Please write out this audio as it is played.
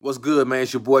What's good, man?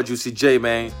 It's your boy Juicy J,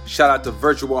 man. Shout out to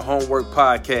Virtual Homework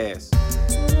Podcast.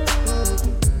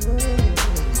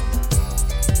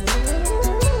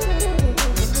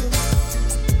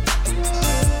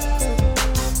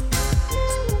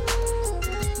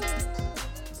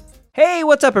 Hey,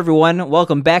 what's up, everyone?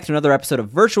 Welcome back to another episode of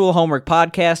Virtual Homework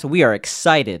Podcast. We are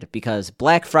excited because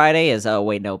Black Friday is... Oh,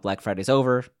 wait, no, Black Friday's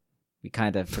over. We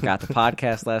kind of forgot the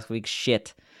podcast last week.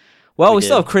 Shit. Well, we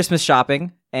still have Christmas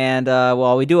shopping, and,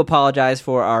 we do apologize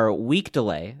for our week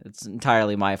delay. It's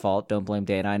entirely my fault. Don't blame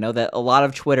Dana. I know that a lot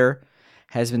of Twitter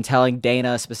has been telling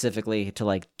Dana specifically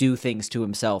to, do things to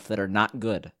himself that are not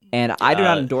good. And I do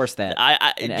not endorse that.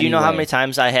 Do you know how many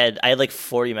times I had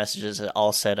 40 messages that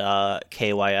all said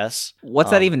KYS?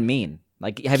 What's that even mean?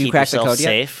 Have you cracked the code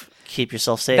safe. Yet? Keep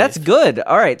yourself safe. That's good.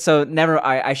 All right, so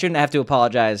I shouldn't have to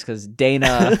apologize because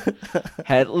Dana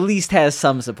at least has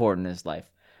some support in his life.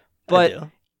 But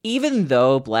even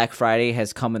though Black Friday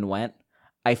has come and went,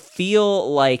 I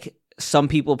feel like some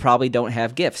people probably don't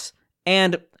have gifts.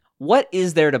 And what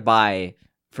is there to buy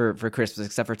for Christmas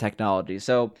except for technology?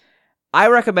 So I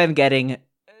recommend getting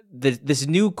this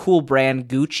new cool brand.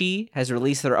 Gucci has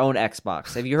released their own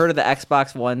Xbox. Have you heard of the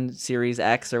Xbox One Series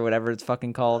X or whatever it's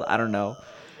fucking called? I don't know. Oh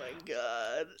my god.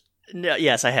 No,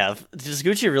 yes, I have. Does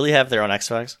Gucci really have their own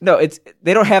Xbox? No,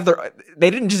 they don't have they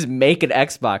didn't just make an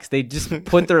Xbox. They just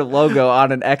put their logo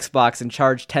on an Xbox and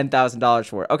charged $10,000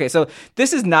 for it. Okay, so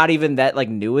this is not even that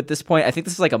new at this point. I think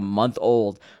this is a month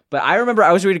old. But I remember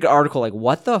I was reading an article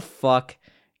what the fuck?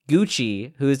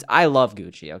 Gucci, I love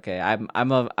Gucci. Okay, I'm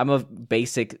a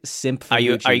basic simp for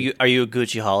Gucci. Are you a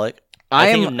Gucci-holic?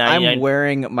 I'm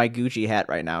wearing my Gucci hat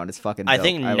right now, and it's fucking dope. I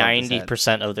think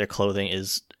 90% of their clothing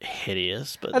is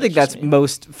hideous. But I think that's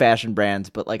most fashion brands,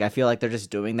 but I feel like they're just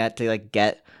doing that to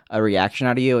get a reaction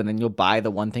out of you, and then you'll buy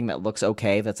the one thing that looks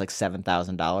okay that's $7,000,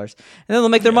 and then they'll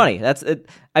make their money. That's it.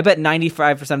 I bet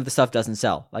 95% of the stuff doesn't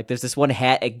sell. There's this one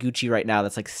hat at Gucci right now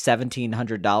that's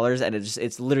 $1,700, and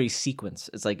it's literally sequins.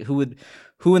 It's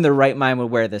who in their right mind would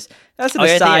wear this? That's an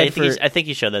aside. I think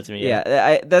you showed that to me.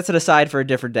 Yeah, that's an aside for a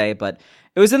different day, but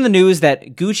it was in the news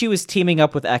that Gucci was teaming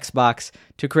up with Xbox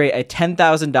to create a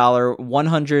 $10,000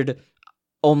 100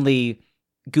 only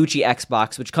Gucci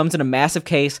Xbox, which comes in a massive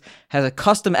case, has a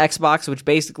custom Xbox, which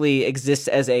basically exists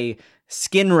as a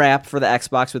skin wrap for the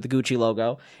Xbox with the Gucci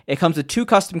logo. It comes with 2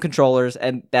 custom controllers,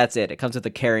 and that's it. It comes with a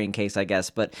carrying case, I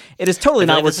guess, but it is totally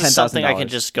not worth $10,000. This is something I can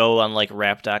just go on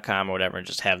wrap.com or whatever and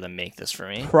just have them make this for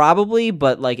me. Probably,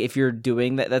 but if you're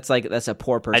doing that, that's a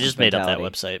poor person's mentality. I just made up that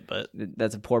website, but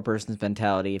that's a poor person's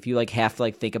mentality. If you have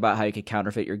to think about how you could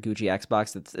counterfeit your Gucci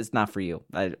Xbox, it's not for you.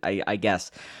 I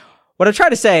guess. What I'm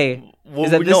trying to say is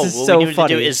that this is so funny. What we need to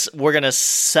do is we're going to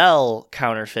sell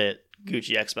counterfeit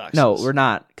Gucci Xboxes. No, we're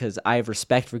not, because I have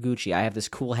respect for Gucci. I have this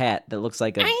cool hat that looks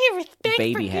like a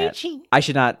baby hat. Gucci. I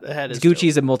should not. Gucci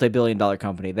is a multi-billion-dollar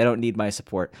company. They don't need my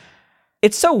support.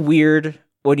 It's so weird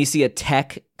when you see a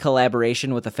tech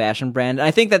collaboration with a fashion brand. And I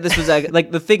think that this was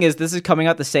the thing is, this is coming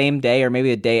out the same day or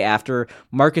maybe a day after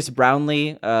Marcus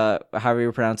Brownlee, however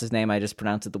you pronounce his name. I just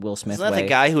pronounced it the Will Smith way. Isn't that the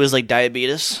guy who has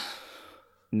diabetes?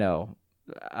 No,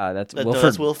 that's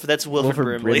Wilford. That's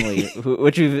Wilford Brimley.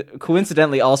 Which we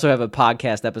coincidentally also have a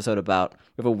podcast episode about.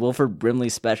 We have a Wilford Brimley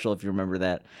special, if you remember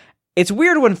that. It's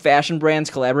weird when fashion brands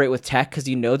collaborate with tech because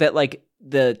you know that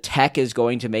the tech is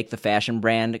going to make the fashion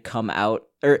brand come out,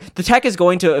 or the tech is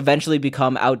going to eventually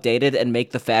become outdated and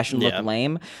make the fashion look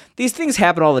lame. These things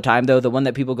happen all the time, though. The one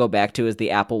that people go back to is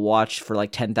the Apple Watch for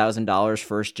 $10,000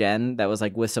 first gen. That was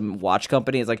with some watch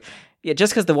company. It's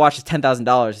just because the watch is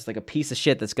 $10,000, it's a piece of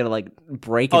shit that's gonna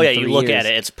break. Oh yeah, in 3 you look years.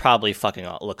 at it, it's probably fucking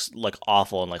looks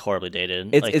awful and horribly dated.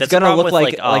 It's gonna look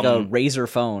like a Razr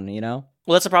phone, you know.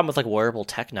 Well, that's the problem with wearable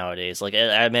tech nowadays.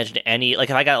 I imagine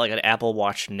if I got an Apple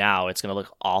Watch now, it's gonna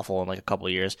look awful in a couple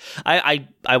of years. I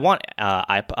want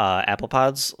Apple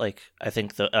Pods. I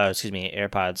think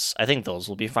AirPods. I think those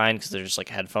will be fine because they're just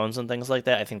headphones and things like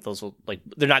that. I think those will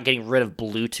they're not getting rid of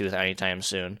Bluetooth anytime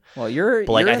soon. Well, you're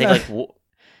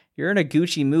in a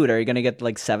Gucci mood. Are you going to get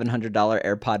 $700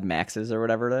 AirPod Maxes or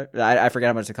whatever? I forget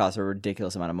how much it costs. A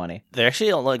ridiculous amount of money. They're actually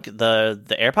the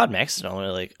AirPod Max is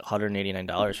only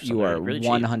 $189. You are really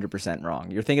 100%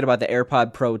 wrong. You're thinking about the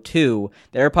AirPod Pro 2.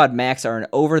 The AirPod Max are an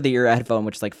over-the-ear headphone,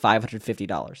 which is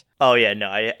 $550. Oh yeah, no,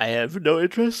 I have no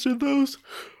interest in those.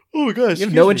 Oh my gosh, you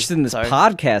have no interest in this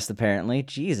podcast, apparently.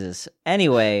 Jesus.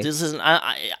 Anyway, this isn't.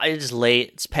 I just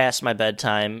late. It's past my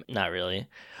bedtime. Not really.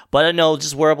 But no,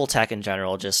 just wearable tech in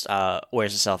general just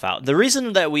wears itself out. The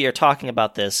reason that we are talking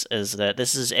about this is that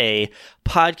this is a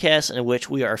podcast in which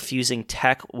we are fusing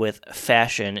tech with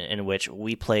fashion, in which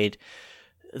we played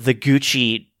the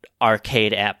Gucci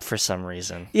arcade app for some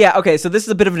reason. Yeah, okay, so this is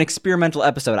a bit of an experimental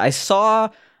episode. I saw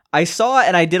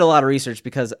and I did a lot of research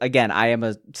because, again, I am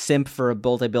a simp for a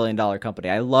multi-billion-dollar company.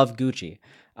 I love Gucci.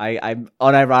 I'm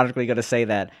unironically going to say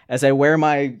that as I wear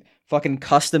my fucking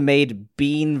custom-made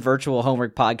Bean Virtual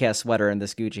Homework Podcast sweater and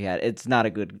this Gucci hat. It's not a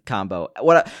good combo.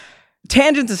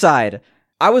 Tangents aside,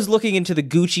 I was looking into the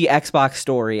Gucci Xbox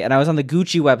story, and I was on the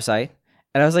Gucci website,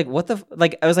 and I was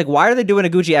like, why are they doing a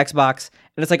Gucci Xbox?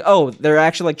 And it's like, oh, they're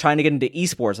actually like trying to get into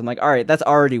esports. I'm like, all right, that's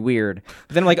already weird.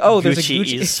 But then I'm like, oh, there's a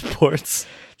Gucci esports.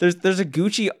 There's a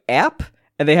Gucci app,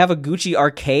 and they have a Gucci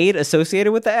arcade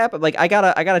associated with the app. I'm like, I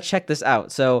gotta check this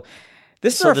out. So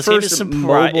this is our first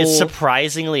mobile. It's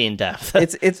surprisingly in depth.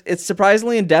 it's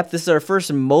surprisingly in depth. This is our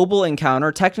first mobile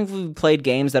encounter. Technically, we played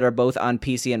games that are both on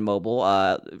PC and mobile.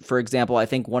 For example, I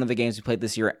think one of the games we played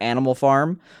this year, Animal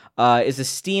Farm, is a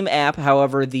Steam app.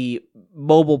 However, the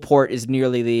mobile port is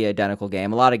nearly the identical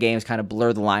game. A lot of games kind of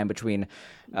blur the line between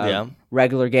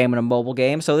regular game and a mobile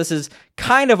game. So this is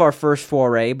kind of our first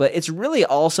foray, but it's really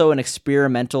also an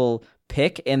experimental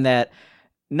pick in that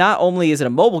not only is it a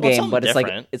mobile game, but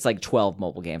it's like 12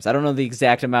 mobile games. I don't know the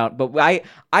exact amount, but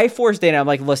I forced Dana. I'm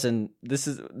like, listen,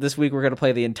 this week we're gonna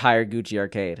play the entire Gucci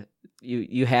arcade.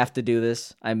 You have to do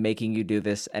this. I'm making you do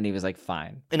this. And he was like,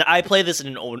 fine. And I play this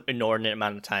in an inordinate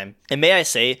amount of time. And may I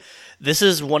say, this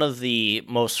is one of the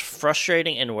most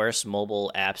frustrating and worst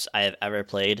mobile apps I have ever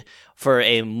played for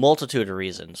a multitude of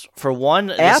reasons. For one,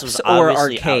 apps this was or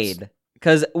arcade?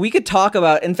 Because we could talk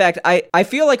about, in fact, I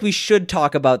feel like we should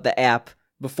talk about the app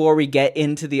before we get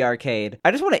into the arcade.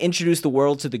 I just want to introduce the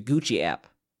world to the Gucci app.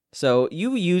 So did you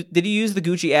use the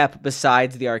Gucci app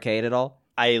besides the arcade at all?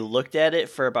 I looked at it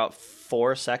for about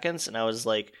 4 seconds, and I was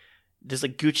like, there's a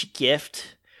Gucci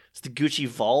gift, it's the Gucci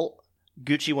Vault,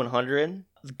 Gucci 100,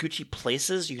 the Gucci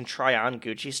Places, you can try on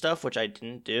Gucci stuff, which I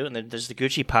didn't do, and then there's the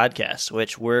Gucci Podcast,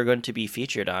 which we're going to be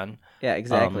featured on. Yeah,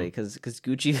 exactly, because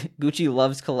Gucci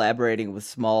loves collaborating with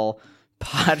small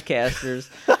podcasters.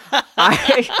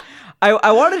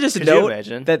 I want to just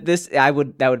note that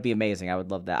that would be amazing. I would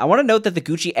love that. I want to note that the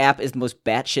Gucci app is the most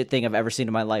batshit thing I've ever seen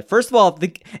in my life. First of all,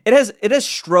 it has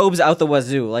strobes out the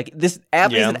wazoo. Like, this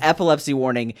app is an epilepsy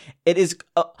warning. It is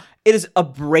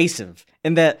abrasive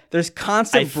in that there's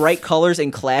constant bright colors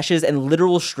and clashes and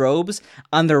literal strobes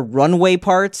on their runway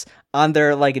parts, on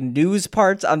their like news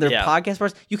parts, on their podcast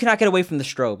parts. You cannot get away from the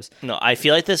strobes. No, I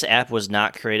feel like this app was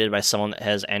not created by someone that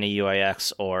has any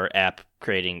UIX or app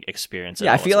creating experience.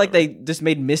 Yeah, I feel like they just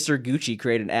made Mr. Gucci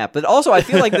create an app. But also, I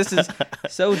feel like this is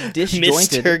so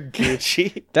disjointed. Mr.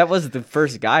 Gucci? That was the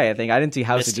first guy, I think. I didn't see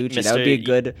House of Gucci. That would be a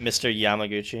good... Mr.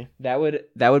 Yamaguchi? That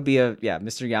would be a... Yeah,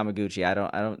 Mr. Yamaguchi. I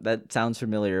don't... That sounds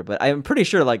familiar, but I'm pretty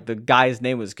sure, like, the guy's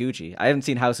name was Gucci. I haven't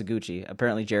seen House of Gucci.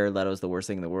 Apparently, Jared Leto's the worst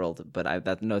thing in the world, but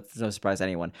that's no surprise to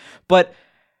anyone. But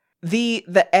the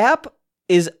app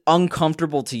is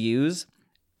uncomfortable to use,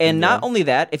 and not only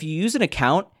that, if you use an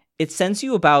account, it sends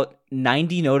you about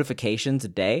 90 notifications a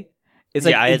day. It's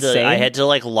like insane. I had to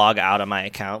like log out of my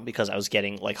account because I was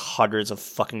getting like hundreds of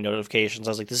fucking notifications.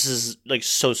 I was like, this is like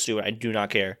so stupid. I do not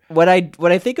care. When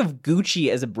I think of Gucci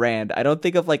as a brand, I don't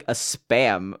think of like a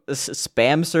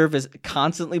spam service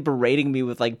constantly berating me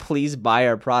with like, please buy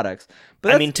our products.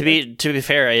 But I mean, to be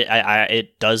fair,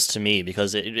 it does to me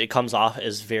because it comes off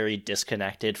as very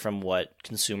disconnected from what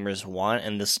consumers want,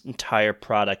 and this entire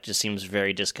product just seems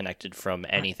very disconnected from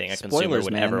anything a consumer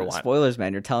would ever want. Spoilers,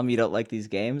 man! You're telling me you don't like these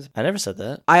games? I never said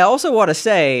that. I also want to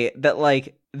say that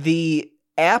like the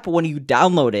app, when you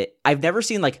download it, I've never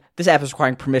seen like this app is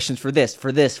requiring permissions for this.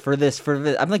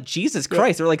 I'm like, Jesus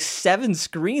Christ! There were like 7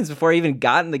 screens before I even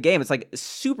got in the game. It's like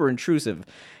super intrusive.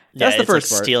 That's the first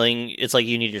part. Stealing. It's like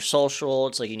you need your social.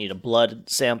 It's like you need a blood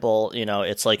sample. You know,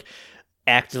 it's like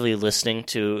actively listening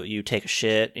to you take a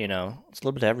shit. You know, it's a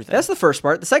little bit of everything. That's the first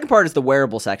part. The second part is the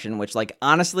wearable section, which, like,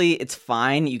 honestly, it's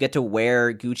fine. You get to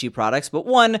wear Gucci products, but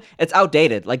one, it's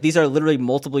outdated. Like, these are literally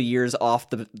multiple years off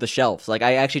the shelves. Like,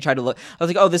 I actually tried to look. I was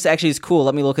like, oh, this actually is cool.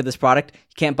 Let me look at this product.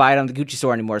 You can't buy it on the Gucci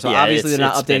store anymore. So obviously they're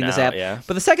not updating this app. Yeah.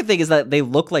 But the second thing is that they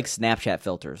look like Snapchat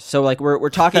filters. So like we're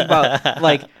talking about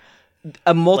like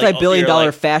a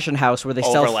multi-billion-dollar fashion house where they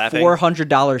sell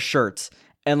 $400 shirts,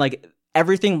 and like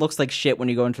everything looks like shit when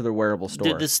you go into their wearable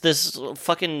store. This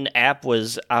fucking app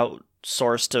was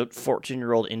outsourced to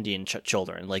 14-year-old Indian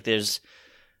children. Like, there's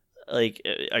like,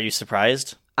 are you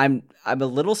surprised? I'm a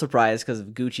little surprised because of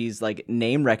Gucci's like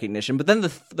name recognition. But then the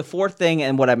fourth thing,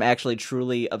 and what I'm actually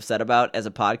truly upset about as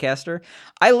a podcaster,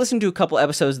 I listened to a couple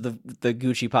episodes of the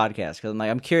Gucci podcast because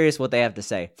I'm curious what they have to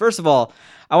say. First of all,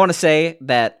 I want to say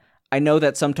that I know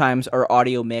that sometimes our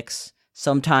audio mix,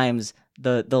 sometimes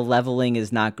the leveling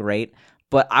is not great,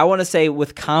 but I want to say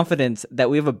with confidence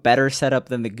that we have a better setup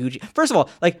than the Gucci. First of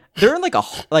all, like they're in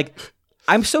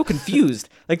I'm so confused.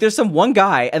 Like there's some one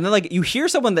guy and then like you hear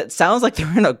someone that sounds like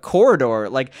they're in a corridor.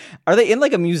 Like are they in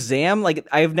like a museum? Like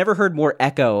I've never heard more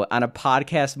echo on a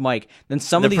podcast mic than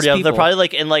some of these people. They're probably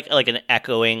like in like an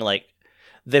echoing like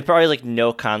they probably like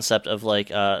no concept of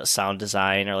like sound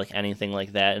design or like anything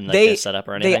like that and like their setup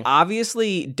or anything. They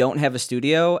obviously don't have a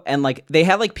studio and like they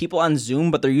have like people on Zoom,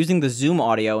 but they're using the Zoom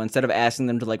audio instead of asking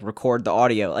them to like record the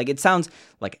audio. Like it sounds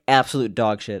like absolute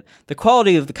dog shit. The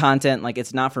quality of the content, like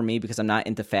it's not for me because I'm not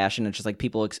into fashion. It's just like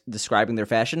people describing their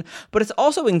fashion, but it's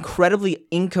also incredibly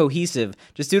incohesive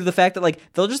just due to the fact that like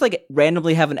they'll just like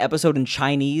randomly have an episode in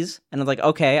Chinese and I'm like,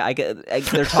 okay, I get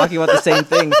they're talking about the same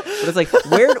thing, but it's like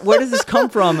where does this come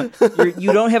from?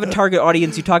 You don't have a target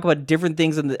audience. You talk about different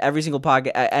things in every single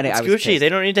podcast. It's Gucci. They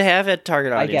don't need to have a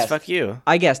target audience. Fuck you.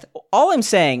 I guessed. All I'm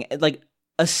saying, like,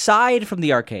 aside from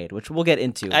the arcade, which we'll get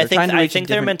into, I think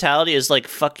their mentality is like,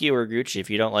 fuck you or Gucci. If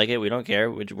you don't like it, we don't care.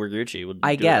 We're Gucci. We'll do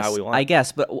it how we want. I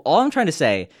guess. But all I'm trying to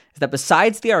say is that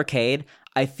besides the arcade,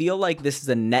 I feel like this is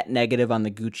a net negative on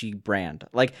the Gucci brand.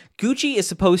 Like, Gucci is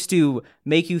supposed to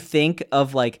make you think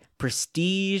of, like,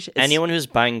 prestige. Anyone who's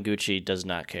buying Gucci does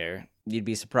not care. You'd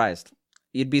be surprised.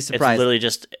 You'd be surprised. It's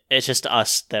literally it's just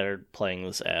us that are playing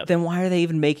this app. Then why are they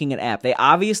even making an app? They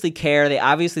obviously care. They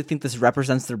obviously think this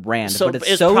represents their brand. So but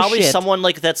it's so probably shit. Someone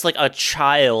like that's like a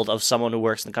child of someone who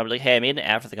works in the company. Like, hey, I made an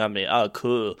app for the company. Oh,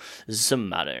 cool. This is so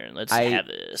modern. Let's have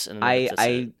this. And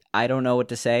I don't know what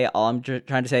to say. All I'm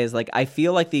trying to say is, like, I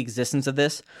feel like the existence of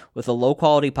this with a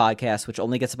low-quality podcast, which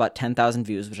only gets about 10,000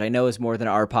 views, which I know is more than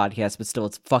our podcast, but still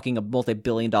it's fucking a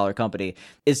multi-billion-dollar company,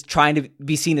 is trying to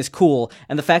be seen as cool.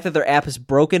 And the fact that their app is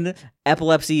broken,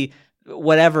 epilepsy,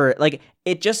 whatever, like,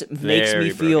 it just makes me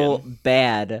feel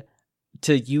bad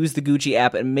to use the Gucci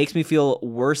app. It makes me feel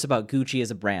worse about Gucci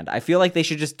as a brand. I feel like they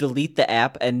should just delete the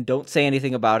app and don't say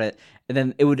anything about it, and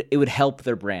then it would help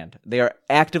their brand. They are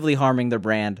actively harming their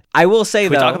brand. I will say,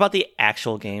 Can we talk about the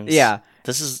actual games? Yeah.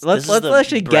 Let's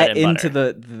actually get into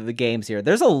the games here.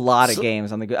 There's a lot of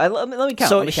games on the let me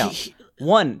count. Let me count.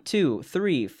 1, 2,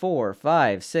 3, 4,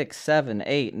 5, 6, 7,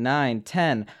 8, 9,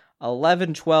 10,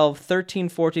 11, 12, 13,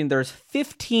 14. There's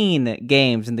 15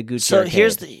 games in the Gucci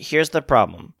arcade. So here's the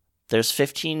problem. There's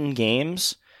 15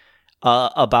 games.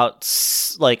 About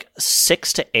like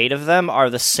 6 to 8 of them are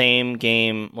the same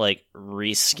game, like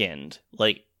reskinned,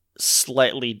 like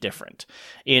slightly different.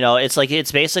 You know, it's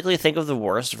basically, think of the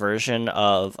worst version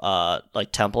of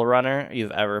like Temple Runner you've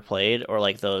ever played, or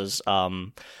like those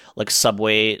like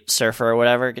Subway Surfer or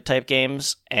whatever type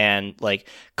games, and like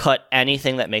cut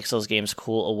anything that makes those games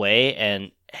cool away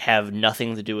and have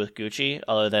nothing to do with Gucci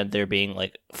other than there being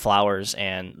like flowers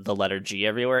and the letter G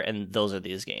everywhere, and those are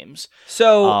these games.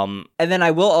 So, and then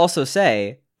I will also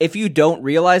say, if you don't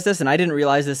realize this, and I didn't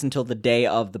realize this until the day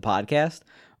of the podcast,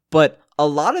 but a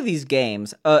lot of these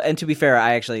games, and to be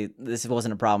fair, this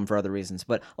wasn't a problem for other reasons,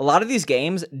 but a lot of these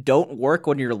games don't work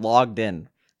when you're logged in.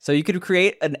 So you could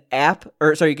create an app,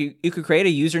 you could create a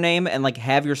username and like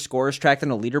have your scores tracked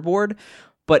on a leaderboard,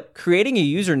 but creating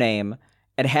a username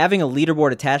and having a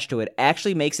leaderboard attached to it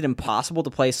actually makes it impossible to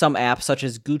play some apps such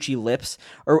as Gucci Lips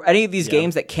or any of these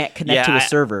games that can't connect to a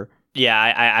server. Yeah,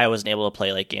 I wasn't able to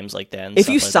play like games like that. If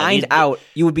you signed out,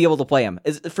 you would be able to play them.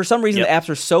 For some reason, the apps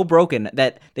are so broken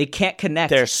that they can't connect.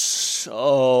 There's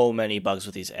so many bugs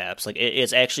with these apps. Like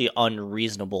it's actually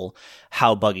unreasonable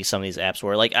how buggy some of these apps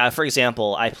were. Like for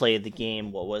example, I played the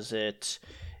game. What was it?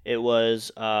 It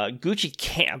was Gucci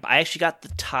Camp. I actually got the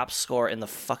top score in the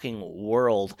fucking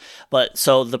world. But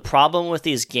so the problem with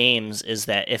these games is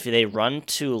that if they run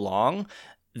too long,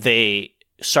 they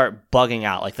start bugging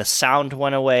out. Like the sound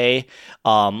went away,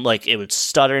 like it would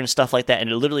stutter and stuff like that, and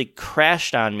it literally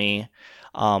crashed on me,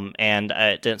 and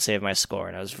it didn't save my score,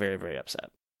 and I was very, very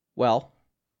upset. Well,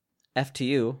 F to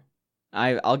you.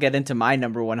 I'll get into my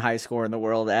number one high score in the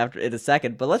world in a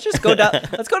second, but let's just go down.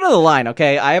 Let's go to the line,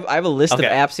 okay? I have a list of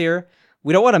apps here.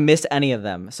 We don't want to miss any of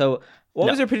them. So, what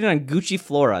was your opinion on Gucci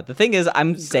Flora? The thing is,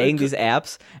 I'm saying these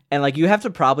apps, and like you have to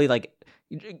probably like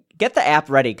get the app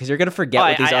ready because you're gonna forget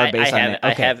what these are based on it.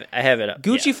 Okay. I have it up.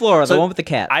 Gucci Flora, the one with the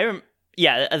cat.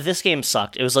 This game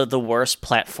sucked. It was like the worst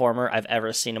platformer I've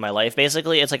ever seen in my life.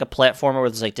 Basically, it's like a platformer where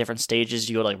there's like different stages.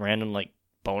 You go to like random like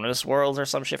bonus worlds or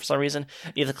some shit for some reason.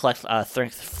 You have to collect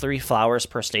 3 flowers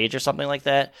per stage or something like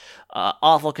that.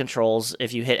 Awful controls.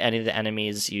 If you hit any of the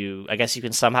enemies, I guess you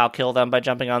can somehow kill them by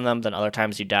jumping on them. Then other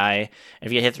times you die.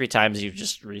 If you get hit 3 times, you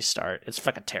just restart. It's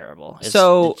fucking terrible.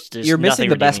 You're missing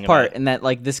the best part in that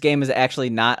like this game is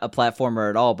actually not a platformer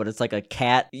at all, but it's like a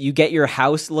cat. You get your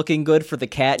house looking good for the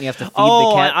cat, and you have to feed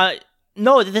the cat.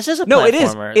 No, this is a No, it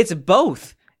is. platformer. It's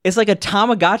both. It's like a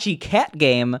Tamagotchi cat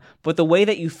game, but the way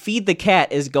that you feed the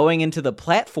cat is going into the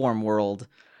platform world,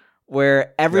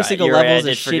 where every single you're level right, is a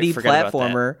I did shitty forget about that.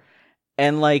 platformer,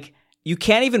 and like you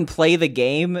can't even play the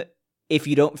game if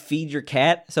you don't feed your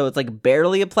cat. So it's like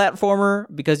barely a platformer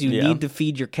because you need to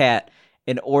feed your cat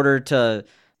in order to.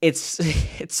 It's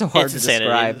so hard to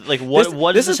describe. Like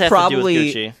what does this have to do with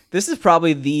Gucci? This is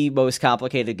probably the most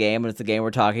complicated game, and it's the game we're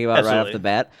talking about right off the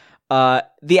bat.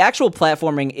 The actual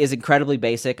platforming is incredibly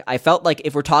basic. I felt like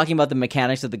if we're talking about the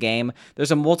mechanics of the game, there's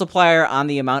a multiplier on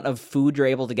the amount of food you're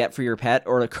able to get for your pet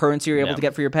or the currency you're able to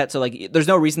get for your pet. So like, there's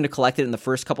no reason to collect it in the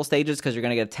first couple stages because you're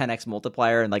going to get a 10x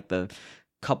multiplier in like the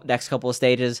next couple of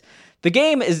stages. The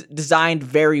game is designed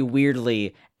very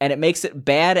weirdly, and it makes it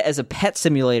bad as a pet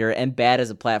simulator and bad as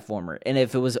a platformer. And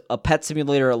if it was a pet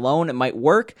simulator alone, it might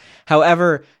work.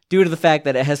 However, due to the fact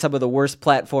that it has some of the worst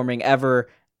platforming ever,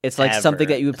 it's like something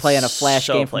that you would play on a Flash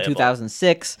game from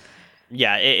 2006.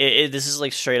 Yeah, this is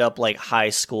like straight up like high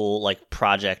school like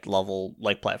project level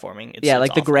like platforming. It's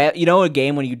like awful. You know, a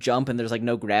game when you jump and there's like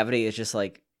no gravity, it's just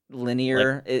like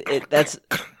linear.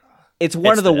 It's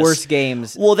one of the worst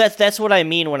games. Well, that's what I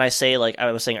mean when I say, like,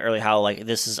 I was saying earlier how, like,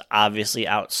 this is obviously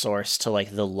outsourced to,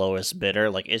 like, the lowest bidder.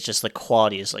 Like, it's just the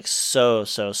quality is, like, so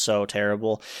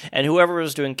terrible. And whoever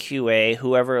was doing QA,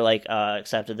 whoever, like,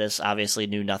 accepted this obviously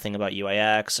knew nothing about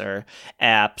UIX or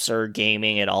apps or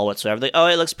gaming at all whatsoever. Like, oh,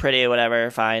 it looks pretty, whatever,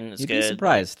 fine, it's good. You'd be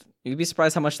surprised. You'd be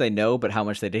surprised how much they know, but how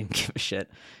much they didn't give a shit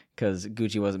because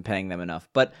Gucci wasn't paying them enough.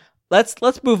 But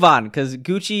Let's move on because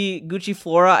Gucci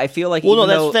Flora. I feel like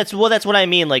that's what I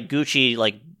mean. Like Gucci,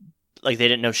 like they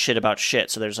didn't know shit about shit,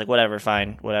 so they're just like whatever,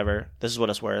 fine, whatever. This is what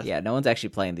it's worth. Yeah, no one's actually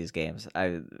playing these games.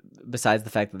 Besides the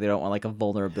fact that they don't want like a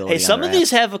vulnerability. Hey, some of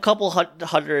these have a couple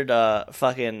hundred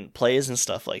fucking plays and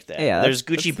stuff like that. Yeah, there's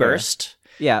Gucci Burst.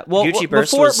 Yeah, well, Gucci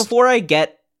Burst before I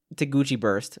get to Gucci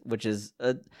Burst, which is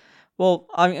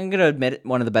I'm gonna admit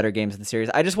one of the better games in the series.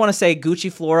 I just want to say Gucci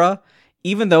Flora.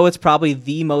 Even though it's probably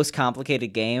the most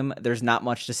complicated game, there's not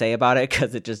much to say about it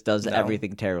because it just does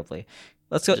everything terribly.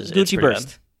 Let's go Gucci Burst.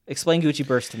 Bad. Explain Gucci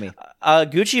Burst to me.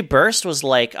 Gucci Burst was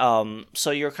like,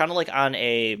 so you're kind of like on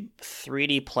a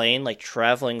 3D plane, like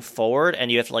traveling forward,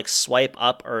 and you have to like swipe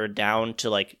up or down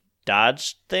to like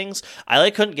dodge things. I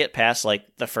like couldn't get past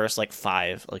like the first like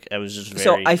 5. Like it was just very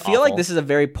So I feel awful. like this is a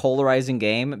very polarizing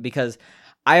game because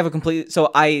I have a complete. So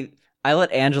I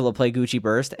let Angela play Gucci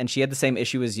Burst, and she had the same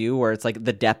issue as you, where it's like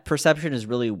the depth perception is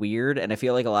really weird, and I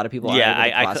feel like a lot of people aren't able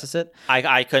to process it.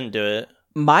 I couldn't do it.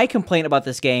 My complaint about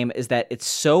this game is that it's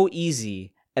so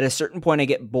easy. At a certain point, I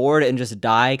get bored and just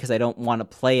die because I don't want to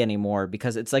play anymore.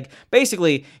 Because it's like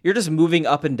basically you're just moving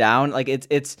up and down. Like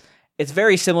it's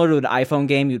very similar to an iPhone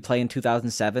game you'd play in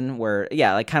 2007, where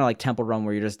like kind of like Temple Run,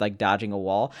 where you're just like dodging a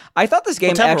wall. I thought this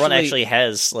game Temple Run actually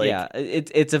has like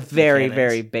it's a very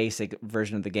very basic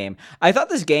version of the game. I thought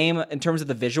this game in terms of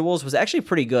the visuals was actually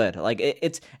pretty good. Like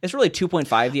it's really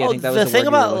 2.5D. I think that was the thing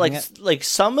about like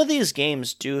some of these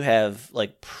games do have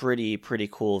like pretty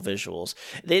cool visuals.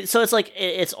 So it's like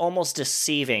it's almost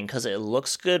deceiving because it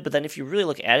looks good, but then if you really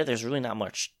look at it, there's really not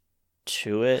much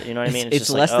to it, you know what I mean? It's just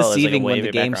less deceiving when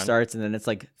the game starts and then it's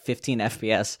like 15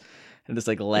 FPS and it's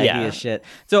like laggy as shit.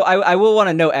 So I will want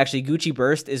to note actually Gucci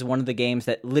Burst is one of the games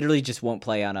that literally just won't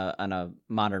play on a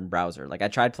modern browser. Like I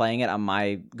tried playing it on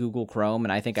my Google Chrome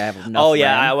and I think I have enough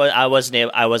RAM. I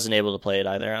wasn't able to play it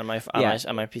either on my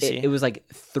PC. It was like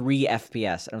 3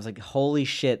 FPS and I was like, holy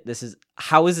shit,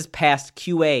 how is this past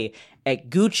QA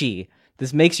at Gucci?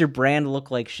 This makes your brand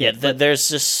look like shit. Yeah, there's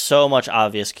just so much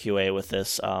obvious QA with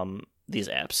this these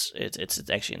apps. It's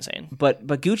actually insane. But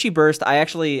Gucci Burst,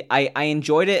 I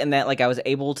enjoyed it in that like I was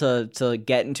able to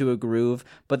get into a groove.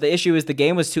 But the issue is the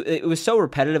game was it was so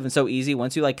repetitive and so easy.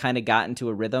 Once you like kind of got into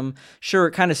a rhythm, sure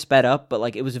it kind of sped up, but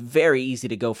like it was very easy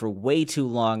to go for way too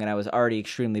long, and I was already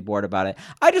extremely bored about it.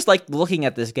 I just like looking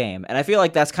at this game, and I feel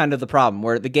like that's kind of the problem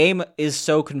where the game is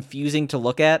so confusing to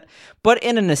look at, but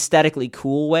in an aesthetically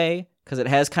cool way. Because it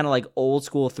has kind of like old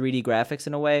school 3D graphics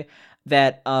in a way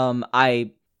that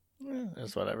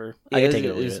it's whatever. I can take it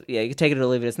or leave it. Yeah, you can take it or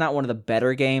leave it. It's not one of the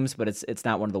better games, but it's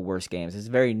not one of the worst games. It's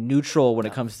very neutral when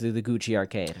it comes to the Gucci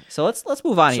arcade. So let's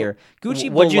move on here. Gucci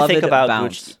what do you think about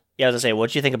Bounce. Gucci? Yeah, I was gonna say,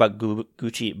 what do you think about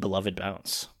Gucci Beloved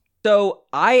Bounce? So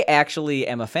I actually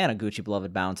am a fan of Gucci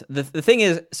Beloved Bounce. The thing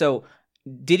is, so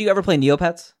did you ever play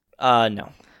Neopets? No.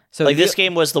 So like this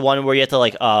game was the one where you have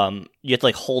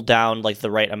to hold down like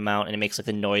the right amount and it makes like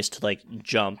the noise to like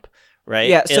jump, right?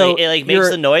 Yeah, so it like makes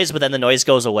the noise, but then the noise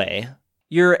goes away.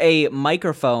 you're a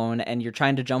microphone and you're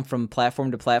trying to jump from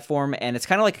platform to platform, and it's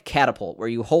kind of like a catapult where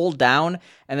you hold down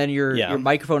and then your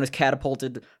microphone is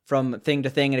catapulted from thing to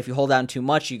thing, and if you hold down too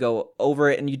much, you go over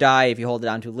it and you die. If you hold it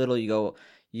down too little,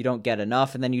 you don't get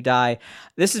enough and then you die.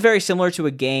 This is very similar to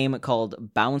a game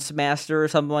called Bounce Master or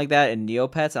something like that in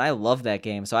Neopets, and I love that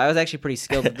game. So I was actually pretty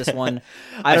skilled with this one.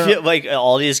 I feel like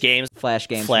all these games, Flash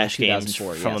games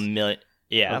from a million.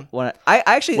 Yeah, what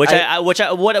I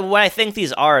think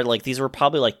these are, like, these were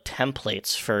probably like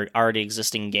templates for already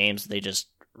existing games they just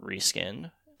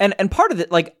reskinned. And part of it,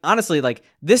 like, honestly, like,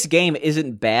 this game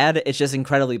isn't bad. It's just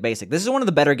incredibly basic. This is one of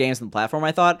the better games on the platform,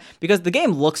 I thought, because the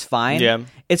game looks fine. Yeah.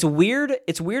 It's weird.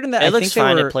 It's weird in that it looks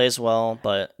fine. It plays well,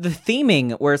 but the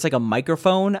theming where it's like a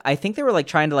microphone, I think they were like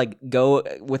trying to like go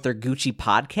with their Gucci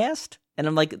podcast, and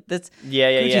I'm like, that's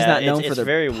Gucci's not known for their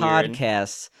very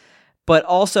podcasts. Weird. But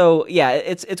also, yeah,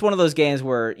 it's one of those games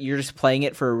where you're just playing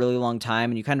it for a really long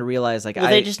time, and you kind of realize, like,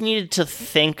 they just needed to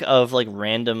think of, like,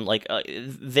 random, like,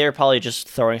 they're probably just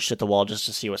throwing shit at the wall just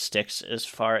to see what sticks as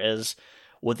far as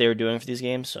what they were doing for these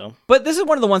games. So, but this is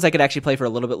one of the ones I could actually play for a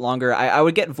little bit longer. I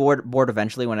would get bored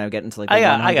eventually when I would get into, like,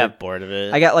 I got bored of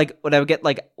it. I got, like, when I would get,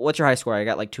 like, what's your high score? I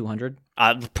got, like, 200?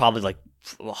 Probably, like,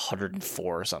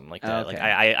 104 or something like that. Okay.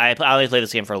 Like I only played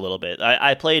this game for a little bit.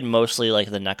 I played mostly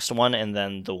like the next one and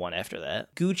then the one after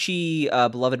that. Gucci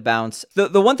Beloved Bounce.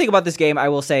 The one thing about this game I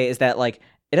will say is that, like,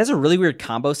 it has a really weird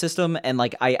combo system, and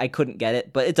like I couldn't get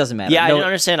it, but it doesn't matter. Yeah, I didn't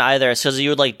understand either. It's because you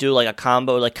would like do like a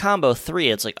combo, like combo 3.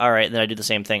 It's like, all right, and then I do the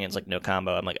same thing. And it's like no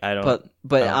combo. I'm like, I don't.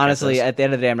 But honestly, at the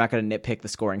end of the day, I'm not going to nitpick the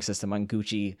scoring system on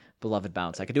Gucci Beloved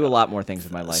Bounce. I could do a lot more things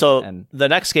with my life. So the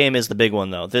next game is the big one,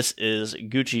 though. This is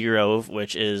Gucci Grove,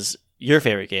 which is your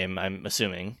favorite game, I'm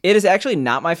assuming. It is actually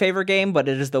not my favorite game, but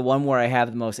it is the one where I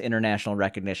have the most international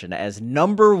recognition as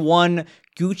 #1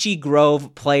 Gucci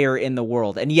Grove player in the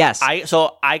world. And yes,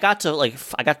 I got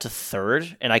to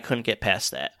third, and I couldn't get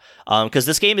past that. Because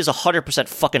this game is 100%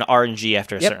 fucking RNG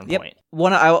after a certain point.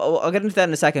 I'll get into that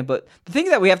in a second, but the thing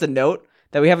that we have to note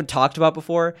that we haven't talked about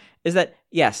before is that,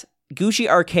 yes, Gucci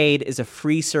Arcade is a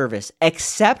free service,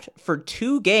 except for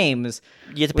 2 games.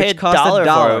 You have to pay $1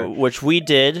 for it, which we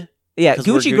did. Yeah,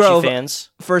 Gucci Grove,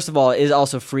 fans. First of all, is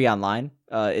also free online.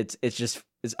 It's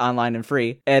online and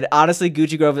free. And honestly,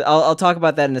 Gucci Grove, I'll talk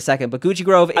about that in a second, but Gucci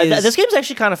Grove is... this game's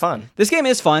actually kind of fun. This game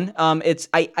is fun.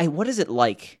 What is it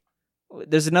like?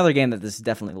 There's another game that this is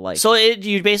definitely like. So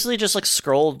you basically just like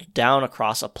scroll down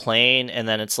across a plane, and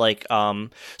then it's like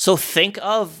so think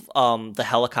of the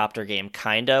helicopter game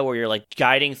kinda, where you're like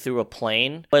guiding through a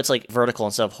plane, but it's like vertical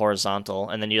instead of horizontal,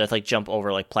 and then you have to like jump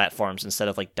over like platforms instead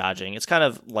of like dodging. It's kind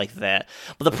of like that.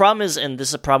 But the problem is, and this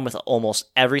is a problem with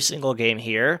almost every single game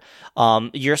here,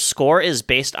 your score is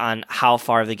based on how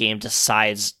far the game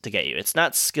decides to get you. It's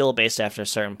not skill based after a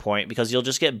certain point, because you'll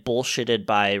just get bullshitted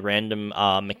by random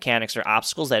mechanics or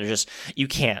obstacles that are just you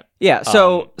can't. Yeah,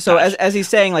 so as he's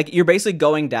saying, like, you're basically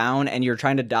going down and you're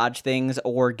trying to dodge things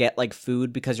or get like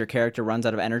food because your character runs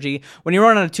out of energy. When you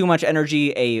run out of too much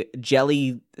energy, a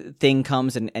jelly thing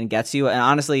comes and gets you. And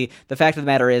honestly, the fact of the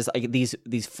matter is, like, these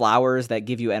flowers that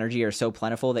give you energy are so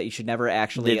plentiful that you should never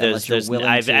actually, unless you're willing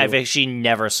I've actually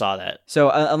never saw that.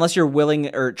 So unless you're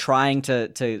willing or trying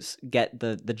to get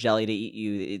the jelly to eat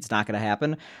you, it's not going to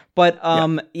happen. But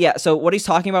yeah. So what he's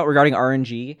talking about regarding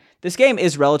RNG, this game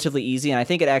is relatively easy, and I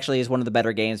think it actually is one of the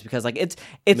better games because, like, it's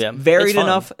varied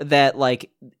enough that,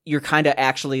 like, you're kind of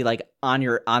actually like on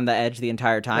the edge the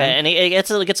entire time. Yeah, and it gets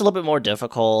a little bit more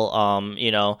difficult.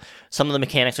 Some of the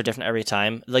mechanics are different every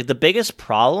time. Like, the biggest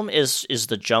problem is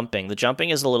the jumping. The jumping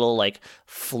is a little like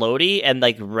floaty, and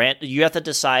like you have to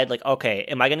decide, like, okay,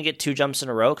 am I going to get 2 jumps in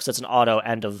a row because it's an auto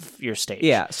end of your stage?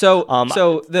 Yeah.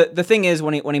 So the thing is,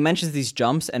 when he mentions these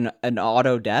jumps and an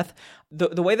auto death,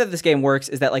 the way that this game works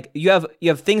is that, like, you have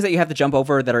things that you have to jump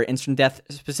over that are instant death.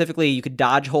 Specifically, you could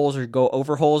dodge holes or go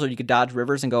over holes, or you could dodge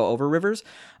rivers and go over rivers.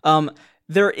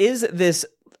 There is this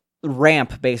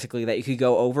ramp basically that you could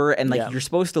go over, and like you're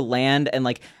supposed to land, and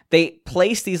like they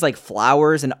place these like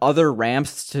flowers and other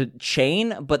ramps to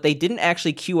chain, but they didn't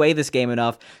actually QA this game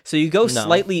enough, so you go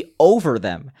slightly over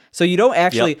them. So you don't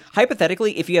actually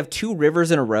hypothetically, if you have 2 rivers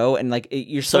in a row and like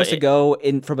you're supposed to go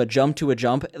in from a jump to a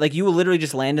jump, like you will literally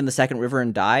just land in the second river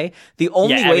and die. The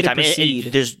only way to proceed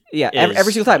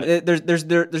every single time,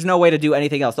 there's no way to do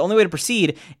anything else. The only way to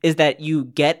proceed is that you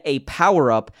get a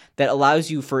power up that allows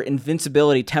you for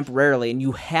invincibility temporarily temporarily, and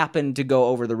you happen to go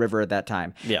over the river at that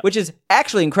time, Yeah. which is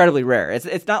actually incredibly rare.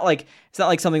 It's not like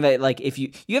something that like if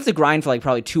you have to grind for like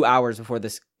probably 2 hours before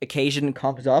this occasion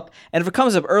comes up, and if it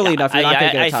comes up early enough, you're not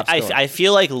going to get a top score. I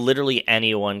feel like literally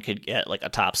anyone could get like a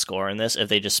top score in this if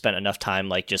they just spent enough time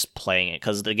like just playing it,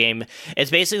 because the game,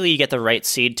 it's basically you get the right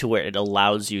seed to where it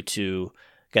allows you to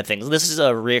get things. This is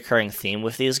a reoccurring theme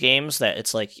with these games, that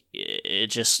it's like it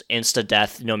just insta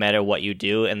death no matter what you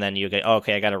do, and then you get, oh,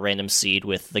 okay, I got a random seed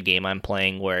with the game I'm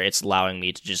playing where it's allowing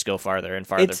me to just go farther and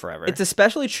farther forever. It's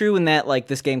especially true in that like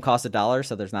this game costs $1,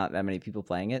 so there's not that many people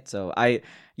playing it. So I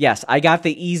got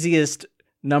the easiest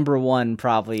number one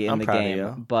probably in the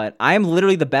game, but I am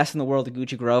literally the best in the world at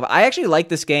Gucci Grove. I actually like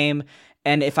this game.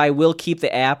 And if I will keep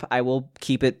the app, I will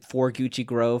keep it for Gucci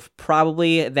Grove.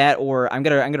 Probably that, or I'm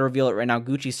gonna reveal it right now,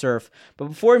 Gucci Surf. But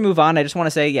before we move on, I just want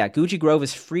to say, yeah, Gucci Grove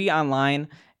is free online.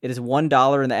 It is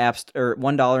 $1 in the app, or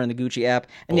 $1 in the Gucci app.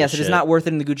 And yes, it is not worth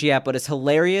it in the Gucci app, but it's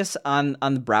hilarious on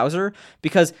the browser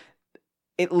because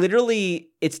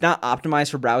it's not optimized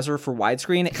for browser for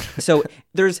widescreen. So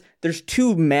there's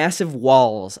two massive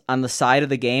walls on the side of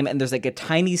the game, and there's like a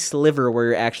tiny sliver where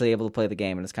you're actually able to play the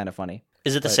game, and it's kind of funny.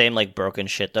 Is it the same like broken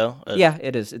shit though? Yeah,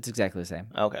 it is. It's exactly the same.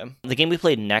 Okay. The game we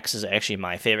played next is actually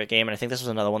my favorite game, and I think this was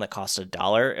another one that cost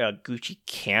 $1. Gucci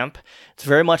Camp. It's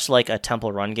very much like a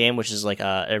Temple Run game, which is like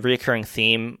a recurring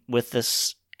theme with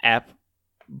this app,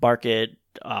 Barkit,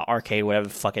 arcade, whatever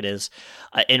the fuck it is,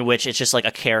 in which it's just like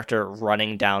a character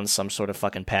running down some sort of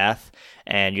fucking path,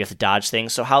 and you have to dodge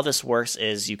things. So how this works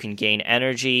is you can gain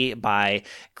energy by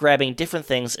grabbing different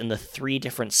things in the 3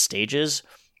 different stages.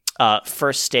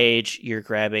 First stage, you're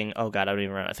grabbing, oh god, I don't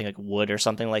even remember, I think like wood or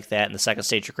something like that. And the second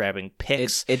stage, you're grabbing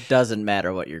picks. It doesn't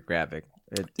matter what you're grabbing.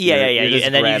 You're just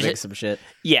and then grabbing some shit.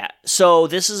 Yeah, so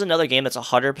this is another game that's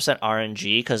 100%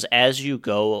 RNG, because as you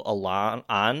go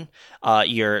along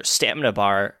your stamina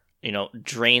bar,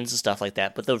 drains and stuff like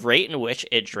that. But the rate in which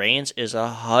it drains is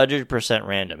 100%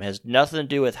 random. It has nothing to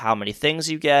do with how many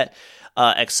things you get,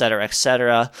 et cetera, et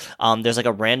cetera. There's like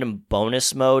a random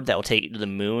bonus mode that will take you to the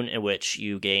moon, in which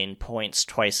you gain points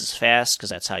twice as fast, because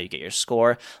that's how you get your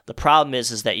score. The problem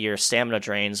is that your stamina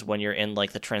drains when you're in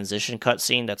like the transition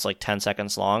cutscene that's like 10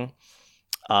 seconds long.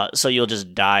 So you'll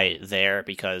just die there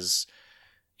because,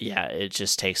 yeah, it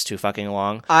just takes too fucking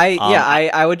long.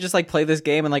 I would just like play this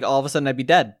game and like all of a sudden I'd be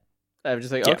dead. I was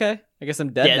just like, okay, I guess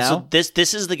I'm dead now. So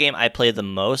this is the game I played the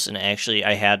most, and actually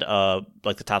I had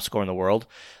like the top score in the world.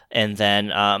 And then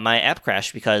my app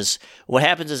crashed, because what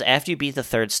happens is after you beat the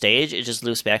 3rd stage, it just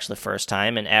loops back to the first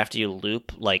time, and after you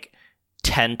loop like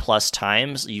 10 plus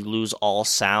times, you lose all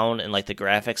sound, and like the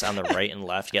graphics on the right and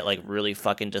left get like really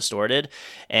fucking distorted,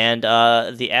 and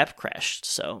the app crashed.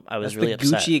 So I was really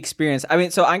upset. Gucci experience. I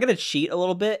mean, so I'm gonna cheat a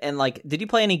little bit, and like, did you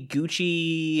play any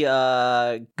Gucci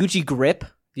Grip?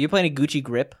 Did you play any Gucci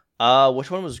Grip? Which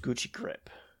one was Gucci Grip?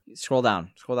 Scroll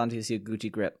down till you see a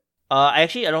Gucci Grip. I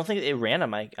don't think it ran on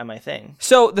my thing.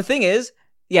 So the thing is,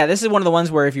 yeah, this is one of the ones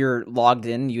where if you're logged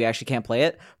in, you actually can't play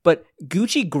it. But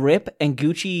Gucci Grip and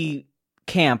Gucci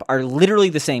Camp are literally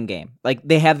the same game. Like,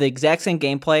 they have the exact same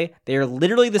gameplay. They are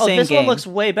literally the same game. This one looks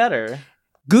way better.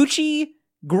 Gucci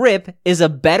Grip is a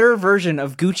better version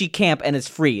of Gucci Camp, and it's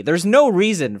free. There's no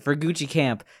reason for Gucci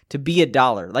Camp to be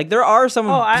 $1. Like, there are some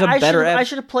better. I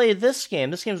should have played this game.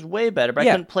 This game's way better, but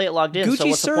I couldn't play it logged in. Gucci so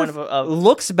what's Surf the point of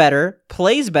looks better,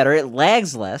 plays better, it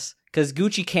lags less. Because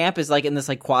Gucci Camp is like in this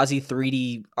like quasi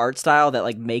 3D art style that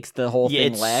like makes the whole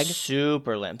thing lag.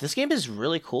 Super limp. This game is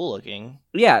really cool looking.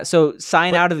 Yeah, so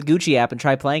sign out of the Gucci app and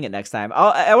try playing it next time.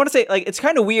 I want to say, like, it's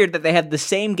kind of weird that they have the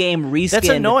same game reskinned. That's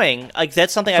annoying. Like,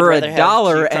 that's something for I'd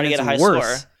rather $1 have and to get a high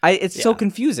worse. Score. It's so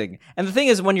confusing. And the thing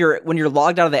is, when you're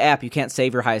logged out of the app, you can't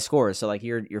save your high scores. So like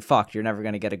you're fucked. You're never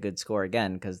gonna get a good score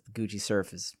again because the Gucci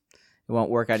Surf it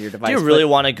won't work on your device. Do you really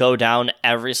want to go down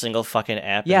every single fucking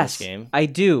app in this game? Yes, I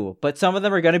do. But some of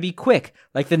them are going to be quick.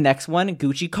 Like the next one,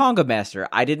 Gucci Conga Master.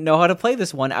 I didn't know how to play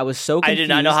this one. I was so confused. I did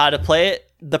not know how to play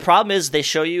it. The problem is they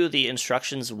show you the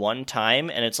instructions one time,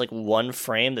 and it's like one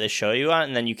frame that they show you on,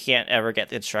 and then you can't ever get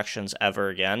the instructions ever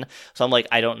again. So I'm like,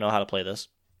 I don't know how to play this.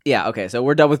 Yeah, okay, so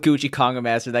we're done with Gucci Conga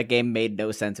Master. That game made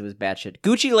no sense. It was batshit.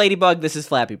 Gucci Ladybug, this is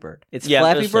Flappy Bird. It's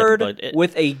Flappy Bird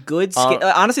with a good skin.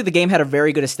 Honestly, the game had a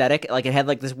very good aesthetic. Like, it had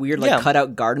like this weird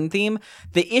cutout garden theme.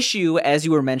 The issue, as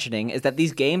you were mentioning, is that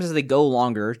these games, as they go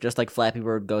longer, just like Flappy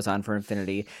Bird goes on for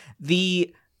infinity,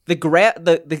 the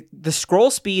scroll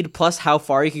speed plus how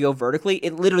far you can go vertically,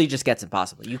 it literally just gets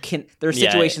impossible. You can there are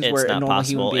situations where a normal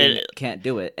human being can't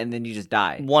do it, and then you just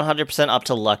die. 100% up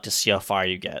to luck to see how far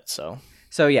you get, so...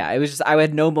 So yeah, it was just I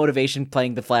had no motivation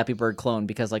playing the Flappy Bird clone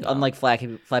because like unlike Flappy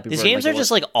Bird, these games are just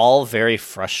like all very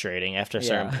frustrating after a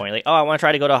certain point. Like, oh, I want to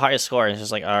try to go to a higher score, and it's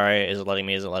just like, all right, is it letting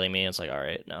me? Is it letting me? And it's like, all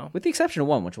right, no. With the exception of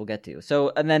one, which we'll get to.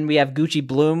 So and then we have Gucci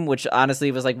Bloom, which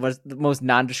honestly was the most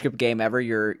nondescript game ever.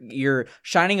 You're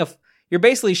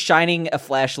basically shining a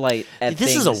flashlight at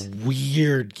this things. is a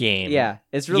weird game. Yeah,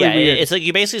 it's really weird. It's like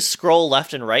you basically scroll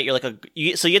left and right. You're like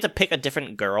so you have to pick a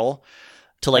different girl.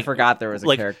 I forgot there was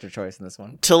a character choice in this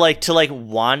one. To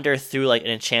wander through like an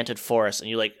enchanted forest, and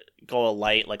you like go a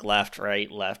light like left, right,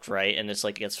 and it's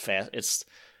like it gets fast. It's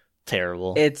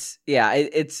terrible. It's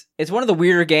one of the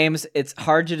weirder games. It's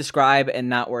hard to describe and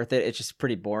not worth it. It's just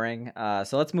pretty boring.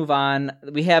 So let's move on.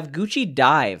 We have Gucci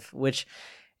Dive, which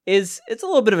it's a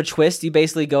little bit of a twist. You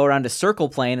basically go around a circle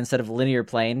plane instead of a linear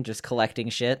plane, just collecting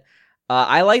shit.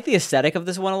 I like the aesthetic of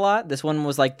this one a lot. This one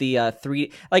was like the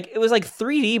 3D, like it was like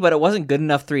 3D, but it wasn't good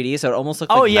enough 3D, so it almost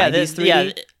looked like 90s 3D.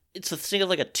 Yeah, it's a thing of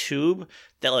like a tube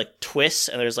that like twists,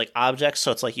 and there's like objects,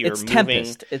 so it's like you're moving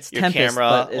your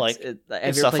camera,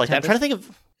 and stuff like that. I'm trying to think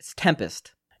of. It's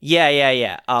Tempest.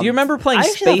 Yeah. Do you remember playing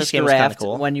Space Draft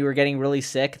when you were getting really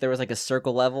sick? There was like a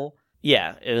circle level.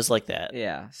 Yeah, it was like that.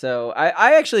 Yeah, so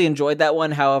I actually enjoyed that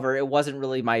one. However, it wasn't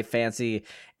really my fancy.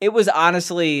 It was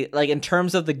honestly, like, in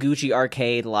terms of the Gucci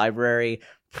arcade library,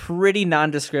 pretty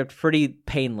nondescript, pretty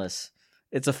painless.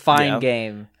 It's a fine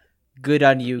game. Good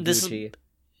on you, Gucci.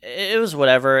 It was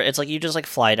whatever. It's like you just like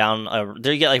fly down.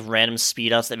 You get like random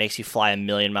speed ups that makes you fly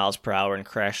 1,000,000 miles per hour and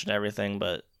crash and everything,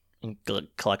 but you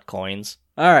collect coins.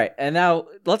 All right, and now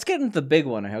let's get into the big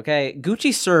one, okay?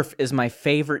 Gucci Surf is my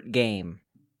favorite game.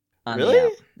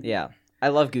 Really? Yeah. I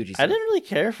love Gucci Surf. I didn't really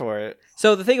care for it.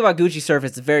 So the thing about Gucci Surf,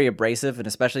 it's very abrasive, and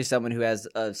especially someone who has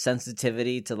a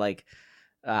sensitivity to like,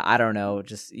 I don't know,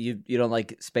 just you don't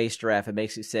like Space Giraffe, it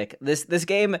makes you sick. This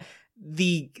game,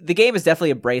 the game is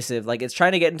definitely abrasive. Like it's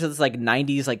trying to get into this like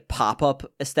 90s like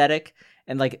pop-up aesthetic,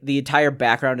 and like the entire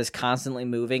background is constantly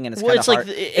moving, and it's kind of hard.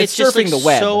 Like, it's surfing just like the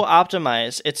web. So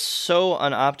optimized. It's so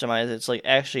unoptimized. It's like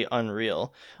actually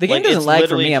unreal. The game doesn't lag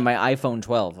for me on my iPhone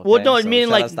 12. Okay? Well, no, I mean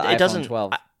like it doesn't.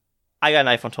 12. I got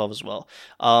an iPhone 12 as well.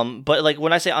 But like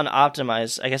when I say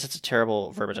unoptimized, I guess it's a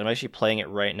terrible verbiage. I'm actually playing it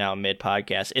right now mid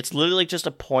podcast. It's literally just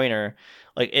a pointer.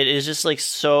 Like it is just like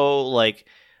so like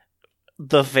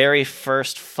the very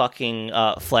first fucking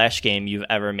Flash game you've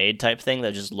ever made type thing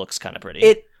that just looks kind of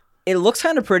pretty. It looks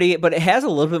kind of pretty, but it has a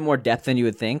little bit more depth than you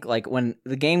would think. Like when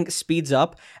the game speeds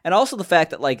up, and also the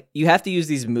fact that like you have to use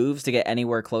these moves to get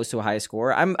anywhere close to a high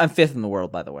score. I'm 5th in the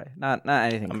world, by the way. Not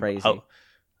anything crazy.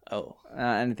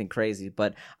 Anything crazy,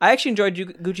 but I actually enjoyed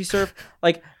Gucci Surf.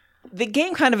 Like the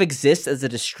game kind of exists as a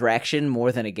distraction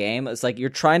more than a game. It's like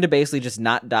you're trying to basically just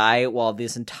not die while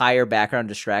this entire background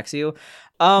distracts you.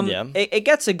 It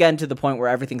gets again to the point where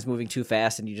everything's moving too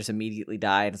fast and you just immediately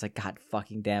die, and it's like, God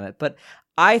fucking damn it. But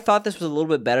I thought this was a little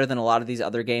bit better than a lot of these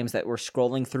other games that we're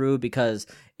scrolling through because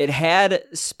it had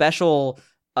special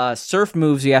surf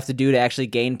moves you have to do to actually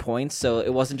gain points, so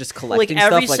it wasn't just collecting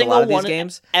stuff like a lot of these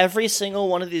games. Every single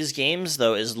one of these games,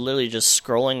 though, is literally just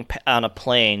scrolling on a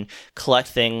plane, collect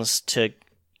things to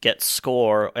get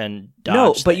score and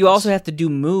dodge things. But you also have to do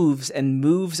moves, and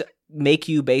moves make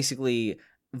you basically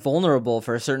vulnerable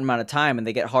for a certain amount of time, and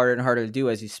they get harder and harder to do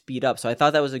as you speed up. So I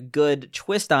thought that was a good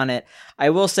twist on it. I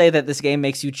will say that this game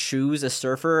makes you choose a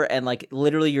surfer, and like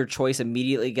literally your choice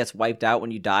immediately gets wiped out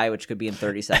when you die, which could be in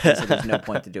 30 seconds, so there's no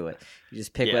point to do it. You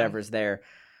just pick whatever's there.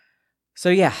 So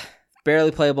yeah,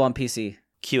 barely playable on PC.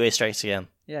 QA strikes again.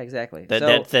 Yeah, exactly.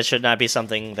 That should not be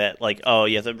something that like, oh,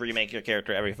 you have to remake your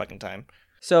character every fucking time.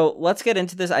 So let's get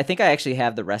into this. I think I actually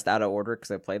have the rest out of order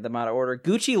because I played them out of order.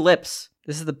 Gucci Lips.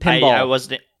 This is the pinball. I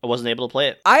wasn't able to play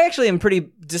it. I actually am pretty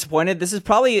disappointed. This is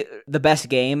probably the best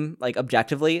game, like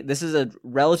objectively. This is a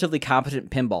relatively competent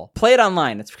pinball. Play it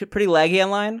online. It's pretty laggy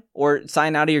online, or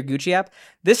sign out of your Gucci app.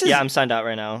 I'm signed out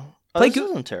right now. This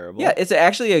isn't terrible. Yeah, it's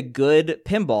actually a good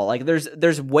pinball. Like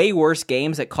there's way worse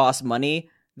games that cost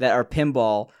money that are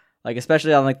pinball. Like,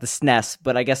 especially on, like, the SNES.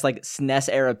 But I guess, like,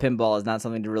 SNES-era pinball is not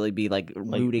something to really be, like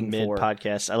rooting for.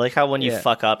 Mid-podcast. I like how when you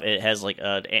fuck up, it has, like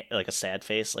a sad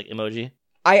face, like, emoji.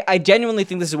 I genuinely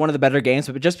think this is one of the better games,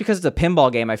 but just because it's a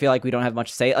pinball game, I feel like we don't have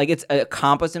much to say. Like, it's a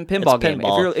competent pinball game.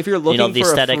 If you're looking for the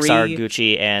aesthetics are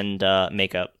Gucci and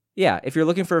makeup. Yeah, if you're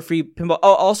looking for a free pinball.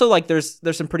 Oh, also like there's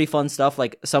some pretty fun stuff.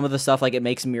 Like some of the stuff like it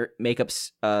makes makeup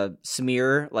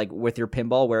smear like with your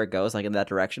pinball where it goes like in that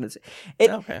direction.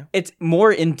 It's more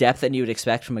in depth than you would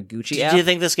expect from a Gucci app. Do you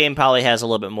think this game probably has a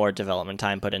little bit more development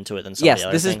time put into it than some of the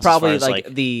other things? Yes, this is probably like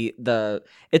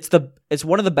it's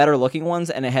one of the better looking ones,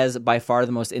 and it has by far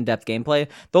the most in depth gameplay.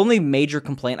 The only major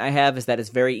complaint I have is that it's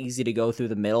very easy to go through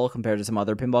the middle compared to some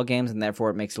other pinball games, and therefore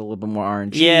it makes it a little bit more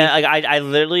RNG. Yeah, like I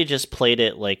literally just played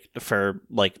it like for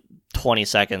like 20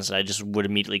 seconds and I just would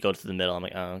immediately go to the middle. I'm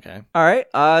like, oh, okay. All right.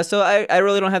 So I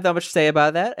really don't have that much to say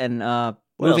about that. And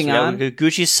moving on.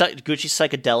 Gucci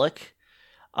Psychedelic.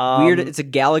 Weird. It's a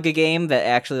Galaga game that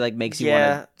actually like makes you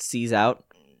want to seize out.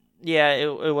 Yeah,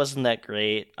 it wasn't that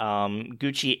great.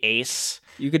 Gucci Ace.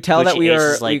 You could tell that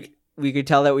we could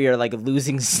tell that we are like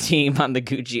losing steam on the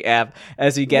Gucci app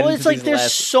as we get. Well, it's like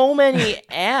there's so many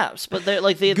apps, but they're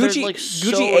like they're like so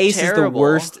Gucci Ace terrible. is the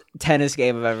worst tennis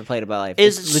game I've ever played in my life.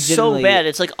 It's so bad.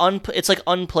 It's like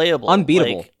unplayable,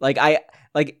 unbeatable.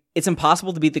 Like it's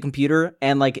impossible to beat the computer,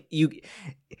 and like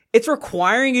it's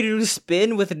requiring you to do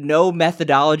spin with no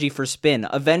methodology for spin.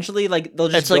 Eventually, like they'll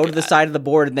just go to the side of the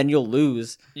board, and then you'll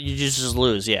lose. You just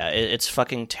lose. Yeah, it's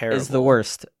fucking terrible. It's the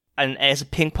worst. And as a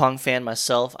ping pong fan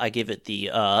myself, I give it the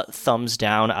thumbs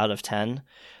down out of 10.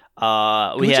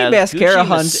 Gucci Mascara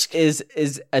Hunt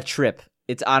is a trip.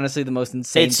 It's honestly the most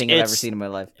insane thing I've ever seen in my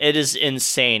life. It is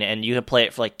insane, and you can play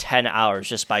it for like 10 hours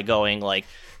just by going like...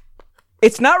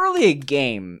 It's not really a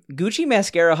game. Gucci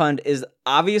Mascara Hunt is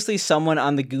obviously someone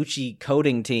on the Gucci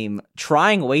coding team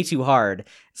trying way too hard.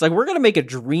 It's like, we're going to make a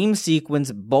dream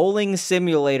sequence bowling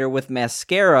simulator with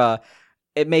mascara.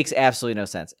 It makes absolutely no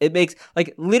sense. It makes,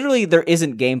 like, literally there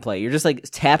isn't gameplay. You're just, like,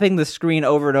 tapping the screen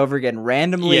over and over again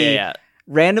randomly. Yeah.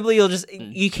 Randomly,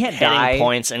 you can't die. Hitting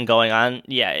points and going on.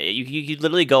 Yeah, you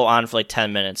literally go on for, like,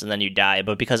 10 minutes and then you die.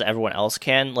 But because everyone else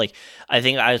can, like, I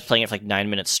think I was playing it for, like, 9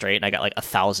 minutes straight and I got, like,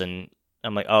 1,000.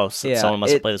 I'm like, oh, someone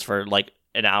must have played this for, like,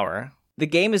 an hour. The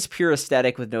game is pure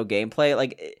aesthetic with no gameplay.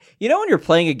 Like, you know when you're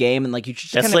playing a game and like you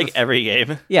just that's kind like of, every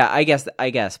game. Yeah, I guess,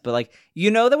 but like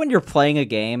you know that when you're playing a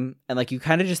game and like you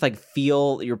kind of just like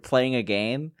feel you're playing a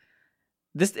game.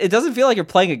 It doesn't feel like you're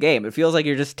playing a game. It feels like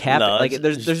you're just tapping. No, like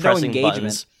there's no engagement.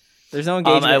 Buttons. There's no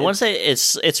engagement. I want to say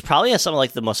it's probably some of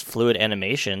like the most fluid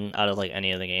animation out of like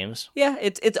any of the games. Yeah,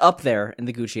 it's up there in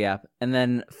the Gucci app. And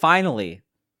then finally,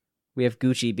 we have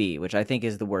Gucci B, which I think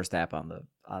is the worst app on the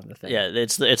thing. Yeah,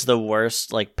 it's the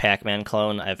worst like Pac-Man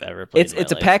clone I've ever played.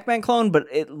 It's a Pac-Man clone, but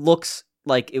it looks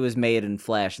like it was made in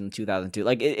Flash in 2002.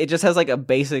 Like it just has like a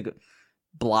basic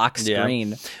block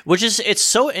screen. Which is it's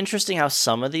so interesting how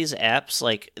some of these apps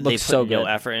like they put no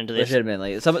effort into this.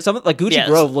 Legitimately, some like Gucci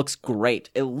Grove looks great.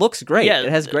 It looks great. Yeah, it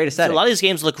has great aesthetic. A lot of these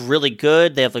games look really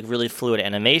good. They have like really fluid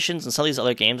animations, and some of these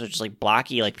other games are just like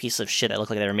blocky, like pieces of shit that look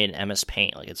like they were made in MS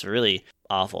Paint. Like it's really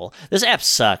awful. This app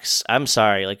sucks. I'm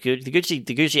sorry. Like the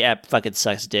Gucci app fucking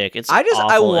sucks dick. It's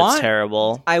awful. It's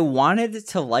terrible. I wanted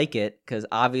to like it because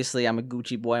obviously I'm a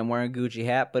Gucci boy. I'm wearing a Gucci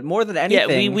hat. But more than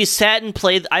anything, yeah, we sat and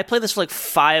played. I played this for like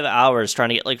 5 hours trying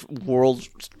to get like world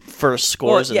first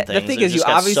scores and things. The thing is, you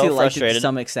obviously liked it to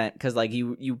some extent because like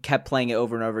you kept playing it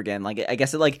over and over again. Like I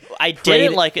guess it like I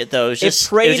didn't like it though. It just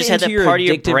had that part of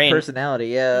your brain personality.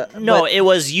 Yeah. No, it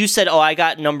was you said, "Oh, I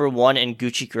got number 1 in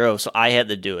Gucci Grove, so I had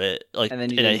to do it." Like,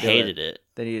 and I hated it.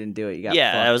 Then you didn't do it. You got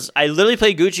fucked. I literally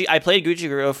played Gucci. I played Gucci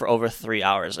Grove for over 3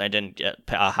 hours, and I didn't get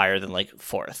higher than like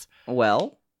 4th.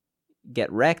 Well,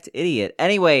 get wrecked, idiot.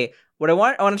 Anyway, what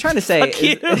I'm trying to say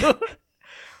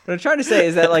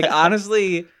is that like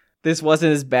honestly, this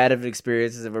wasn't as bad of an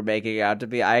experience as we're making it out to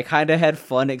be. I kind of had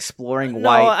fun exploring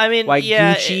why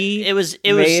Gucci it was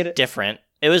different.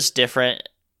 It was different.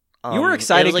 You were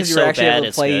excited because you were actually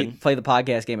able to play the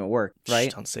podcast game at work,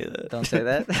 right? Shh, don't say that. Don't say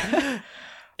that.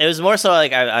 It was more so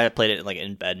like I played it like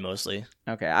in bed mostly.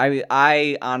 Okay,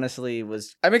 I honestly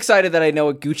I'm excited that I know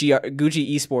what Gucci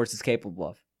Esports is capable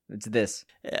of. It's this.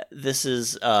 Yeah, this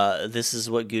is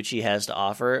what Gucci has to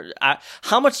offer.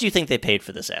 How much do you think they paid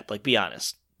for this app? Like, be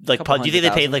honest. Like, do you think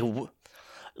they paid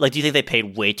do you think they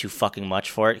paid way too fucking much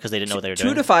for it because they didn't know what they were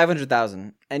doing? 200,000 to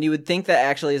 500,000, and you would think that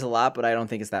actually is a lot, but I don't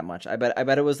think it's that much. I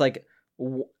bet it was like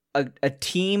a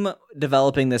team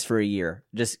developing this for a year,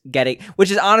 just getting, which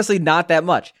is honestly not that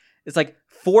much. It's like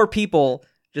 4 people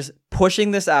just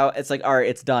pushing this out. It's like, all right,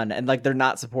 it's done, and like they're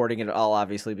not supporting it at all,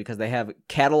 obviously, because they have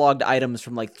cataloged items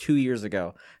from like 2 years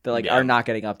ago that like are not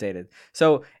getting updated.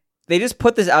 So They just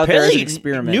put this out there as an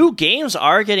experiment. New games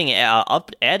are getting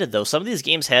added though. Some of these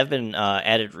games have been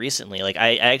added recently. Like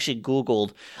I actually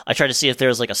Googled. I tried to see if there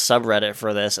was like a subreddit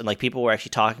for this, and like people were actually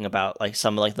talking about like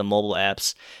some of like the mobile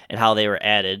apps and how they were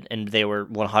added, and they were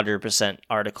 100%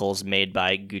 articles made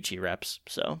by Gucci reps.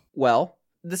 So well,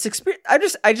 this experience,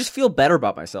 I just feel better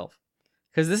about myself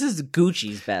because this is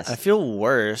Gucci's best. I feel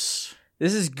worse.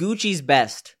 This is Gucci's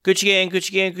best. Gucci gang,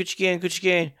 Gucci gang, Gucci gang, Gucci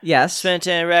gang. Yes. Spent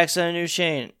 10 racks on a new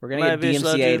chain. We're going to get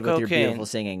DMCA'd with your beautiful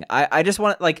singing. I just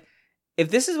want, like,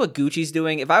 if this is what Gucci's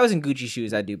doing, if I was in Gucci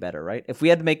shoes, I'd do better, right? If we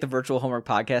had to make the virtual homework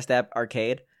podcast app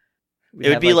arcade. It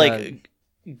would be like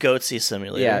Goatsy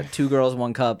Simulator. Yeah, 2 girls,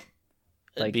 1 cup.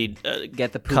 Like,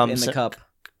 get the poop in the cup.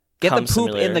 Get the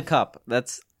poop in the cup.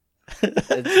 That's...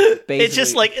 It's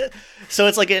just like, so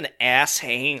it's like an ass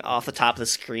hanging off the top of the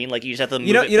screen. Like you just have to move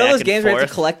it back those games forth. where you have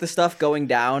to collect the stuff going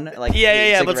down. Like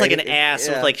yeah. But it's like an ass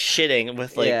with like shitting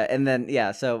with like and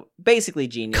then so basically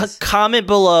genius. Comment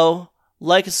below,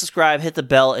 like and subscribe, hit the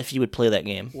bell if you would play that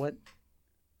game. What?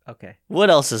 Okay. What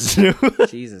else is new?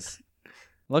 Jesus.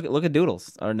 Look at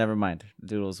Doodles. Or never mind.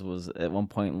 Doodles was at one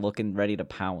point looking ready to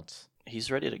pounce. He's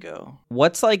ready to go.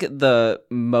 What's like the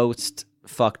most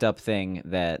fucked up thing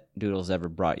that Doodles ever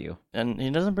brought you? And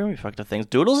he doesn't bring me fucked up things.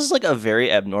 Doodles is like a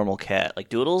very abnormal cat. Like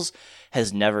Doodles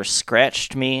has never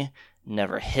scratched me,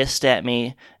 never hissed at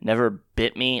me, never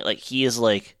bit me. Like he is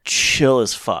like chill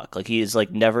as fuck. Like he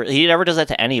never does that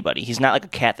to anybody. He's not like a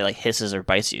cat that like hisses or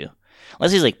bites you.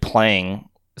 Unless he's like playing.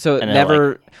 So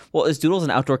never well, is Doodles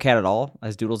an outdoor cat at all?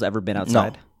 Has Doodles ever been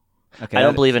outside? No. Okay. I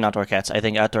don't believe in outdoor cats. I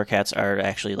think outdoor cats are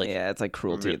actually like it's like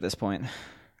cruelty at this point.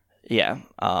 Yeah,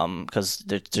 because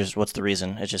there's what's the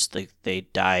reason? It's just they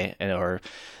die, or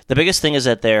the biggest thing is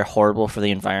that they're horrible for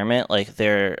the environment. Like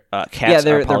they're cats. Yeah,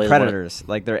 they're predators.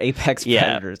 Like they're apex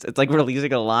predators. It's like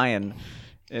releasing a lion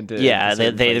into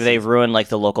they ruin like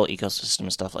the local ecosystem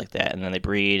and stuff like that, and then they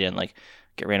breed and like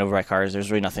get ran over by cars. There's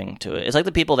really nothing to it. It's like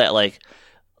the people that like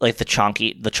the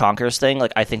chonkers thing.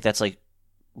 Like I think that's like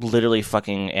literally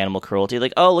fucking animal cruelty.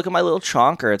 Like, oh, look at my little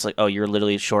chonker. It's like, oh, you're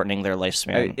literally shortening their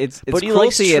lifespan. It's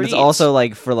cruelty, and it's also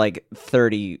like for like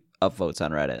 30 upvotes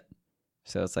on Reddit.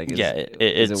 So it's like,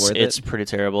 is it worth it's pretty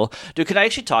terrible, dude. Can I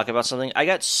actually talk about something? I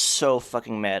got so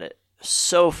fucking mad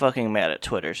at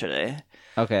Twitter today.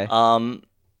 Okay.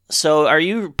 So are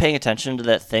you paying attention to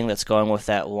that thing that's going with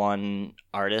that one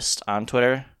artist on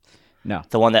Twitter? No.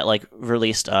 The one that like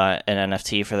released an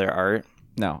NFT for their art.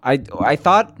 No. I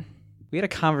thought. We had a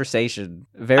conversation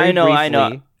very briefly. I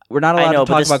know. We're not allowed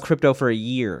to talk about crypto for a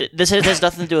year. This has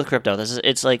nothing to do with crypto.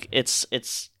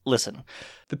 Listen.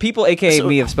 The people, aka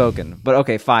me, have spoken. But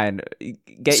okay, fine.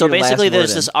 So basically,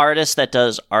 there's this artist that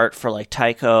does art for like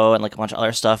Tycho and like a bunch of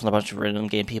other stuff, and a bunch of random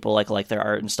game people like their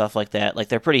art and stuff like that. Like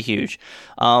they're pretty huge.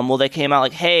 Well, they came out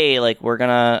like, hey, like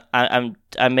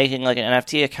I'm making like an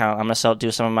NFT account. I'm gonna do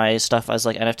some of my stuff as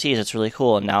like NFTs. It's really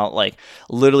cool. And now like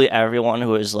literally everyone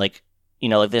who is like, you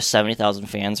know, like there's 70,000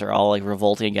 fans are all like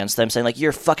revolting against them, saying like,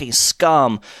 you're fucking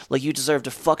scum, like you deserve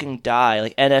to fucking die,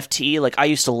 like NFT, like I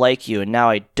used to like you and now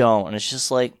I don't. And it's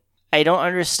just like, I don't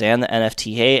understand the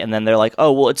NFT hate. And then they're like,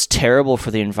 oh well, it's terrible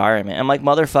for the environment. I'm like,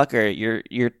 motherfucker,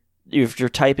 you're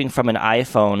typing from an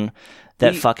iPhone.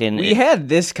 We had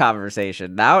this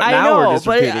conversation. Now we're just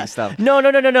repeating stuff. No.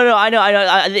 I know.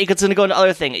 I think it's gonna go into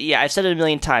other thing. Yeah, I've said it a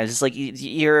million times. It's like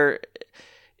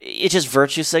it's just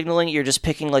virtue signaling. You're just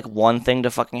picking like one thing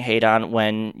to fucking hate on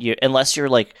unless you're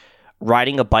like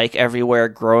riding a bike everywhere,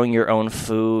 growing your own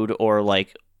food, or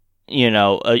like, you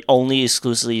know, only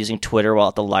exclusively using Twitter while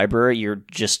at the library. You're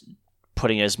just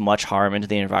putting as much harm into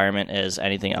the environment as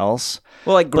anything else.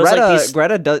 Well, like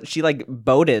Greta does. She like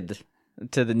boated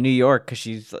to the New York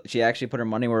because she actually put her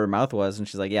money where her mouth was, and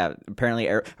she's like, yeah, apparently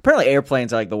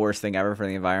airplanes are like the worst thing ever for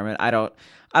the environment. I don't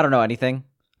know anything.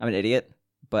 I'm an idiot,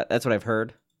 but that's what I've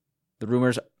heard. The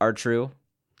rumors are true.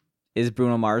 Is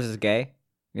Bruno Mars is gay?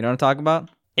 You know what I'm talking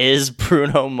about? Is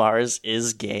Bruno Mars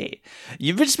is gay?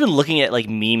 You've just been looking at like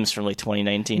memes from like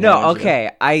 2019. No,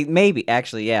 okay.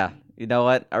 Actually, yeah. You know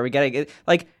what? Are we getting it?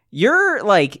 Like you're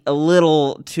like a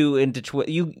little too into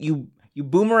Twitter. You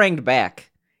boomeranged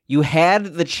back. You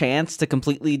had the chance to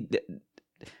completely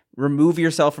remove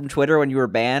yourself from Twitter when you were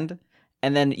banned,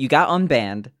 and then you got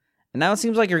unbanned. And now it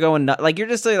seems like you're going like you're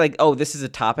just like, oh, this is a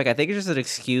topic. I think it's just an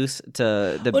excuse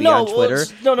to be on Twitter.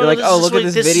 You're like, oh, look at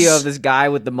this video of this guy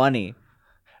with the money.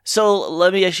 So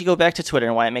let me actually go back to Twitter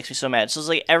and why it makes me so mad. So it's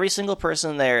like every single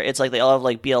person there, it's like they all have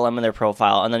like BLM in their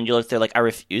profile, and then you look there like I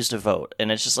refuse to vote,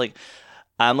 and it's just like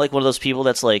I'm like one of those people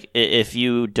that's like if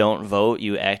you don't vote,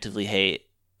 you actively hate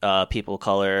people of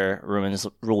color,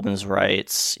 women's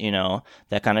rights, you know,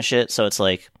 that kind of shit. So it's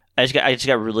like I just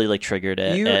got really like triggered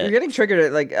at. You're getting triggered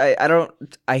at, like,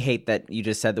 I hate that you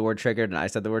just said the word triggered and I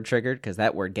said the word triggered, because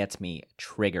that word gets me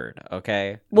triggered.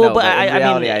 Okay. Well, no, but in reality,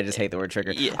 I mean, I just hate the word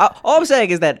triggered. Yeah. All I'm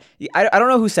saying is that I don't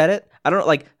know who said it. I don't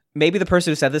like. Maybe the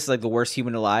person who said this is like the worst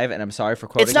human alive, and I'm sorry for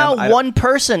quoting It's not them. one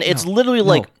person. It's literally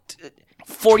like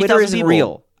 40,000 Twitter isn't people.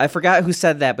 real. I forgot who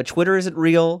said that, but Twitter isn't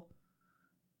real.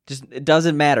 Just it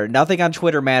doesn't matter. Nothing on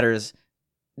Twitter matters.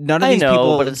 None of these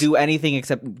people do anything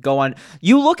except go on.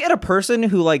 You look at a person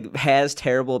who like has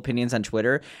terrible opinions on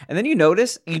Twitter, and then you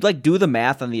notice you like do the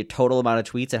math on the total amount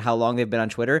of tweets and how long they've been on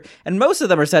Twitter, and most of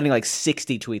them are sending like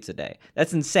 60 tweets a day.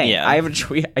 That's insane. Yeah.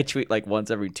 I tweet like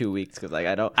once every 2 weeks because like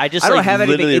I don't like, have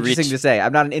anything interesting to say.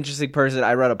 I'm not an interesting person.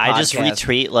 I run a podcast. I just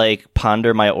retweet like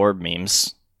ponder my orb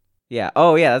memes. Yeah.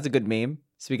 Oh yeah, that's a good meme.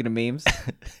 Speaking of memes,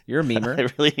 you're a memer.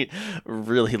 I really,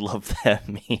 really love that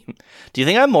meme. Do you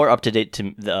think I'm more up to date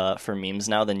for memes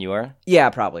now than you are? Yeah,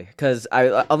 probably. Because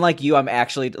unlike you, I'm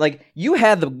actually like you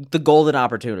had the golden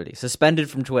opportunity, suspended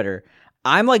from Twitter.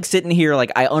 I'm like sitting here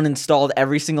like I uninstalled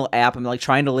every single app. I'm like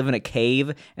trying to live in a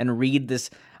cave and read this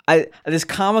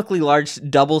comically large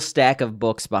double stack of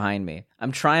books behind me.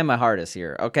 I'm trying my hardest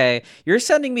here. Okay, you're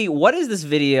sending me what is this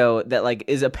video that like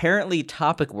is apparently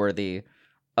topic worthy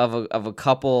of a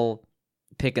couple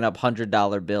picking up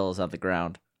 $100 bills on the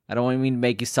ground. I don't mean to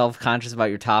make you self-conscious about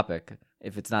your topic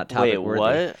if it's not topic worthy.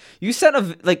 What? You sent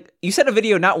a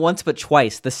video not once but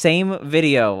twice. The same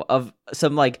video of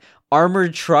some like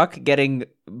armored truck getting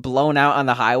blown out on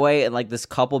the highway and like this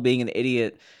couple being an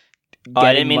idiot.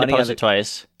 I didn't mean to post it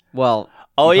twice. Well,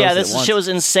 oh yeah, this shit was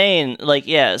insane. Like,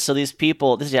 yeah, so these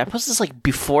people, I posted this like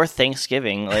before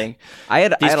Thanksgiving. Like, I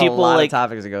had people a lot like of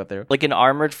topics to go through. Like an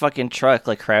armored fucking truck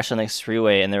like crashed on the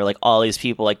freeway, and there were like all these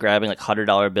people like grabbing like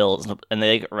 $100 bills, and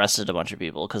they like, arrested a bunch of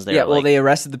people because they they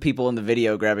arrested the people in the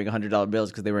video grabbing $100 bills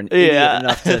because they were an idiot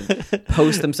enough to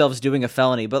post themselves doing a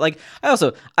felony. But like,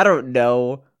 I don't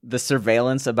know the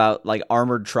surveillance about like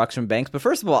armored trucks from banks, but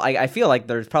first of all, I feel like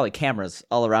there's probably cameras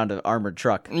all around an armored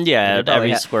truck. Yeah,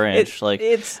 every square inch. To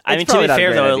be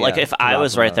fair though, like if I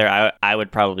was right there, I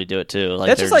would probably do it too. Like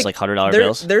there's just like $100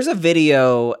 bills. There's a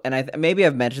video, and maybe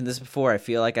I've mentioned this before. I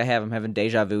feel like I'm having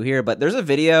deja vu here, but there's a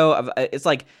video of it's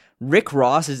like Rick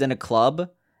Ross is in a club.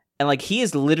 And like he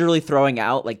is literally throwing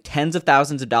out like tens of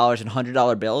thousands of dollars in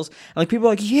 $100 bills, and like people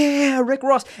are like, yeah, Rick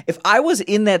Ross. If I was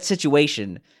in that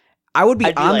situation, I would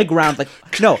be on the ground. Like,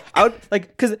 no, I would like,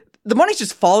 because the money's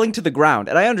just falling to the ground.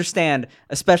 And I understand,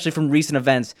 especially from recent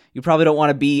events, you probably don't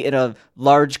want to be in a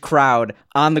large crowd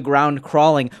on the ground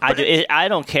crawling. I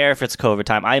don't care if it's COVID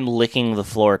time. I'm licking the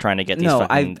floor trying to get these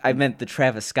fucking... I meant the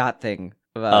Travis Scott thing.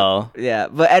 Yeah.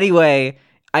 But anyway,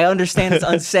 I understand it's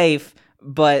unsafe,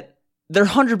 but they're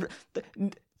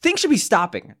things should be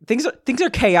stopping. Things are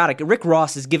chaotic. Rick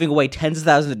Ross is giving away tens of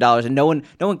thousands of dollars, and no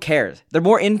one cares. They're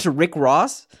more into Rick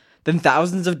Ross than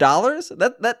thousands of dollars?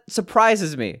 That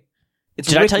surprises me.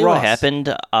 Did I tell you what happened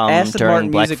Aston during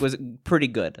Martin music was pretty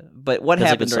good, but what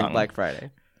happened during Black Friday?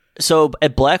 So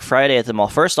at Black Friday at the mall,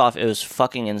 first off, it was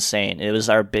fucking insane. It was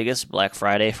our biggest Black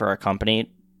Friday for our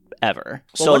company ever.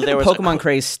 Well, so when did the Pokemon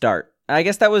craze start? I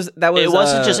guess that was. It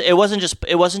wasn't just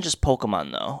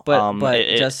Pokemon though.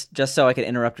 But just so I could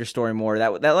interrupt your story more,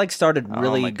 that like started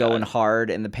really going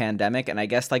hard in the pandemic, and I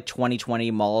guess like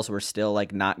 2020 malls were still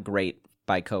like not great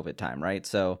by COVID time, right?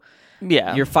 So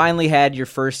yeah, you finally had your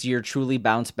first year truly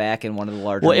bounce back in one of the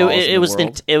larger malls in the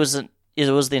world. It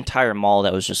was the entire mall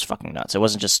that was just fucking nuts. It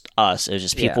wasn't just us. It was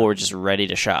just people were just ready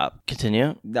to shop.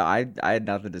 Continue. No, I had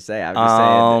nothing to say. I'm just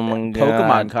saying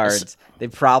Pokemon cards. They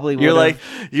probably would. You're like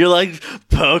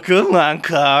Pokemon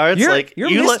cards. You're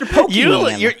Mr.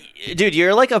 Pokemon.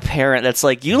 You're like a parent that's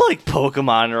like, you like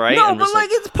Pokemon, right? No, but like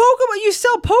it's Pokemon. You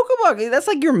sell Pokemon. That's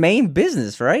like your main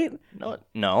business, right?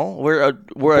 No. We're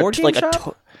board game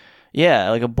shop?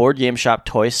 Like a board game shop,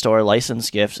 toy store,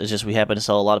 licensed gifts. It's just we happen to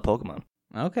sell a lot of Pokemon.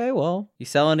 Okay, well, you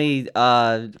sell any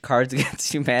Cards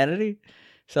Against Humanity?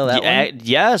 Sell that one?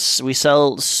 Yes, we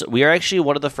sell. We are actually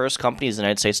one of the first companies in the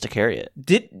United States to carry it.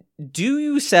 Do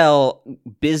you sell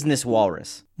Business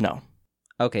Walrus? No.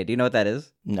 Okay, do you know what that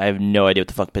is? I have no idea what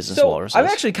the fuck Business Walrus is. I'm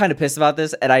actually kind of pissed about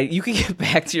this, and you can get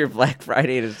back to your Black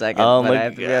Friday in a second, but I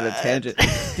have to be on a tangent.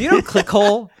 Do you know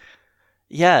ClickHole?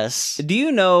 Yes. Do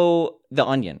you know The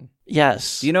Onion?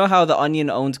 Yes. Do you know how The Onion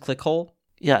owns ClickHole?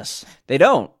 Yes. They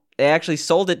don't. They actually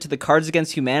sold it to the Cards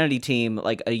Against Humanity team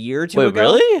like a year or two ago. Wait,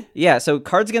 really? Yeah, so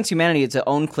Cards Against Humanity, it's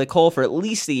own ClickHole for at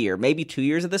least a year, maybe 2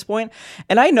 years at this point.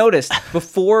 And I noticed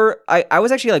before, I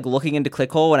was actually like looking into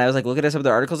ClickHole when I was like looking at some of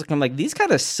their articles, and I'm like, these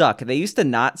kind of suck. They used to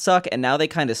not suck, and now they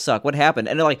kind of suck. What happened?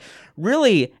 And like,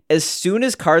 really, as soon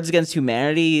as Cards Against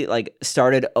Humanity like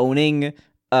started owning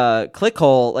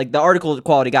Clickhole, like the article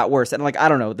quality got worse, and like I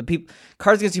don't know,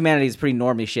 Cards Against Humanity is pretty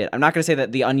normie shit. I'm not gonna say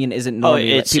that The Onion isn't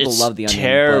normie. People love The Onion.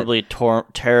 Terribly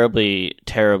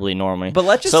normie. But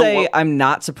let's just say I'm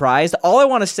not surprised. All I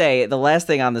want to say, the last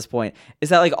thing on this point, is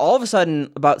that like all of a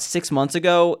sudden, about 6 months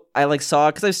ago, I like saw,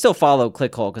 because I still follow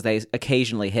Clickhole because they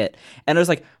occasionally hit, and it was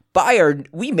like,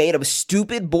 we made a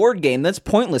stupid board game that's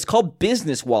pointless called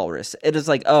Business Walrus. It is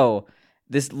like, oh,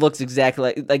 this looks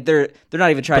exactly like they're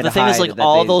not even trying to hide. But the thing is, like,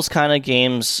 all those kind of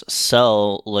games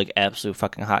sell like absolute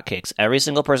fucking hotcakes. Every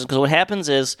single person, because what happens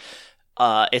is,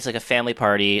 it's like a family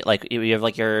party. Like you have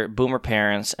like your boomer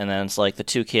parents, and then it's like the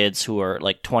two kids who are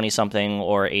like 20 something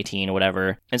or 18 or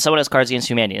whatever, and someone has Cards Against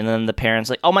Humanity, and then the parents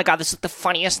like, oh my god, this is the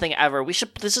funniest thing ever.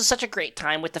 This is such a great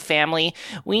time with the family.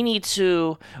 We need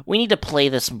to play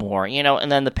this more, you know. And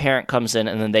then the parent comes in,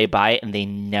 and then they buy it, and they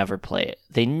never play it.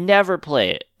 They never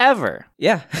play it ever.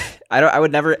 Yeah. I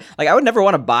would never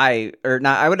want to buy, or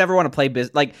not. I would never want to play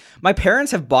like my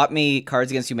parents have bought me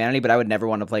Cards Against Humanity, but I would never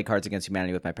want to play Cards Against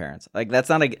Humanity with my parents. Like that's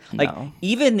not no.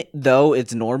 Even though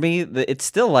it's normie, it's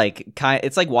still like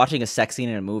it's like watching a sex scene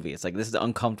in a movie. It's like, this is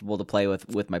uncomfortable to play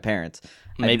with my parents.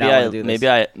 Maybe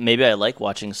I like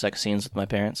watching sex scenes with my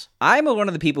parents. I'm one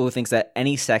of the people who thinks that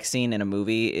any sex scene in a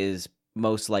movie is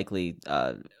most likely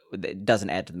it doesn't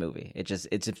add to the movie. It just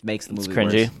makes the movie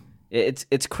cringy. Worse.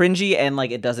 It's cringy, and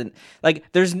like it doesn't, like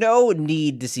there's no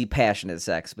need to see passionate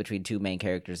sex between two main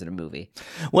characters in a movie.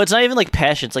 Well, it's not even like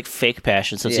passion; it's like fake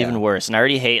passion, so it's even worse. And I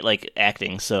already hate like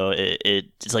acting, so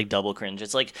it's like double cringe.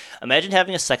 It's like, imagine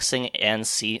having a sex scene and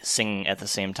singing at the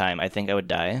same time. I think I would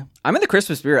die. I'm in the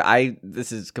Christmas spirit.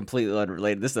 This is completely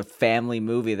unrelated. This is a family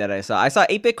movie that I saw. I saw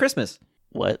 8-Bit Christmas.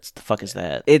 What the fuck is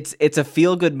that? It's a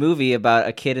feel good movie about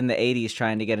a kid in the 80s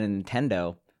trying to get a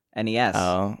Nintendo NES.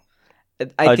 Oh.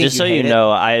 Just so you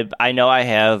know, I know I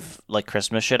have like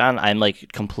Christmas shit on. I'm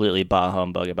like completely bah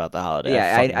humbug about the holiday.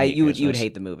 Yeah, you would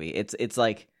hate the movie. It's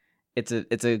like it's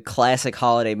a classic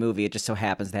holiday movie. It just so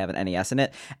happens to have an NES in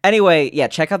it. Anyway, yeah,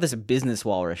 check out this Business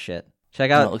Walrus shit.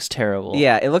 Check out. It looks terrible.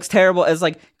 Yeah, it looks terrible. It's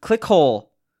like Clickhole.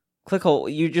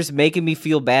 You're just making me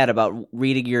feel bad about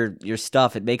reading your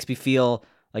stuff. It makes me feel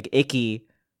like icky.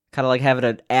 Kind of like having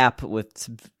an app with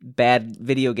some bad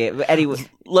video game. Anyway,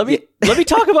 let me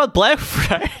talk about Black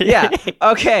Friday. Yeah.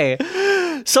 Okay.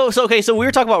 So we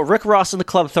were talking about Rick Ross in the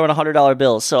club throwing $100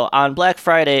 bills. So on Black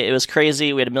Friday, it was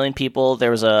crazy. We had 1 million people.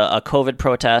 There was a COVID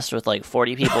protest with like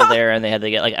 40 people there, and they had to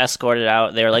get like escorted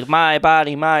out. They were like, "My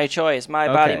body, my choice. My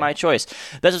body, my choice."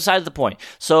 That's beside the point.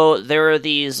 So there were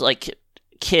these like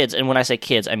kids, and when I say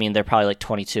kids, I mean they're probably like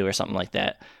 22 or something like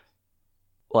that.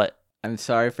 What? I'm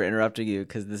sorry for interrupting you,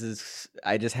 because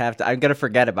I'm going to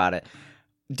forget about it.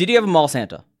 Did you have a mall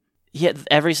Santa? Yeah,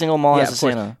 every single mall has a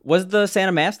Santa. Was the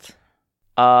Santa masked?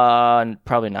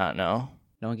 Probably not, no.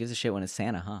 No one gives a shit when it's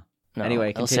Santa, huh? No.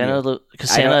 Anyway, continue.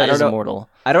 Santa is immortal.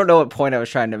 I don't know what point I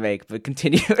was trying to make, but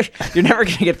continue. You're never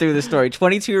going to get through the story.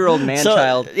 22-year-old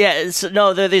man-child. Yeah,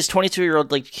 they're these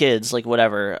 22-year-old like kids, like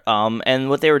whatever.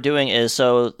 And what they were doing is,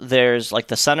 so there's like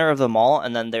the center of the mall,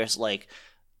 and then there's like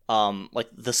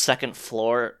the second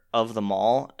floor of the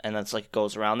mall, and that's like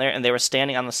goes around there, and they were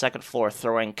standing on the second floor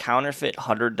throwing counterfeit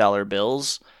 $100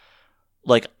 bills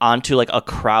like onto like a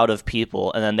crowd of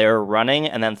people, and then they were running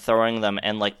and then throwing them,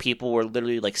 and like people were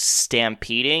literally like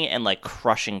stampeding and like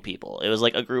crushing people. It was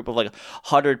like a group of like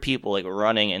 100 people like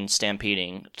running and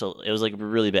stampeding. So it was like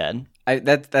really bad.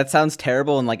 That sounds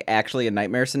terrible and like actually a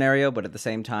nightmare scenario, but at the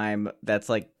same time that's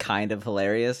like kind of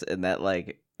hilarious, and that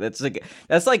like that's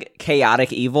like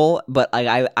chaotic evil, but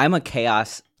I'm a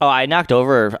chaos. Oh, I knocked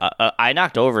over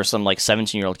some like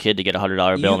 17-year-old kid to get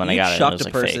 $100 bill, and then I got it. And it was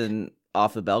like person fake.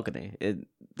 Off the balcony.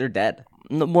 They're dead.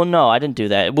 Well, no, I didn't do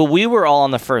that. Well, we were all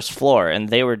on the first floor, and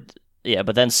they were. Yeah,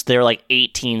 but then there were like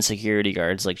 18 security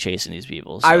guards like chasing these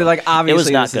people. So I was like,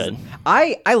 obviously, it was not good.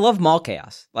 I love mall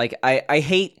chaos. Like I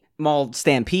hate mall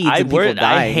stampedes and people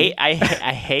dying. I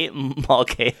hate mall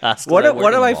chaos. One of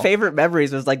my favorite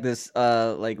memories was like this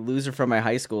like loser from my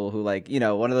high school who, like, you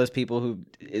know, one of those people who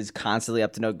is constantly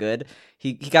up to no good.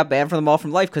 He got banned from the mall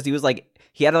from life because he was like,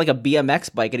 he had like a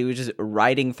BMX bike and he was just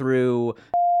riding through.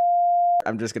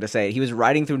 I'm just gonna say it. He was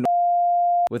riding through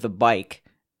with a bike.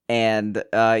 And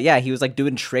yeah, he was like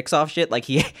doing tricks off shit. Like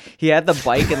he had the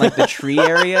bike in like the tree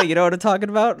area. You know what I'm talking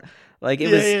about? Like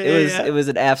it was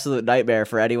an absolute nightmare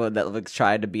for anyone that like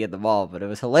tried to be at the mall, but it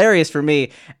was hilarious for me.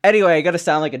 Anyway, I gotta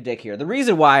sound like a dick here. The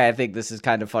reason why I think this is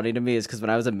kind of funny to me is because when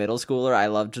I was a middle schooler, I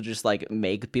loved to just like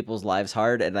make people's lives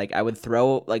hard, and like I would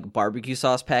throw like barbecue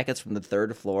sauce packets from the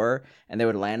third floor, and they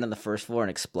would land on the first floor and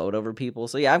explode over people.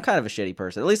 So yeah, I'm kind of a shitty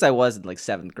person. At least I was in like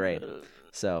 7th grade.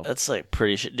 So that's like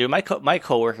pretty shit, dude. My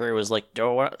coworker was like,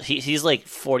 he's like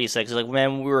 46. He's like,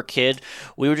 man, when we were a kid,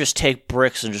 we would just take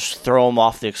bricks and just throw them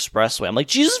off the expressway. I'm like,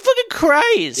 Jesus fucking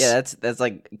Christ. Yeah, that's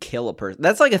like kill a person.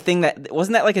 That's like a thing that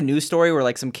wasn't that like a news story where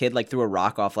like some kid like threw a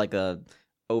rock off like a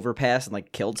overpass and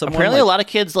like killed someone. Apparently, like, a lot of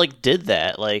kids like did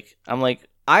that. Like, I'm like,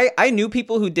 I knew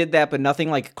people who did that, but nothing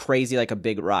like crazy, like a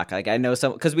big rock. Like I know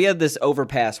some, because we had this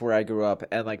overpass where I grew up,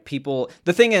 and like people.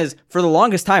 The thing is, for the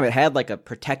longest time, it had like a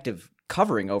protective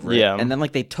covering over it, and then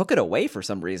like they took it away for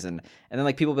some reason, and then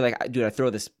like people would be like, "Dude, I throw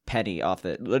this penny off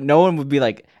the." No one would be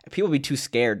like, people would be too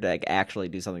scared to like actually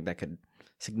do something that could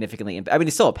significantly. I mean,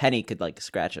 it's still a penny could like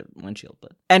scratch a windshield,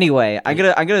 but anyway, I'm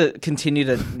gonna continue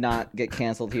to not get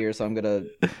canceled here, so I'm gonna.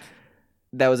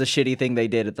 That was a shitty thing they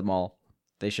did at the mall.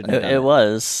 They shouldn't have done it. It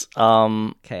was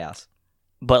chaos.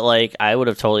 But like I would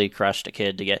have totally crushed a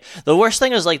kid to get. The worst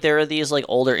thing is like there are these like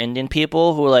older Indian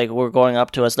people who like were going up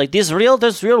to us like, this real,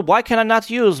 why can I not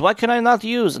use? Why can I not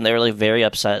use? And they were like very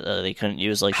upset that they couldn't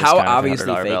use like this how kind of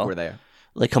obviously fake bill. Were they?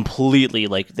 Like completely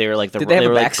like they were like did they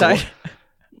have a backside? Like,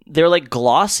 they were like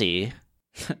glossy.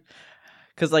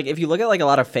 Because like if you look at like a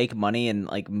lot of fake money and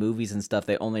like movies and stuff,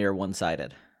 they only are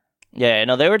one-sided. Yeah,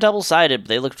 no, they were double-sided, but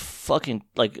they looked fucking,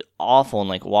 like, awful and,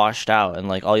 like, washed out, and,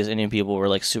 like, all these Indian people were,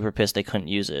 like, super pissed they couldn't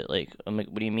use it. Like, I'm like,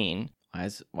 what do you mean?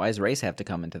 Why does race have to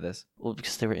come into this? Well,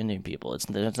 because they were Indian people. It's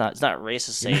not racist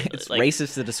to say it's like,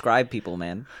 racist to describe people,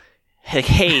 man. Like,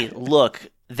 hey, look,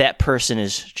 that person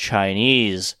is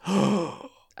Chinese.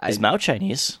 Is Mao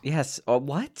Chinese? Yes.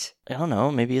 What? I don't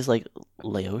know. Maybe he's, like,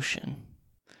 Laotian.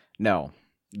 No.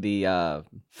 The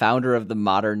founder of the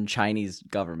modern Chinese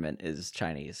government is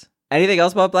Chinese. Anything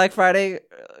else about Black Friday?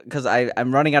 Because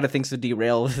I'm running out of things to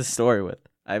derail this story with.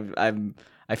 I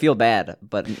feel bad,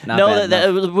 but not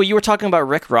bad. Well, you were talking about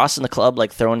Rick Ross in the club,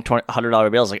 like throwing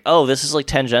 $100 bills. Like, oh, this is like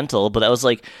tangential, but that was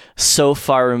like so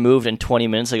far removed and 20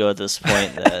 minutes ago at this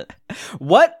point. That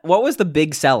what was the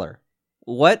big seller?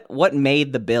 What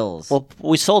made the bills? Well,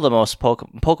 we sold the most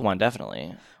Pokemon,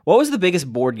 definitely. What was the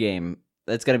biggest board game?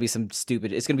 That's gonna be some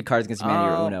stupid. It's gonna be Cards Against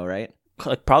Humanity or Uno, right?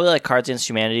 Like probably like Cards Against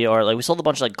Humanity, or like we sold a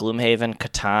bunch of like Gloomhaven,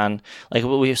 Catan. Like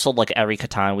we sold like every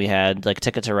Catan we had, like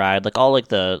Ticket to Ride, like all like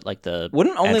the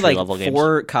wouldn't only like 4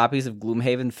 games. copies of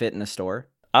Gloomhaven fit in a store?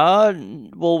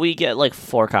 Well, we get like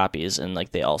 4 copies, and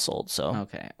like they all sold. So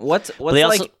okay, what's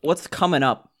coming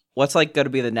up? What's like going to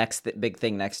be the next big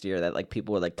thing next year that like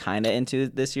people were like kind of into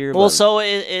this year? Well, so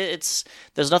it's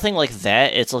there's nothing like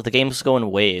that. It's like the games go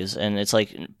in waves, and it's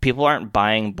like people aren't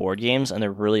buying board games, and they're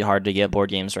really hard to get board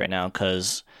games right now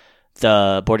because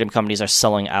the board game companies are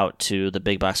selling out to the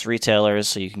big box retailers,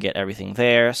 so you can get everything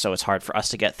there. So it's hard for us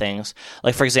to get things.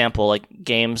 Like for example, like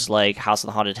games like House on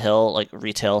the Haunted Hill like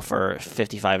retail for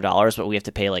 $55, but we have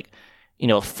to pay like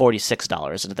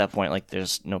 $46, and at that point, like,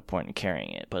 there's no point in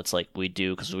carrying it. But it's like we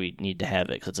do because we need to have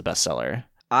it because it's a bestseller.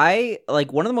 I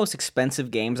like one of the most expensive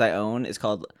games I own is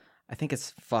called. I think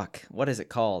it's what is it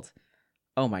called?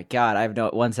 Oh my god, I have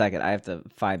no. 1 second, I have to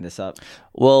find this up.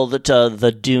 Well,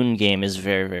 the Dune game is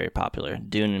very, very popular.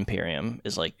 Dune Imperium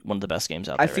is like one of the best games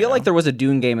out there. I feel like there was a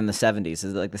Dune game in the 70s. Is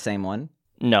it like the same one?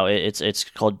 No, it's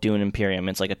called Dune Imperium.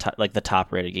 It's like like the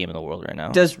top rated game in the world right now.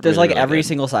 Does like really every good.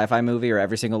 Single sci-fi movie or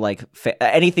every single like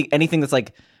anything that's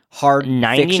like hard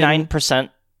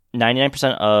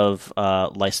 99% of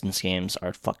licensed games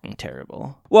are fucking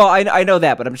terrible. Well, I know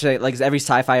that, but I'm just saying like every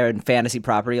sci-fi and fantasy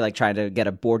property like trying to get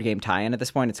a board game tie-in at this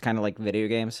point. It's kind of like video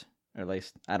games. Or at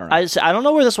least, I don't know. I don't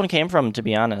know where this one came from, to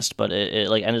be honest, but it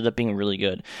like ended up being really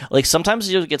good. Like sometimes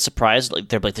you get surprised, like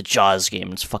they're like the Jaws game,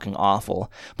 and it's fucking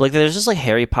awful. But like there's just like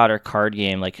Harry Potter card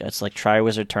game, like it's like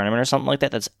Triwizard Tournament or something like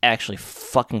that. That's actually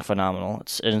fucking phenomenal.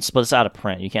 But it's out of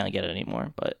print. You can't get it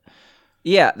anymore. But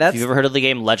yeah, if you've ever heard of the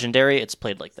game Legendary, it's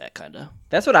played like that kind of.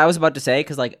 That's what I was about to say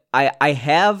because like I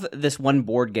have this one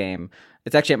board game.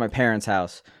 It's actually at my parents'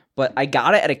 house, but I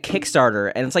got it at a Kickstarter,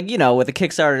 and it's like with a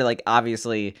Kickstarter, like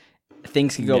obviously.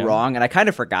 Things can go wrong, and I kind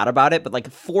of forgot about it, but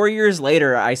like 4 years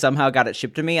later I somehow got it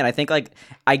shipped to me, and I think like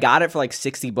I got it for like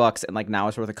 $60, and like now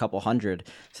it's worth a couple hundred.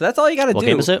 So that's all you gotta do. What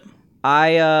game is it?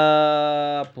 I'd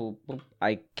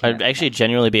actually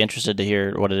genuinely be interested to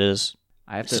hear what it is.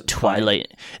 Is it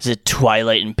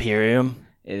Twilight Imperium?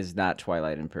 It is not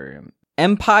Twilight Imperium.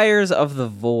 Empires of the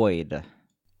Void.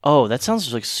 Oh, that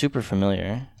sounds like super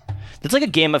familiar. That's like a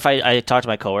game if I talked to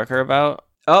my coworker about.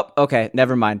 Oh, okay.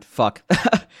 Never mind. Fuck.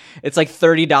 It's like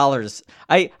 $30.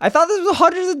 I thought this was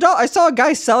hundreds of dollars. I saw a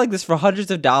guy selling this for hundreds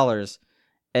of dollars,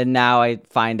 and now I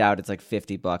find out it's like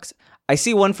 $50. I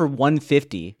see one for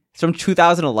 $150. It's from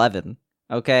 2011.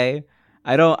 Okay,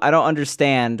 I don't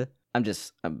understand. I'm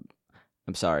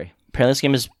sorry. Apparently, this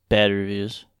game is bad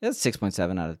reviews. It's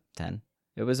 6.7 out of 10.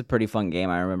 It was a pretty fun game.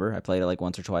 I remember I played it like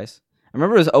once or twice. I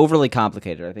remember it was overly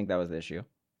complicated. I think that was the issue.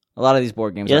 A lot of these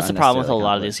board games. Yeah, are that's the problem with a unnecessarily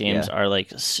lot of these games. Yeah. Are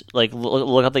like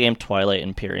look up the game Twilight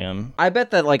Imperium. I bet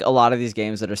that like a lot of these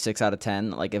games that are 6 out of 10,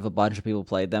 like if a bunch of people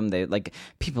played them, they like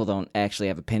people don't actually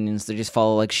have opinions. They just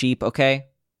follow like sheep. Okay,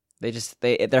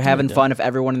 they're having fun. If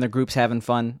everyone in their group's having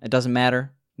fun, it doesn't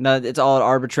matter. No, it's all an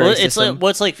arbitrary system.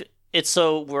 It's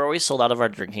so we're always sold out of our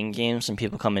drinking games, and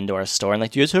people come into our store and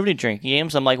like, do you guys have any drinking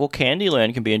games? I'm like, well,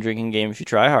 Candyland can be a drinking game if you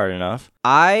try hard enough.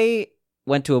 I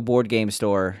went to a board game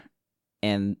store,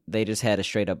 and they just had a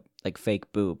straight up like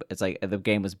fake boob. It's like the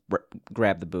game was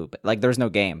grab the boob. Like there's no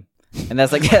game, and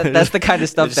that's like that's the kind of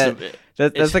stuff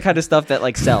that's the kind of stuff that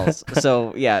like sells.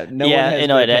 So yeah, one has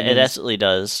it absolutely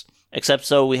does. Except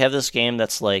so we have this game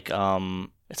that's like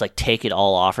it's like Take It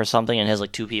All Off or something, and it has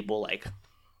like 2 people like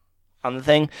on the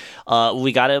thing.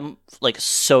 We got him like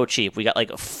so cheap. We got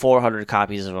like 400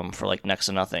 copies of them for like next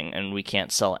to nothing, and we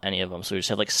can't sell any of them, so we just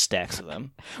have like stacks of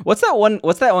them. What's that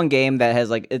one game that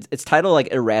has like its title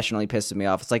like irrationally pisses me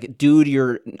off? It's like, dude,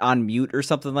 you're on mute or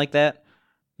something like that.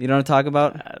 You know what I'm talking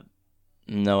about?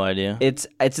 No idea. It's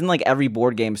in like every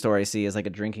board game store I see is like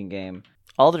a drinking game.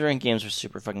 All the drink games are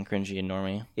super fucking cringy and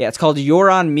normy. Yeah, it's called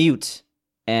You're on Mute,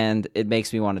 and it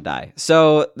makes me want to die.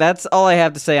 So that's all I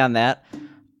have to say on that.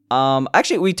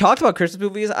 Actually, we talked about Christmas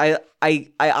movies. I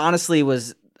honestly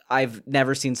I've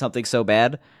never seen something so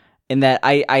bad in that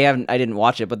I didn't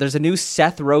watch it, but there's a new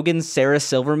Seth Rogen, Sarah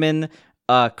Silverman,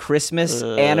 Christmas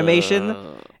animation.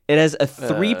 It has a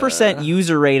 3%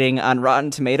 user rating on Rotten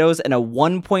Tomatoes and a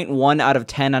 1.1 out of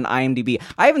 10 on IMDb.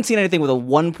 I haven't seen anything with a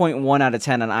 1.1 out of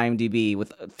 10 on IMDb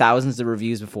with thousands of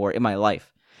reviews before in my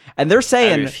life. And they're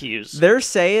saying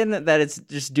that it's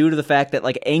just due to the fact that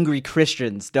like angry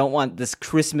Christians don't want this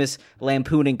Christmas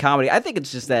lampooning comedy. I think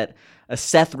it's just that a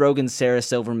Seth Rogen, Sarah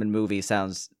Silverman movie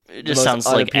sounds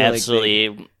like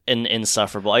absolutely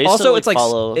insufferable. Also, it's like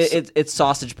it's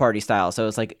Sausage Party style, so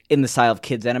it's like in the style of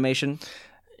kids animation.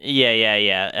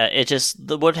 Yeah. It just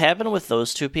what happened with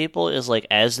those 2 people is like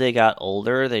as they got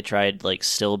older, they tried like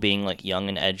still being like young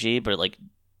and edgy, but like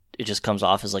it just comes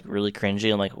off as like really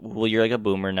cringy. I'm like, well, you're like a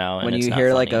boomer now. And when it's you not hear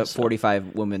funny, like a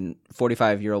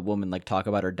 45-year-old woman like talk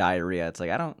about her diarrhea, it's like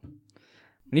When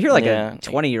you hear like a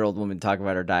 20-year-old woman talk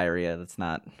about her diarrhea, that's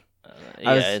not.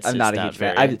 I'm not a huge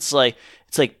fan. It's like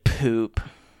poop.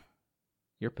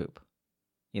 Your poop.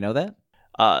 You know that?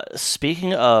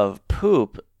 Speaking of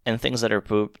poop and things that are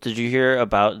poop, did you hear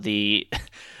about the?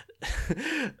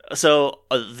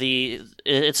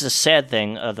 It's a sad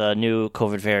thing of the new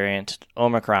COVID variant,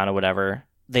 Omicron or whatever,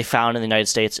 they found in the United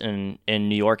States in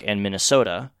New York and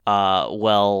Minnesota.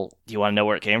 Well, do you want to know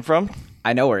where it came from?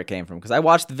 I know where it came from because I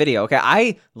watched the video. Okay,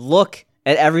 I look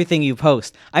at everything you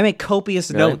post. I make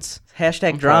copious notes.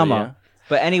 # drama.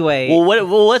 But anyway,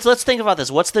 well, let's think about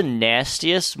this. What's the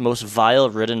nastiest, most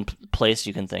vile-ridden place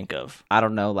you can think of? I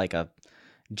don't know, like a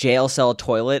jail cell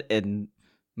toilet in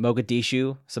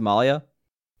Mogadishu, Somalia.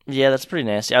 Yeah, that's pretty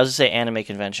nasty. I was gonna say anime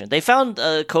convention. They found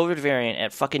a COVID variant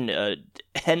at fucking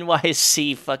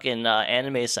NYC fucking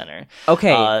anime center.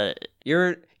 Okay,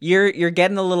 you're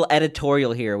getting a little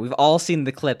editorial here. We've all seen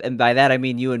the clip, and by that I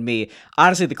mean you and me.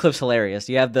 Honestly, the clip's hilarious.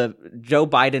 You have the Joe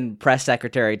Biden press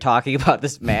secretary talking about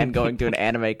this man going to an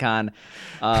anime con.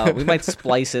 We might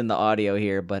splice in the audio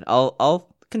here, but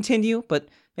I'll continue, but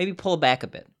maybe pull back a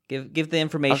bit. Give the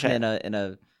information in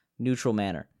a neutral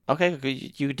manner. Okay,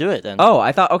 you do it then. Oh,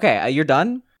 I thought, okay, you're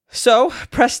done? So,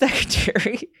 press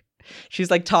secretary,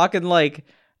 she's like talking like,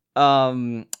 I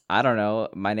don't know,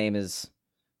 my name is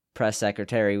press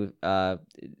secretary,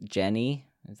 Jenny,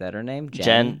 is that her name?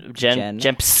 Jen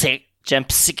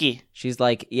Psiki. She's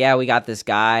like, yeah, we got this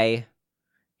guy,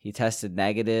 he tested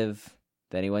negative,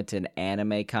 then he went to an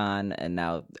anime con, and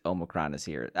now Omicron is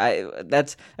here.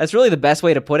 That's really the best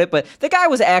way to put it, but the guy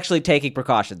was actually taking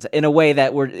precautions in a way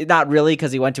that we're not really,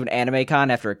 because he went to an anime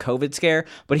con after a COVID scare,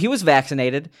 but he was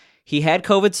vaccinated. He had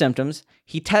COVID symptoms.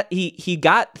 He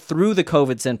got through the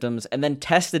COVID symptoms and then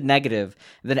tested negative.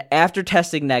 Then after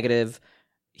testing negative,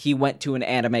 he went to an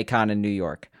anime con in New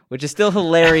York, which is still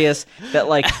hilarious that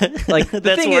like that's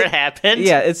where it happened.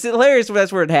 Yeah, it's hilarious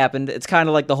that's where it happened. It's kind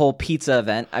of like the whole pizza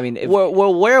event. I mean,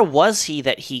 where was he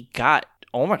that he got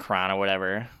Omicron or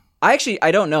whatever? I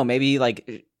don't know. Maybe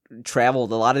like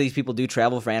traveled. A lot of these people do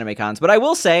travel for anime cons, but I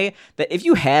will say that if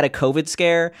you had a COVID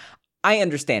scare, I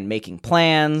understand making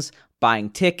plans,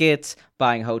 buying tickets,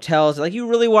 buying hotels. Like you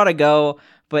really want to go,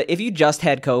 but if you just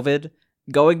had COVID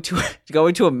going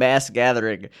to a mass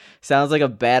gathering sounds like a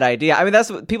bad idea. I mean, that's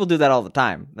what people do that all the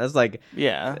time. That's like,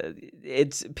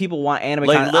 it's people want anime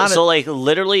content. So like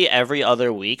literally every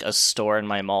other week, a store in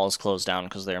my mall is closed down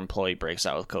because their employee breaks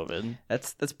out with COVID.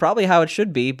 That's probably how it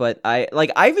should be. But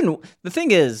the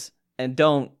thing is, and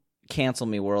don't cancel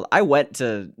me, world. I went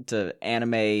to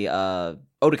anime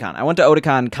Otakon. I went to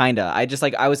Otakon, kinda.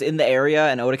 I was in the area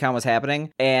and Otakon was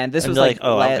happening, and this was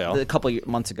a couple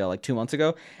months ago, like 2 months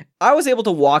ago. I was able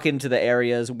to walk into the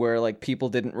areas where like people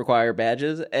didn't require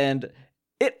badges, and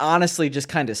it honestly just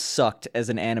kind of sucked as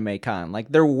an anime con.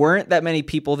 Like there weren't that many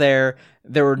people there.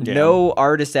 There were no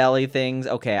artist alley things.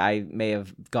 Okay, I may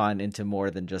have gone into more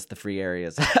than just the free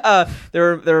areas.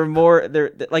 There were more.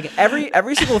 Like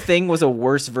every single thing was a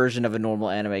worse version of a normal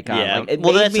anime con. Yeah.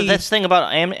 Like, that's the thing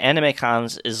about anime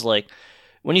cons is like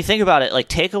when you think about it, like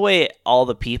take away all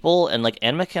the people and like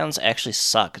anime cons actually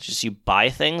suck. It's just you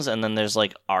buy things and then there's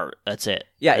like art. That's it.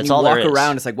 Yeah, that's and you all walk there is.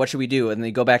 around. It's like, what should we do? And then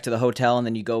you go back to the hotel, and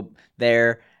then you go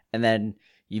there, and then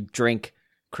you drink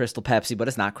Crystal Pepsi, but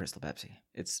it's not Crystal Pepsi.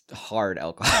 It's hard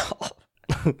alcohol.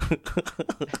 I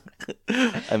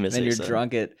miss it. And you're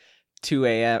drunk at 2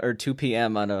 a.m. or 2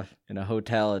 p.m. in a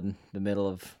hotel in the middle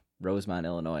of Rosemont,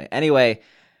 Illinois. Anyway,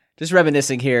 just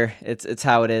reminiscing here. It's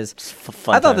how it is.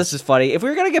 I thought this was funny. If we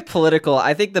were gonna get political,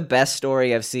 I think the best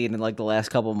story I've seen in like the last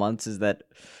couple months is that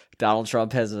Donald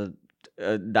Trump has a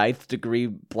 9th degree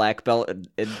black belt in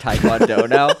Taekwondo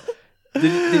now.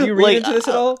 Did you read into this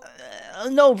at all?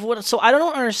 No, so I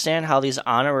don't understand how these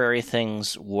honorary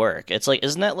things work. It's like,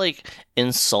 isn't that like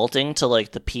insulting to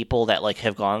like the people that like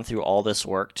have gone through all this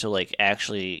work to like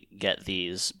actually get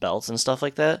these belts and stuff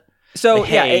like that? So like,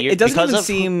 hey, it doesn't even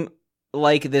seem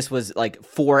like this was like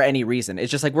for any reason. It's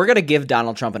just like we're gonna give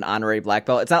Donald Trump an honorary black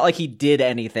belt. It's not like he did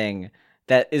anything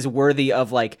that is worthy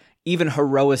of like even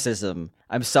heroicism.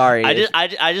 I'm sorry.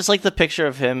 I just like the picture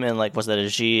of him and like was that a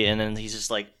G, and then he's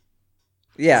just like.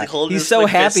 Yeah, he's so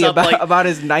happy about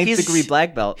his 9th degree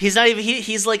black belt. He's not even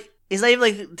he's not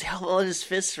even holding his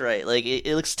fists right. Like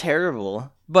it looks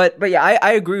terrible. But yeah,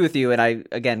 I agree with you, and I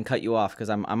again cut you off because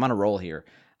I'm on a roll here.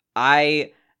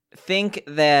 I think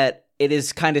that it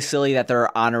is kind of silly that there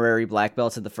are honorary black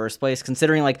belts in the first place,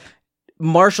 considering like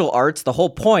martial arts. The whole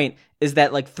point is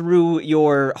that like through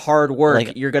your hard work,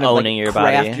 like, you're gonna like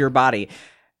craft your body.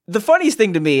 The funniest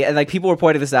thing to me, and like people were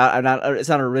pointing this out, it's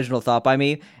not an original thought by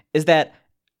me, is that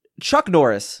Chuck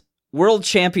Norris, world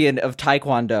champion of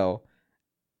Taekwondo,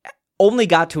 only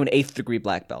got to an 8th degree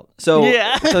black belt. So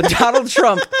Donald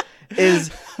Trump is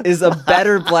a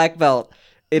better black belt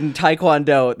in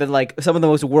Taekwondo than like some of the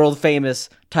most world famous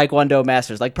Taekwondo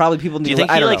masters. Like probably people. Do you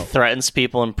think he like threatens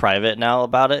people in private now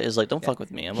about it? Is like, don't fuck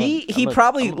with me. He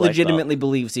probably legitimately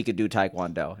believes he could do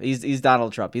Taekwondo. He's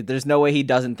Donald Trump. There's no way he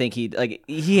doesn't think he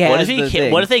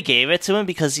has. What if they gave it to him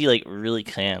because he like really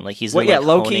can? Like he's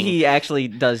low key he actually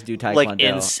does do Taekwondo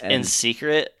like in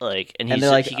secret. Like and they're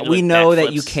like, we know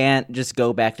that you can't just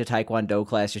go back to Taekwondo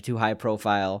class. You're too high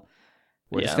profile.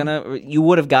 We're just gonna. You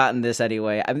would have gotten this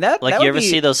anyway. I mean, you ever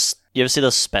see those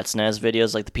Spetsnaz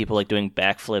videos, like the people like doing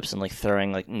backflips and like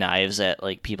throwing like knives at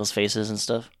like people's faces and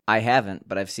stuff? I haven't,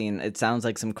 but I've seen. It sounds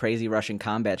like some crazy Russian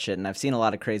combat shit, and I've seen a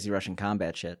lot of crazy Russian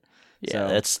combat shit. Yeah, so,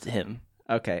 that's him.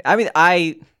 Okay, I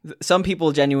mean, some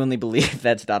people genuinely believe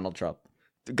that's Donald Trump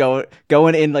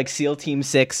going in like SEAL Team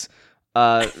 6,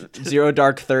 Zero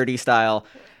Dark 30 style.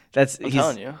 I'm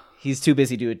telling you. He's too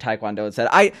busy doing Taekwondo instead.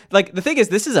 The thing is,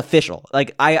 this is official.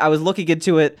 Like I was looking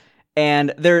into it,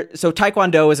 and so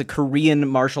Taekwondo is a Korean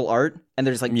martial art, and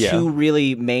there's like two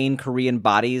really main Korean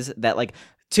bodies that like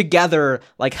together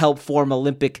like help form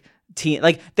Olympic team.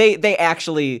 Like they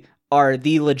actually are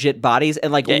the legit bodies,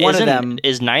 and like one of them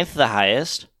is 9th the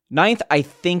highest. 9th, I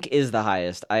think, is the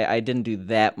highest. I didn't do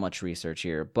that much research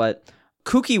here, but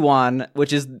Kukiwon,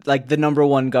 which is like the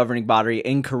 #1 governing body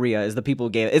in Korea, is the people who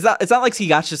gave it. It's not like he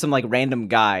got just some like random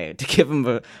guy to give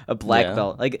him a black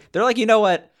belt. Like they're like, you know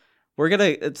what? We're gonna.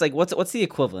 It's like what's the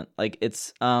equivalent? Like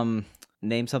it's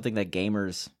name something that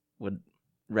gamers would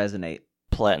resonate.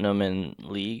 Platinum in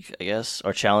League, I guess,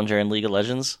 or Challenger in League of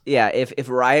Legends. Yeah, if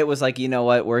Riot was like, you know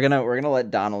what, we're gonna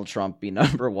let Donald Trump be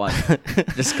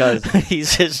 #1, just because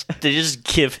they just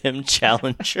give him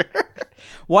Challenger.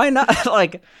 Why not?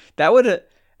 Like that would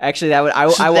actually I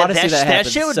want to see that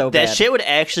happen so bad. That shit would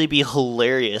actually be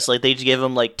hilarious. Like they'd give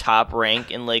him like top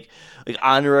rank and like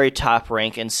honorary top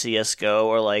rank in CS:GO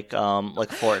or like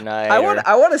Fortnite.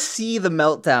 I want to see the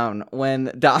meltdown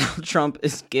when Donald Trump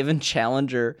is given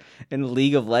Challenger in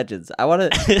League of Legends. I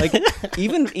want to like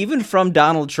even from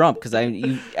Donald Trump, because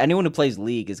anyone who plays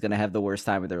League is going to have the worst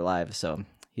time of their lives. So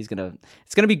It's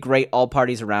gonna be great. All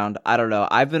parties around. I don't know.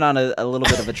 I've been on a little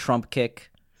bit of a Trump kick.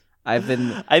 I've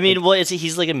been. I mean,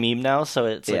 he's like a meme now, so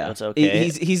it's it's okay.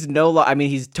 He's I mean,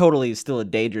 he's totally still a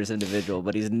dangerous individual,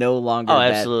 but he's no longer.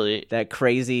 Absolutely. That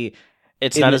crazy.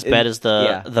 It's not as bad as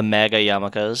the MAGA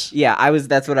yarmulkes. Yeah,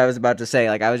 that's what I was about to say.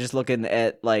 Like, I was just looking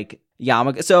at like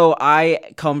yarmulke. So I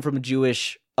come from a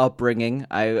Jewish upbringing.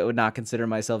 I would not consider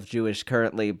myself Jewish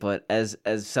currently, but as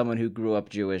someone who grew up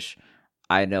Jewish,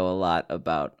 I know a lot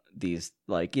about these,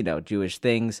 like, Jewish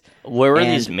things. Where were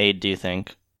these made, do you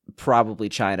think? Probably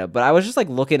China. But I was just like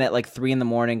looking at like 3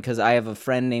 a.m. because I have a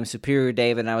friend named Superior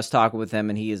David, and I was talking with him,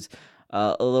 and he is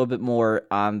a little bit more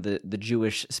on the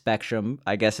Jewish spectrum,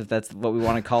 I guess, if that's what we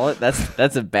want to call it.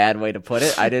 That's a bad way to put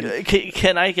it. I didn't.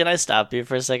 Can I stop you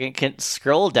for a second? Can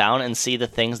scroll down and see the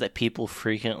things that people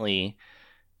frequently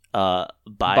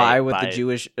buy with the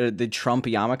Jewish the Trump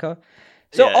yarmulke.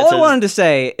 So I wanted to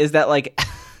say is that, like,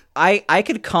 I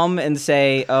could come and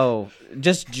say, oh,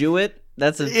 just Jew it.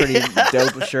 That's a pretty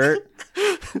dope shirt.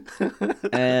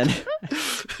 And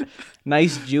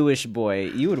nice Jewish boy,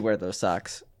 you would wear those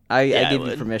socks. I give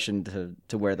you permission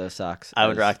to wear those socks. I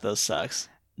would rock those socks.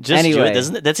 Just anyway, Jew it,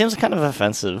 doesn't it? That seems kind of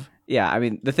offensive. Yeah, I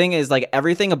mean, the thing is, like,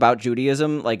 everything about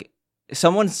Judaism, like,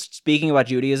 someone speaking about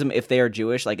Judaism, if they are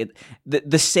Jewish, like,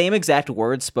 the same exact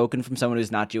words spoken from someone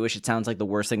who's not Jewish, it sounds like the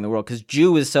worst thing in the world, because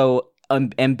Jew is so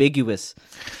ambiguous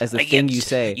as the thing you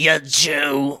say. Yeah,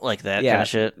 Jew, like that kind of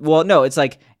shit. Well, no, it's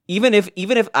like, even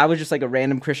if I was just like a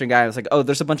random Christian guy, I was like, oh,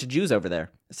 there's a bunch of Jews over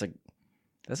there. It's like,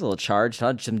 that's a little charged,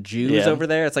 huh? Some Jews over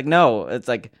there. It's like, no, it's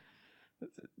like,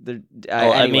 anyway.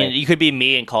 I mean, you could be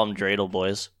me and call them dreidel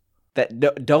boys.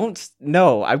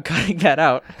 No, I'm cutting that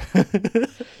out. You're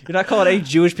not calling any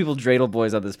Jewish people dreidel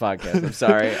boys on this podcast. I'm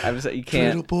sorry. You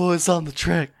can't. Dreidel boys on the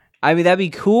track. I mean, that'd be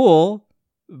cool,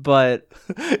 but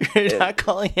you're not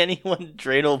calling anyone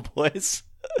dreidel boys.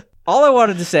 All I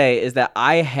wanted to say is that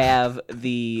I have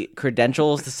the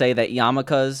credentials to say that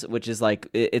yarmulkes, which is like,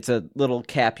 it's a little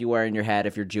cap you wear in your head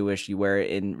if you're Jewish. You wear it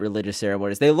in religious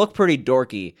ceremonies. They look pretty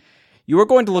dorky. You are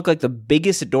going to look like the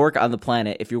biggest dork on the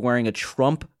planet if you're wearing a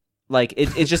Trump. Like,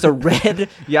 it's just a red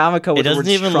yarmulke with it doesn't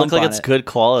even Trump look like it's good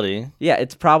quality. Yeah,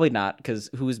 it's probably not, because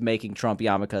who's making Trump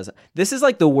yarmulkes? This is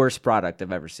like the worst product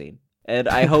I've ever seen. And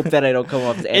I hope that I don't come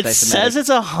off as anti-Semitic. It says it's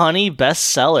a honey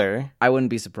bestseller. I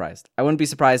wouldn't be surprised. I wouldn't be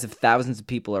surprised if thousands of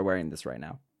people are wearing this right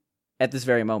now. At this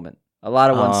very moment. A lot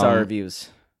of one-star reviews.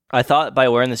 I thought by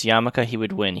wearing this yarmulke he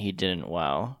would win. He didn't.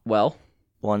 Wow. Well?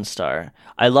 1 star.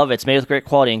 I love it. It's made with great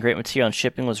quality and great material, and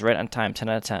shipping was right on time. 10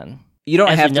 out of 10. You don't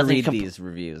have to read these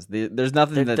reviews. There's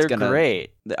nothing that's going to... They're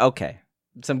great. Okay.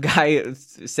 Some guy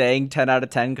saying 10 out of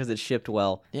 10 because it shipped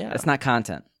well. Yeah. That's not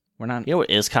content. We're not... You know what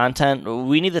is content?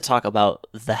 We need to talk about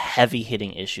the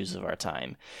heavy-hitting issues of our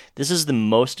time. This is the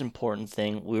most important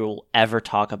thing we will ever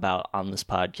talk about on this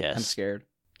podcast. I'm scared.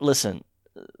 Listen.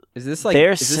 Is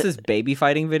this baby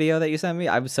fighting video that you sent me?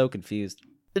 I was so confused.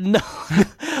 No.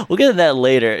 We'll get to that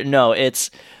later. No,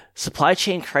 it's supply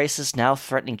chain crisis now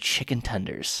threatening chicken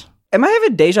tenders. Am I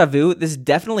having deja vu? This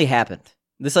definitely happened.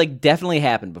 This, like, definitely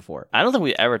happened before. I don't think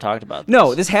we ever talked about this.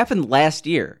 No, this happened last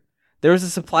year. There was a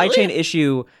supply chain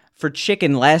issue for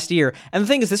chicken last year. And the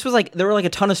thing is, this was like, there were like a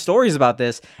ton of stories about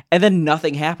this, and then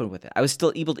nothing happened with it. I was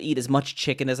still able to eat as much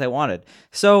chicken as I wanted.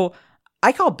 So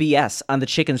I call BS on the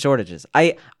chicken shortages.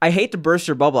 I hate to burst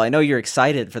your bubble. I know you're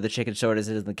excited for the chicken shortages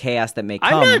and the chaos that may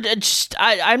come.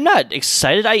 I'm not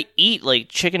excited. I eat like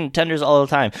chicken tenders all the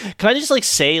time. Can I just like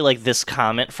say like this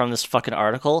comment from this fucking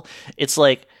article? It's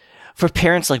like, for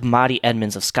parents like Maddie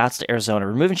Edmonds of Scottsdale, Arizona,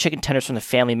 removing chicken tenders from the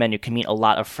family menu can mean a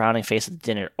lot of frowning face at the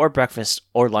dinner or breakfast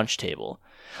or lunch table.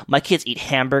 My kids eat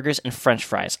hamburgers and french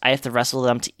fries. I have to wrestle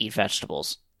them to eat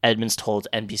vegetables. Edmonds told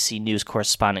NBC News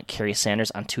correspondent Carrie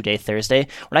Sanders on Today Thursday,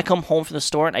 when I come home from the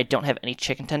store and I don't have any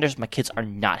chicken tenders, my kids are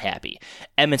not happy.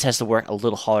 Edmonds has to work a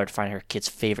little harder to find her kids'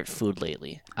 favorite food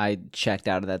lately. I checked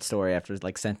out of that story after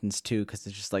like sentence 2 because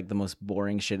it's just like the most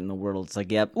boring shit in the world. It's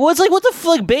like, yep. Well, it's like, what the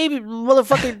fuck, baby,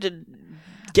 motherfucker.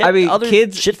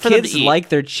 Kids like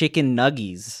their chicken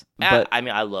nuggies. But I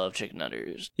mean, I love chicken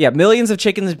nuggets. Yeah, millions of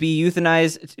chickens to be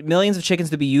euthanized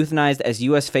as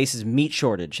U.S. faces meat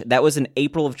shortage. That was in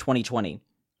April of 2020.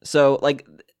 So, like,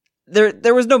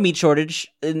 there was no meat shortage,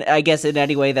 I guess, in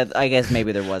any way that, I guess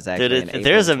maybe there was actually. If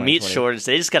there's a meat shortage,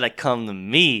 they just gotta come to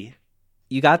me.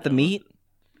 You got the meat?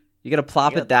 You gotta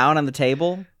plop it down on the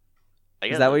table?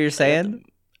 Is that what you're saying?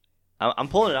 I'm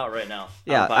pulling it out right now.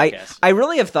 Yeah, I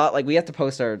really have thought, like, we have to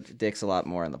post our dicks a lot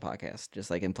more on the podcast, just,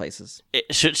 like, in places.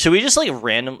 Should we just,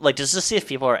 like, just to see if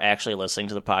people are actually listening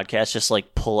to the podcast, just,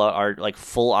 like, pull out our, like,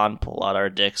 full-on pull out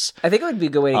our dicks? I think it would be a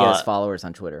good way to get us followers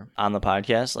on Twitter. On the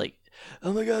podcast? Like,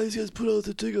 oh my god, these guys put out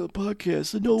the thing on the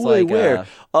podcast. No It's way, like, where?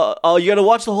 Oh, you gotta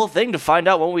watch the whole thing to find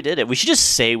out when we did it. We should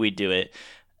just say we do it.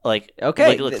 Like,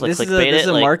 okay, this is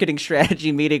a marketing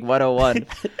strategy meeting 101.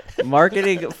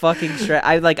 Marketing fucking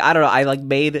I don't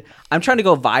know. I'm trying to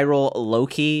go viral low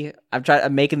key.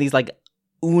 I'm making these like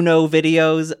Uno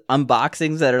videos,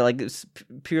 unboxings that are like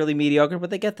purely mediocre,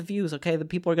 but they get the views. Okay, the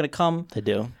people are gonna come. They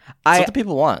do. That's what the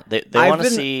people want. They want to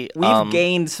see. We've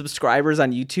gained subscribers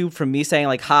on YouTube from me saying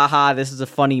like, "Ha, this is a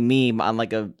funny meme" on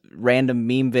like a random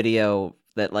meme video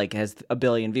that like has 1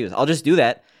 billion views. I'll just do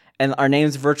that, and our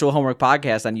name's Virtual Homework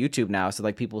Podcast on YouTube now, so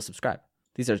like people will subscribe.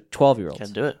 These are 12-year-olds.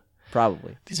 Can do it.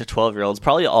 Probably. These are 12-year-olds.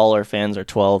 Probably all our fans are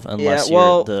 12, unless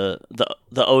you're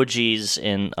the OGs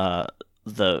in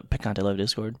the Picante Live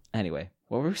Discord. Anyway,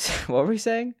 what were we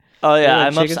saying? Oh yeah,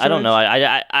 I don't know.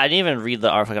 I didn't even read the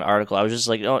fucking article. I was just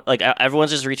like, everyone's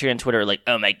just retweeting on Twitter like,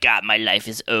 oh my god, my life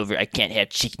is over. I can't have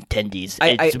chicken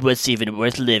tendies. What's even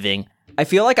worth living? I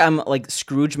feel like I'm like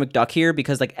Scrooge McDuck here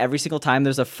because like every single time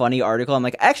there's a funny article, I'm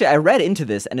like, actually, I read into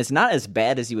this and it's not as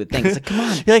bad as you would think. It's like, come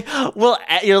on. You're like, well,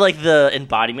 you're like the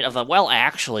embodiment of the, well,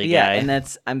 actually, guy. And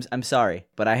that's, I'm sorry,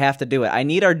 but I have to do it. I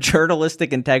need our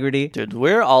journalistic integrity. Dude,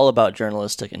 we're all about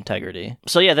journalistic integrity.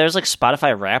 So yeah, there's like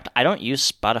Spotify Wrapped. I don't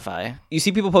use Spotify. You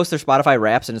see people post their Spotify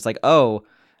Wraps and it's like, oh,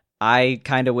 I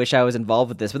kind of wish I was involved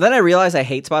with this. But then I realized I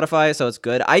hate Spotify, so it's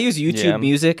good. I use YouTube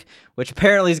Music, which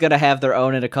apparently is going to have their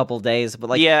own in a couple days.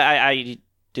 But like, yeah, I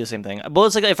do the same thing. But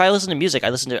it's like if I listen to music, I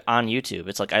listen to it on YouTube.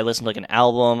 It's like I listen to like an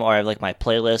album or I have like my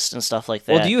playlist and stuff like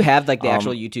that. Well, do you have like the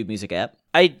actual YouTube Music app?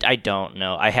 I don't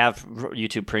know. I have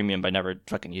YouTube Premium, but I never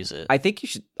fucking use it. I think you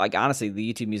should, like, honestly,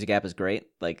 the YouTube Music app is great.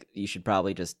 Like, you should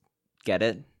probably just get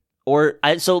it. Or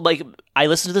I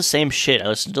listen to the same shit. I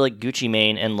listen to like Gucci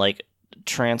Mane and like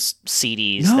trance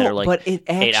CDs that are like but it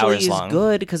 8 hours long. Is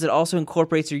good because it also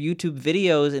incorporates your YouTube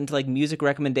videos into like music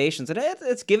recommendations, and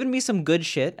it's given me some good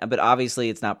shit. But obviously,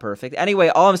 it's not perfect. Anyway,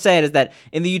 all I'm saying is that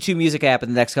in the YouTube Music app in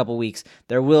the next couple weeks,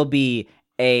 there will be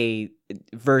a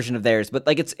version of theirs, but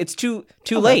like it's too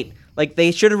late. Like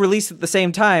they should have released it at the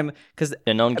same time because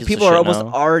people are almost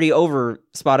already over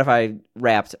Spotify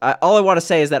Wrapped. All I want to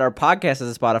say is that our podcast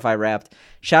is a Spotify Wrapped.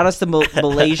 Shout outs to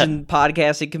Malaysian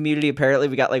podcasting community. Apparently,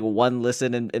 we got like 1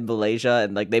 listen in Malaysia,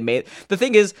 and like they made the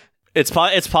thing is it's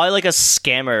probably like a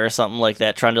scammer or something like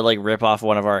that trying to like rip off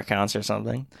one of our accounts or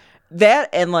something. That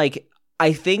and like.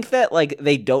 I think that like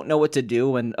they don't know what to do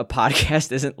when a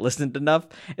podcast isn't listened enough.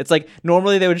 It's like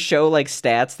normally they would show like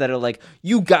stats that are like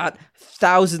you got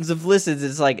thousands of listens.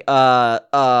 It's like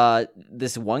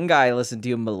this one guy listened to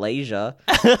you in Malaysia.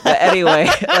 But anyway,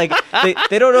 like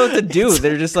they don't know what to do.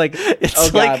 They're just like,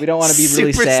 oh god, we don't want to be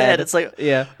really sad. It's like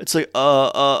it's like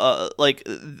like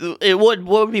what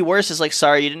would be worse is like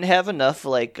sorry you didn't have enough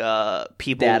like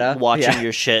people data watching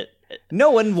your shit.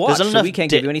 No one watched, so we can't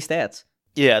give you any stats.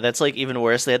 Yeah, that's like even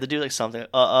worse. They had to do like something.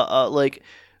 Like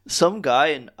some guy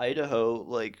in Idaho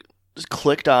like just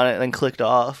clicked on it and then clicked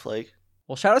off. Like,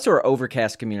 well, shout out to our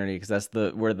Overcast community because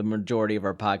that's where the majority of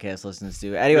our podcast listens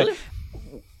to. Anyway, really?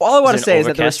 All I want to say is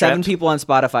that there were 7 people on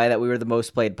Spotify that we were the most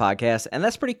played podcast, and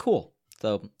that's pretty cool.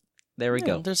 So there we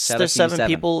go. There's 7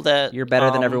 people that you're better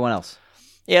than everyone else.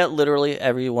 Yeah, literally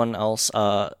everyone else,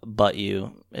 but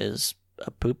you is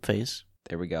a poop face.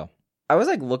 There we go. I was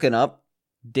like looking up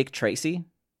Dick Tracy.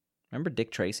 Remember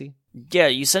Dick Tracy? Yeah,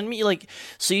 you send me like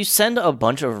so you send a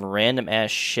bunch of random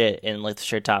ass shit in like the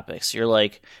shared topics. You're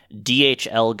like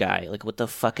DHL guy. Like what the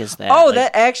fuck is that? Oh, like,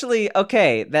 that actually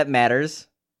okay, that matters.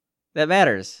 That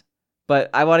matters. But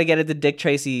I want to get into Dick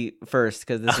Tracy first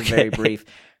because this is very brief.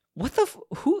 What the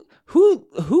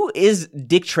who is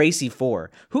Dick Tracy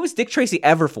for? Who is Dick Tracy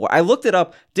ever for? I looked it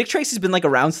up. Dick Tracy's been like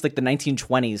around since like the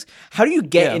 1920s. How do you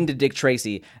get into Dick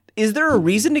Tracy? Is there a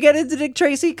reason to get into Dick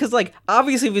Tracy? Because like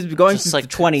obviously if he's been going since like,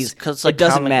 the 20s, it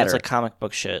doesn't matter. It's like comic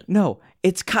book shit. No,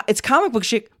 it's comic book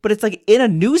shit, but it's like in a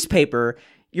newspaper.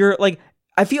 You're like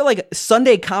I feel like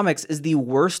Sunday Comics is the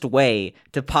worst way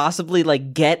to possibly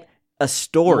like get a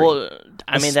story. Well,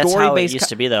 I mean that's how it used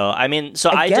to be though. I mean, so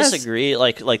I disagree.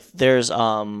 Like there's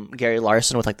Gary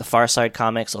Larson with like the Far Side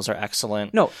comics. Those are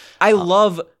excellent. No, I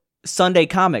love Sunday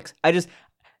Comics. I just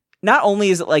not only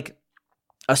is it like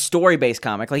a story-based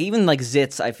comic, like even like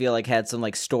Zits, I feel like had some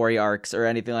like story arcs or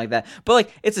anything like that. But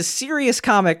like it's a serious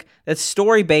comic that's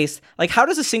story-based. Like how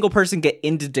does a single person get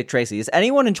into Dick Tracy? Is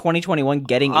anyone in 2021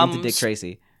 getting into Dick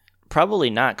Tracy? Probably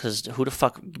not, because who the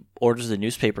fuck orders the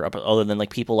newspaper up other than like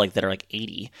people like that are like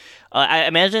 80? I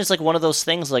imagine it's like one of those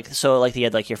things like so like you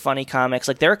had like your funny comics.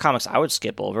 Like there are comics I would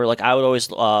skip over. Like I would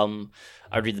always I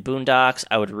would read the Boondocks.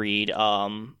 I would read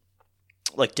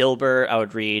like Dilbert. I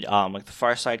would read like the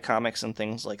Far Side comics and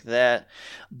things like that.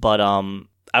 But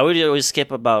I would always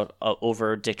skip about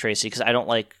over Dick Tracy because I don't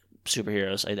like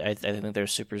superheroes. I think they're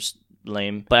super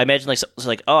lame. But I imagine like it's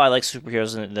like, oh, I like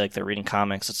superheroes and like they're reading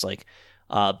comics. It's like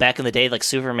back in the day, like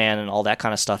Superman and all that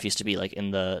kind of stuff used to be like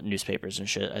in the newspapers and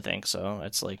shit. I think so.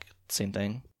 It's like the same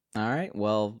thing. All right.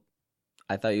 Well,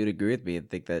 I thought you'd agree with me and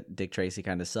think that Dick Tracy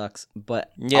kind of sucks.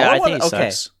 But yeah, I think he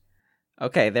sucks.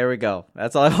 Okay, there we go.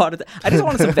 That's all I wanted. I just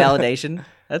wanted some validation.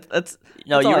 That's no, that's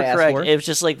you all were I asked correct. for. It was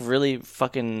just like really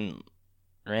fucking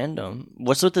random.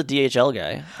 What's with the DHL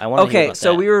guy? I want to hear Okay, about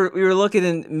so that. we were looking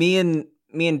in me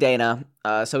and Dana.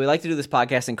 So we like to do this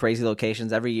podcast in crazy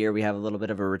locations. Every year we have a little bit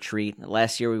of a retreat.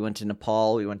 Last year we went to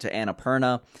Nepal. We went to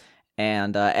Annapurna.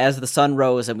 And as the sun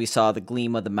rose and we saw the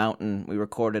gleam of the mountain, we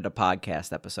recorded a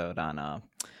podcast episode on,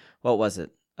 what was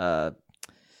it?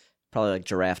 Probably like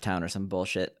Giraffe Town or some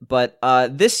bullshit. But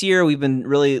this year we've been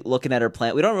really looking at our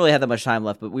plan. We don't really have that much time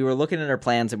left, but we were looking at our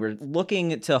plans and we're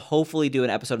looking to hopefully do an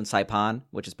episode in Saipan,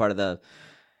 which is part of the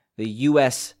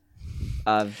U.S.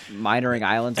 Minoring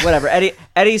Islands, whatever.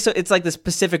 Eddie. So it's like this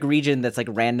Pacific region that's like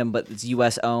random, but it's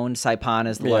U.S. owned. Saipan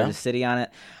is the largest city on it.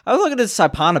 I was looking at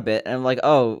Saipan a bit, and I'm like,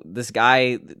 oh, this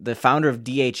guy, the founder of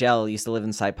DHL, used to live in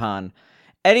Saipan.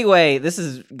 Anyway, this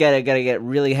is gonna get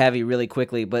really heavy really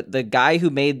quickly. But the guy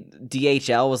who made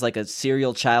DHL was like a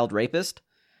serial child rapist,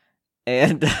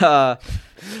 and he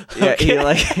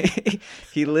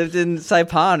lived in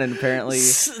Saipan, and apparently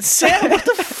Sam, what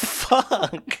the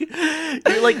fuck?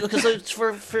 You're like, because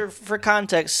for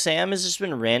context, Sam has just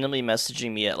been randomly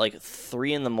messaging me at like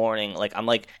 3 a.m. Like I'm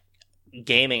like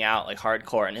gaming out like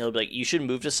hardcore, and he'll be like, "You should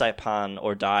move to Saipan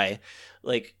or die,"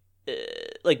 like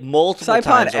multiple Saipan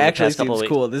times. Over actually the past couple seems of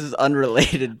cool. This is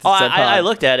unrelated to Oh, Saipan. I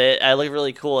looked at it. I looked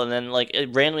really cool, and then like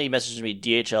it randomly messaged me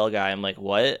DHL guy. I'm like,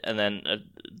 what? And then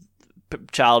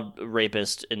child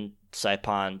rapist in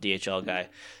Saipan DHL guy.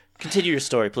 Continue your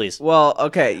story, please. Well,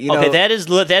 okay, okay, that is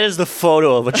the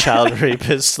photo of a child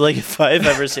rapist. Like if I've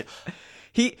ever seen.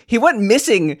 He went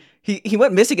missing. He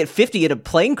went missing at 50 in a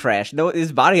plane crash. No,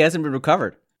 his body hasn't been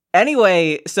recovered.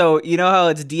 Anyway, so you know how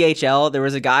it's DHL? There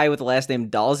was a guy with the last name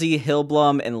Dalsey,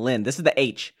 Hillblum, and Lynn. This is the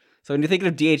H. So when you're thinking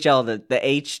of DHL, the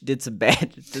H did some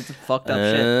fucked up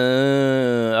shit.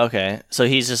 Okay, so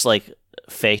he's just like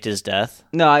faked his death?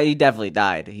 No, he definitely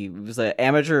died. He was an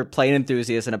amateur plane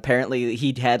enthusiast, and apparently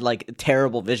he'd had like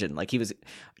terrible vision. Like he was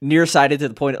nearsighted to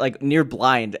the point, like near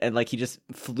blind, and like he just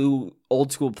flew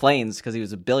old school planes because he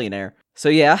was a billionaire. So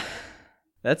yeah.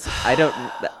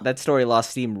 That story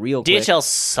lost steam real quick. DHL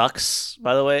sucks,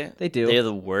 by the way. They do. They're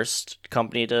the worst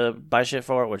company to buy shit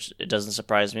for, which it doesn't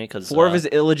surprise me because 4 of his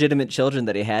illegitimate children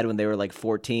that he had when they were like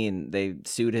 14, they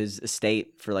sued his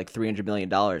estate for like $300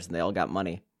 million, and they all got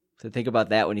money. So think about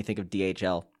that when you think of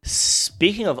DHL.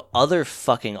 Speaking of other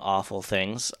fucking awful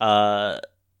things, the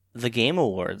Game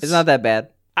Awards. It's not that bad.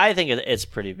 I think it's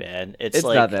pretty bad. It's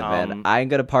like, not that bad. I'm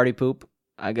gonna party poop.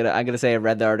 I'm gonna say I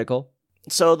read the article.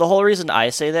 So the whole reason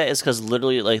I say that is because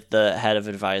literally, like, the head of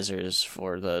advisors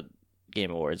for the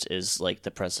Game Awards is like the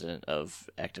president of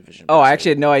Activision. Oh, I actually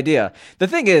had no idea. The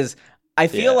thing is, I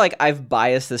feel like I've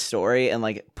biased the story and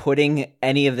like putting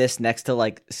any of this next to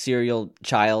like serial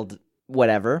child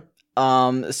whatever.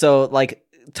 So like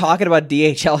talking about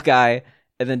DHL guy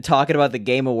and then talking about the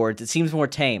Game Awards, it seems more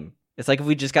tame. It's like if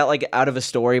we just got like out of a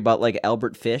story about like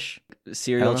Albert Fish,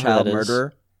 serial child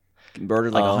murderer.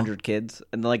 Murdered like 100 kids,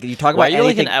 and like you talk about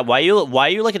anything. Why are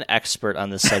you like an expert on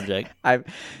this subject?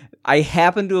 I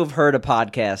happen to have heard a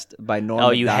podcast by Norm. Oh,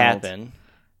 you happen.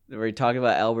 Where you talk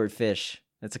about Albert Fish.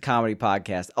 It's a comedy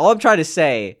podcast. All I'm trying to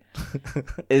say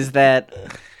is that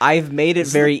I've made it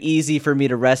very easy for me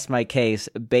to rest my case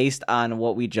based on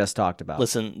what we just talked about.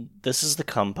 Listen, this is the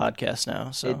Cum podcast now,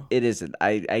 so it isn't.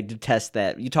 I detest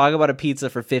that. You talk about a pizza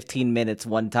for 15 minutes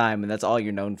one time, and that's all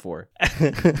you're known for.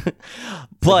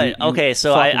 But okay,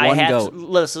 so I have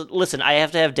to, listen. I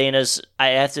have to have Dana's. I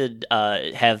have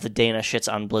to have the Dana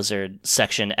shits on Blizzard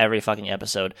section every fucking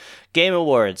episode. Game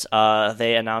Awards.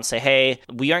 They announced, say, hey,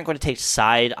 we aren't going to take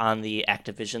side on the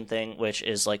Activision thing, which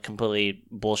is like completely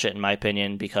bullshit in my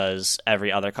opinion, because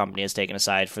every other company has taken a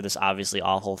side for this obviously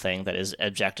awful thing that is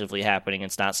objectively happening.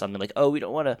 It's not something like, oh, we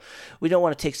don't want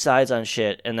to take sides on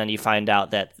shit, and then you find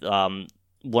out that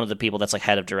one of the people that's like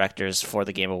head of directors for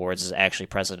the Game Awards is actually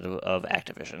president of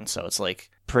Activision. So it's like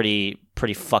pretty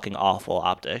fucking awful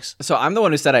optics. So I'm the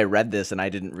one who said I read this and I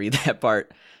didn't read that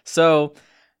part. So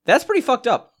that's pretty fucked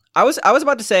up. I was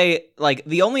about to say, like,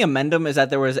 the only amendum is that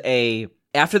there was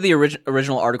after the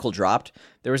original article dropped,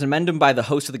 there was an amendum by the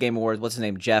host of the Game Awards. What's his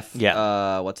name? Jeff.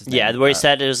 Yeah. What's his name? Yeah, where he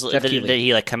said that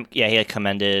Keighley. he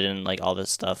commended and like all this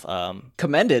stuff.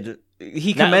 Commended.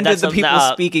 He commended the people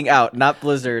speaking out, not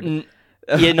Blizzard.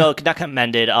 Yeah, no, not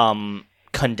commended.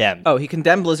 condemned. Oh, he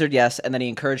condemned Blizzard, yes, and then he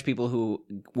encouraged people who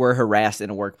were harassed in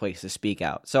a workplace to speak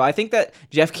out. So I think that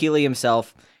Jeff Keighley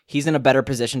himself, he's in a better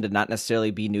position to not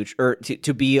necessarily be neutral, or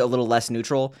to be a little less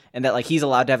neutral, and that like he's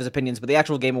allowed to have his opinions. But the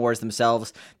actual Game Awards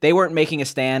themselves, they weren't making a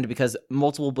stand because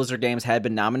multiple Blizzard games had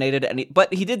been nominated.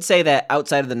 But he did say that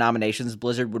outside of the nominations,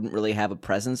 Blizzard wouldn't really have a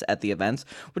presence at the events,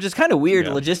 which is kind of weird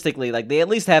logistically. Like they at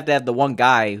least have to have the one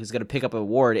guy who's going to pick up an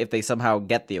award if they somehow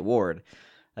get the award.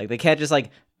 Like they can't just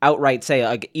like outright say,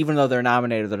 like, even though they're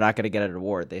nominated, they're not going to get an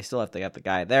award. They still have to get the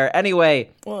guy there.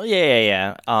 Anyway. Well,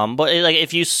 yeah. But like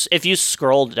if you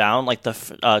scroll down, like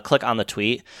click on the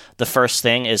tweet, the first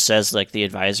thing it says like the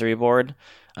advisory board.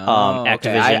 Activision.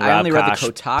 Okay. I only read the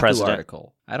Koch, Kotaku president.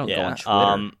 article. I don't go on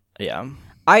Twitter. Yeah.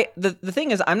 The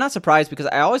thing is, I'm not surprised because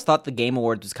I always thought the Game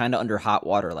Awards was kind of under hot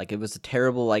water. Like it was a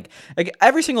terrible, like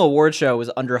every single award show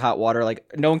was under hot water.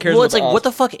 Like no one cares. Well, about it's like what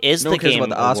the fuck is the Game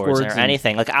Awards or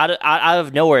anything? Like out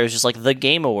of nowhere, it was just like the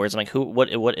Game Awards. I'm like,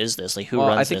 what is this? Like who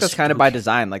runs this? I think that's kind of by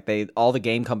design. Like all the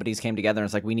game companies came together and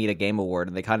it's like we need a Game Award,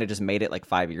 and they kind of just made it like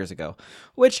 5 years ago.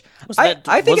 Which I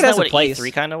think it has a place.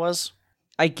 E3 kind of was.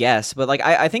 I guess, but like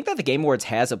I think that the Game Awards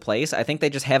has a place. I think they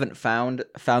just haven't found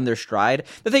their stride.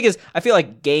 The thing is, I feel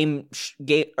like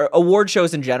award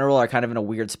shows in general are kind of in a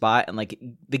weird spot, and like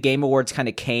the Game Awards kind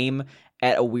of came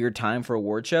at a weird time for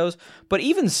award shows. But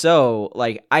even so,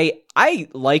 like I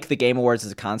like the Game Awards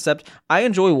as a concept. I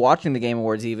enjoy watching the Game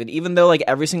Awards, even though like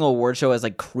every single award show has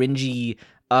like cringy.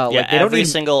 Like every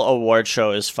single award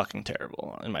show is fucking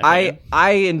terrible in my opinion.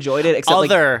 I enjoyed it,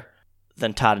 except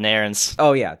than Todd and Aaron's.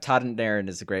 Oh yeah, Todd and Aaron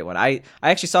is a great one. I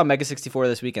actually saw Mega 64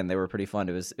 this weekend. They were pretty fun.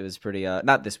 It was pretty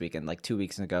not this weekend, like 2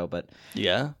 weeks ago, but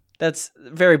yeah. That's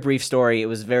a very brief story. It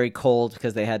was very cold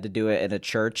because they had to do it in a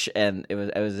church, and it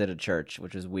was at a church,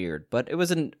 which was weird, but it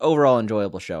was an overall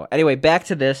enjoyable show. Anyway, back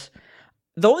to this.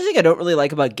 The only thing I don't really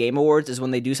like about Game Awards is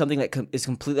when they do something that is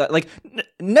completely like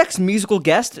next musical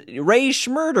guest Ray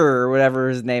Schmurder or whatever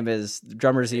his name is,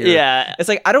 drummer's here. Yeah, it's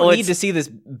like I don't need to see this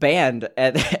band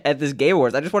at this Game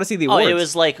Awards. I just want to see the awards.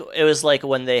 It was like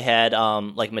when they had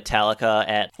like Metallica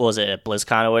at at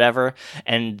BlizzCon or whatever,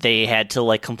 and they had to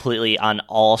like completely on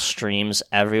all streams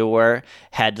everywhere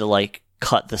had to like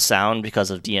cut the sound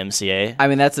because of DMCA. I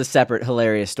mean, that's a separate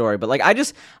hilarious story, but like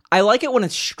I like it when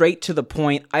it's straight to the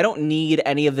point. I don't need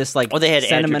any of this like. They had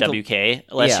sentimental... Andrew WK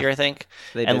last year, I think,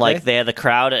 they had the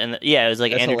crowd, and it was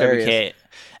like that's Andrew hilarious.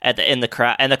 WK in the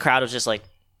crowd, and the crowd was just like.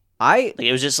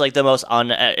 It was just like the most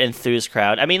unenthused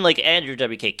crowd. I mean, like Andrew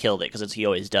WK killed it because he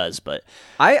always does. But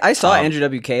I saw Andrew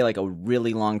WK like a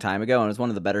really long time ago, and it was one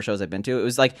of the better shows I've been to. It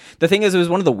was like the thing is, it was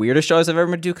one of the weirdest shows I've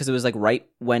ever been to because it was like right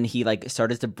when he like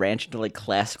started to branch into like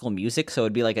classical music. So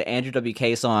it'd be like an Andrew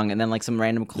WK song and then like some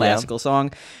random classical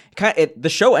song. The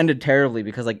show ended terribly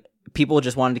because like people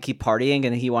just wanted to keep partying,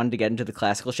 and he wanted to get into the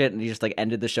classical shit, and he just like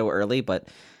ended the show early. But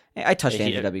I touched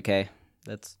Andrew WK.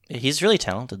 He's really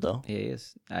talented though. He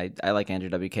is. I like Andrew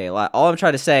WK a lot. All I'm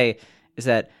trying to say is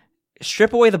that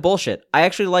strip away the bullshit. I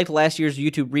actually liked last year's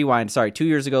YouTube Rewind. 2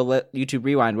 years ago YouTube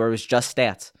Rewind where it was just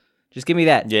stats. Just give me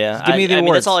that. Yeah, just give me the awards. I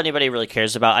mean, that's all anybody really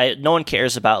cares about. No one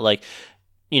cares about like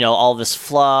all this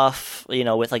fluff.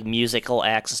 With like musical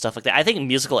acts and stuff like that. I think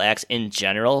musical acts in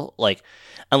general, like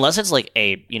unless it's like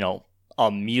a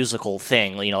musical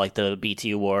thing, like the BT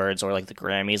Awards or like the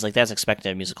Grammys, like that's expected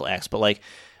of musical acts, but like.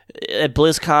 At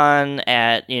BlizzCon,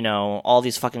 at all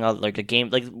these fucking other like a game,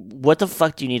 like what the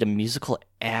fuck do you need a musical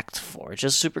act for? It's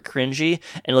just super cringy,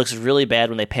 and it looks really bad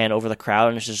when they pan over the crowd,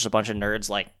 and it's just a bunch of nerds.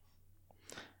 Like,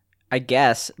 I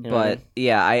guess, but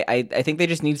yeah, I think they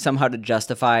just need somehow to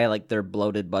justify like their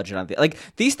bloated budget on like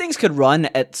these things could run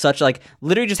at such like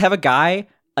literally just have a guy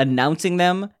announcing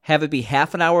them, have it be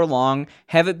half an hour long,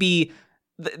 have it be.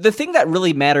 The thing that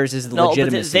really matters is the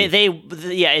legitimacy.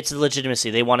 It's the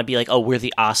legitimacy. They want to be like, oh, we're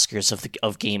the Oscars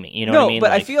of gaming. You know what I mean? But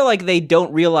I feel like they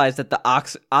don't realize that the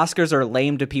Oscars are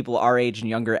lame to people our age and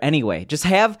younger anyway. Just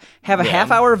have a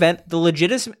half-hour event. The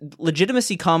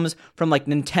legitimacy comes from like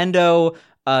Nintendo,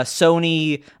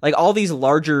 Sony, like all these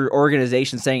larger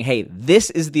organizations saying, hey, this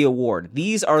is the award.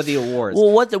 These are the awards.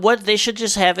 Well, what they should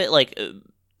just have it like...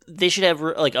 They should have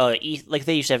like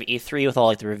they used to have E3 with all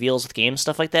like the reveals with games,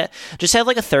 stuff like that. Just have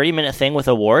like a 30-minute thing with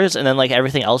awards, and then like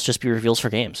everything else just be reveals for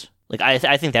games. Like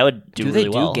I think that would do really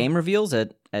well. Do they do game reveals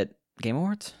at Game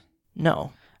Awards?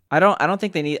 No, I don't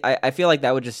think they need. I feel like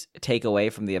that would just take away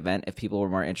from the event if people were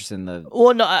more interested in the.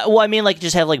 Well, no, I mean like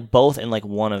just have like both in like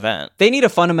one event. They need a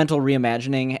fundamental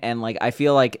reimagining, and like I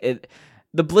feel like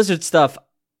the Blizzard stuff.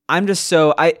 I'm just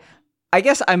so I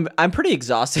guess I'm pretty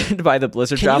exhausted by the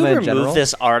Blizzard drama in general. Can you remove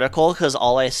this article because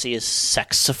all I see is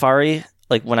Sex Safari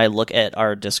Like when I look at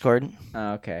our Discord.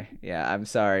 Oh, okay. Yeah, I'm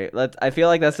sorry. I feel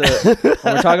like that's when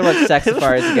we're talking about sex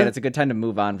safari's again, it's a good time to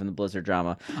move on from the Blizzard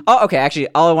drama. Oh, okay. Actually,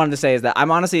 all I wanted to say is that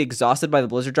I'm honestly exhausted by the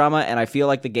Blizzard drama, and I feel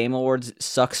like the Game Awards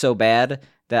suck so bad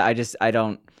that I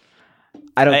don't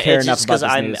care enough about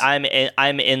this news.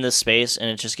 I'm in the space, and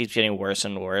it just keeps getting worse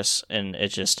and worse, and it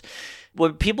just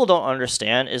what people don't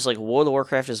understand is like World of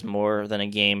Warcraft is more than a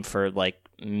game for like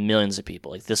millions of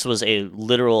people. Like this was a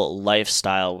literal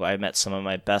lifestyle where I met some of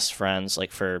my best friends.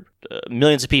 Like for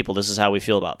millions of people, this is how we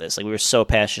feel about this. Like we were so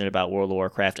passionate about World of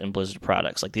Warcraft and Blizzard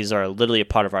products. Like these are literally a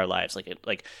part of our lives.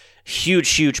 Like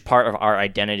huge part of our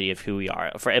identity of who we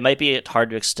are. It might be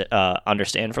hard to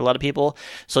understand for a lot of people.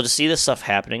 So to see this stuff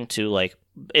happening to like.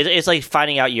 It's like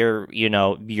finding out your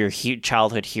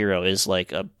childhood hero is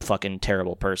like a fucking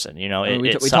terrible person. You know,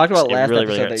 we talked about last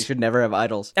episode that you should never have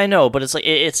idols. I know, but it's like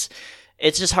it's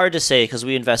just hard to say because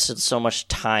we invested so much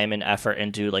time and effort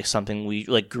into like something we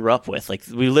like grew up with. Like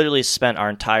we literally spent our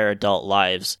entire adult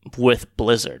lives with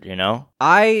Blizzard. You know,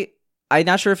 I'm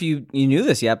not sure if you knew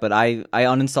this yet, but I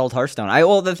uninstalled Hearthstone.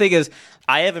 the thing is,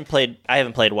 I haven't played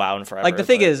WoW in forever. Like the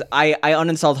thing is, I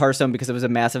uninstalled Hearthstone because it was a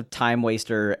massive time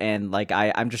waster, and like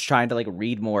I'm just trying to like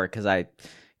read more because I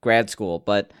grad school.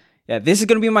 But yeah, this is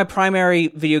gonna be my primary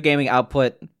video gaming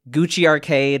output. Gucci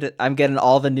Arcade. I'm getting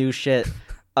all the new shit.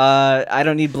 I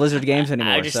don't need Blizzard games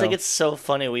anymore. I just think it's so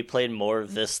funny. We played more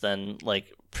of this than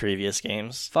like previous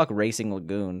games. Fuck Racing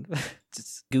Lagoon.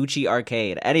 Just Gucci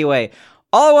Arcade. Anyway.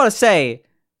 All I want to say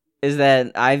is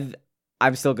that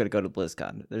I'm still going to go to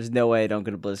BlizzCon. There's no way I don't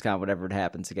go to BlizzCon whenever it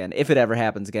happens again. If it ever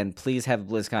happens again, please have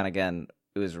BlizzCon again.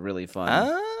 It was really fun.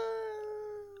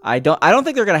 I don't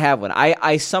think they're going to have one.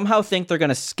 I somehow think they're going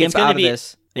to skimp out of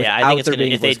this. Yeah, I think it's going to.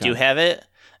 If they do have it,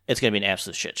 it's going to be an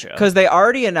absolute shit show. Because they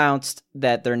already announced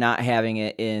that they're not having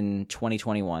it in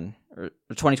 2021 or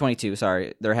 2022.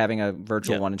 Sorry, they're having a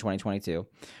virtual one in 2022.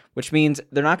 Which means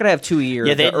they're not going to have 2 years.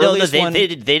 Yeah, they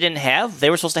didn't have. They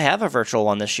were supposed to have a virtual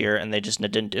one this year, and they just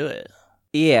didn't do it.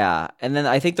 Yeah, and then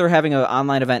I think they're having an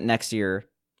online event next year,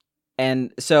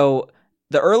 and so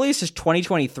the earliest is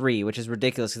 2023, which is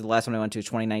ridiculous because the last one I went to is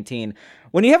 2019.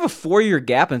 When you have a 4-year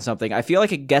gap in something, I feel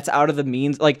like it gets out of the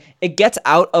means, like it gets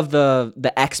out of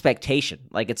the expectation.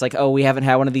 Like it's like, oh, we haven't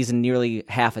had one of these in nearly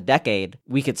half a decade.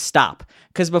 We could stop.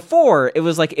 Because before it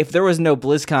was like if there was no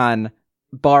BlizzCon.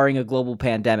 Barring a global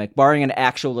pandemic, barring an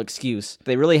actual excuse,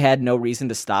 they really had no reason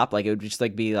to stop. Like it would just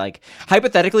like be like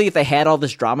hypothetically, if they had all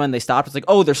this drama and they stopped, it's like,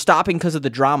 oh, they're stopping because of the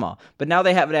drama. But now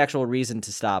they have an actual reason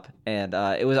to stop, and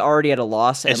it was already at a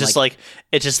loss. It's just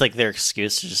like their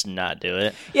excuse to just not do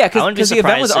it. Yeah, because the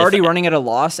event was already running at a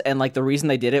loss, and like the reason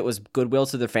they did it was goodwill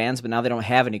to their fans. But now they don't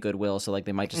have any goodwill, so like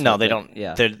they might just don't.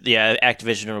 Yeah,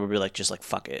 Activision would be like just like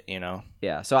fuck it, you know.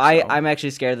 Yeah, so I'm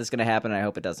actually scared that's gonna happen. And I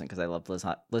hope it doesn't because I love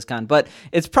BlizzCon, but.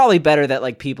 It's probably better that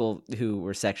like people who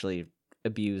were sexually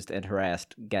abused and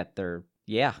harassed get their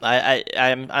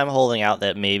I'm holding out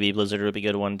that maybe Blizzard would be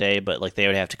good one day, but like they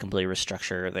would have to completely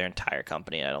restructure their entire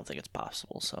company. I don't think it's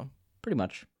possible. So pretty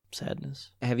much sadness.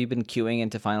 Have you been queuing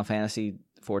into Final Fantasy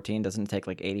 14? Doesn't it take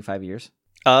like 85 years?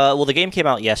 Well, the game came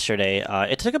out yesterday.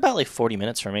 It took about like 40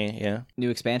 minutes for me. Yeah. New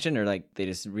expansion or like they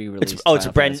just re-released? It's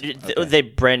a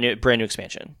brand new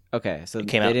expansion. Okay, so they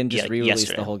didn't just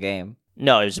re-release the whole game.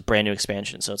 No, it was a brand new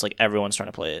expansion, so it's like everyone's trying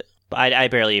to play it. But I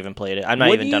barely even played it. I'm not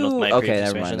even done with my previous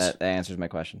expansions. Never mind. That answers my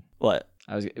question. What?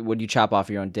 Would you chop off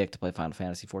your own dick to play Final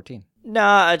Fantasy 14?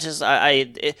 Nah,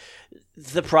 the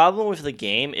problem with the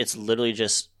game, it's literally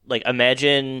just like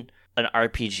imagine an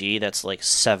RPG that's like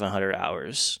 700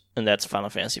 hours, and that's Final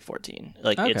Fantasy 14.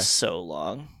 Like It's so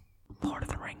long. Lord of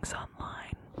the Rings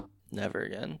Online. Never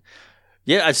again.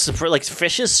 Yeah, like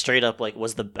Fishes straight up like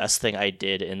was the best thing I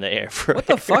did in the air for. What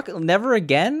the fuck? Never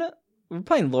again? We're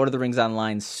playing Lord of the Rings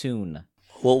Online soon.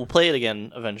 We'll play it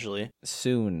again eventually.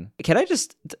 Soon. Can I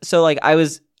just? So like I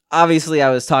was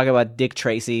talking about Dick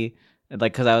Tracy,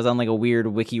 like because I was on like a weird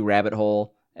wiki rabbit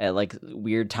hole at like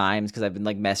weird times because I've been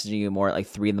like messaging you more at like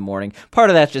 3 a.m.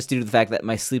 Part of that's just due to the fact that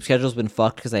my sleep schedule's been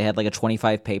fucked because I had like a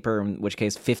 25 paper, in which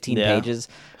case 15 pages.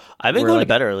 I've been going to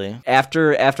bed early.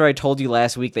 After I told you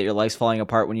last week that your life's falling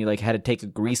apart when you like had to take a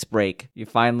grease break, you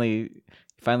finally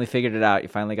figured it out. You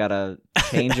finally got to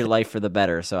change your life for the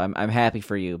better. So I'm happy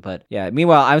for you. But yeah,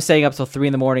 meanwhile, I'm staying up till 3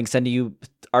 a.m. sending you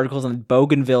articles on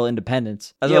Bougainville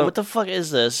independence. What the fuck is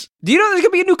this? Do you know there's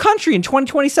gonna be a new country in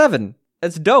 2027?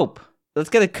 That's dope. Let's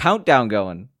get a countdown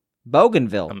going.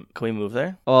 Bougainville. Can we move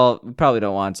there? Well, we probably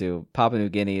don't want to. Papua New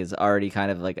Guinea is already kind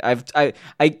of like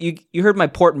you heard my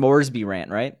Port Moresby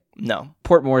rant, right? No.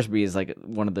 Port Moresby is like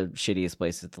one of the shittiest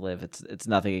places to live. It's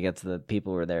nothing against the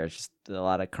people who are there. It's just a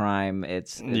lot of crime.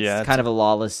 It's kind of a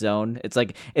lawless zone.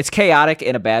 It's chaotic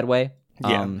in a bad way.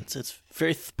 Yeah, it's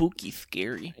very spooky,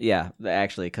 scary. Yeah,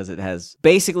 actually, because it has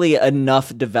basically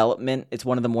enough development. It's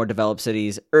one of the more developed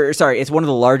cities, it's one of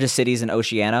the largest cities in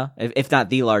Oceania, if not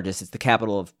the largest. It's the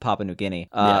capital of Papua New Guinea.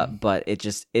 But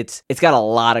it's got a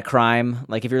lot of crime.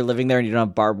 Like if you're living there and you don't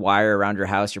have barbed wire around your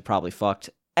house, you're probably fucked.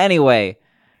 Anyway.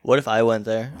 What if I went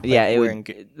there? Like, yeah,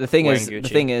 the thing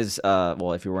is,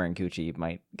 well, if you're wearing Gucci, you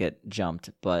might get jumped.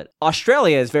 But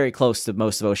Australia is very close to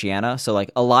most of Oceania, so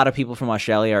like a lot of people from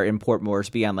Australia are in Port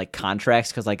Moresby on like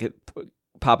contracts because like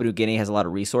Papua New Guinea has a lot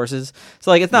of resources.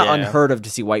 So like it's not unheard of to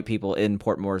see white people in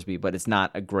Port Moresby, but it's not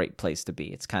a great place to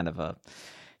be. It's kind of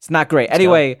it's not great.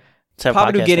 Anyway,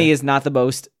 Papua New Guinea is not the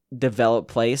most developed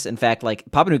place. In fact, like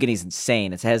Papua New Guinea is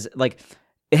insane. It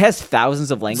has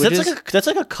thousands of languages. That's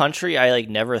like a country I like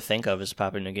never think of as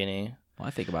Papua New Guinea. Well,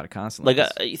 I think about it constantly. Like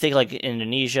you think like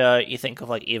Indonesia, you think of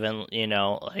like even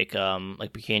like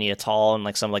Bikini Atoll and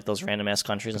like some like those random ass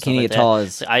countries. And Bikini stuff like Atoll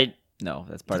that. is no,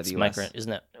 that's part of the US,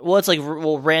 isn't it? Well, it's like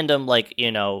random like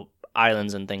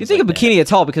islands and things. You think like of Bikini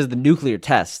Atoll because of the nuclear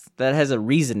test. That has a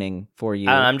reasoning for you.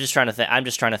 I'm just trying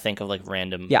to think of like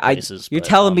random places. You're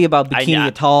telling me about Bikini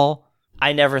Atoll.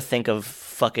 I never think of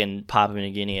fucking Papua New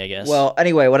Guinea, I guess. Well,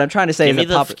 anyway, what I'm trying to say give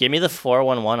me the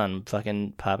 411 on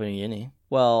fucking Papua New Guinea.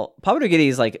 Well, Papua New Guinea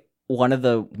is like one of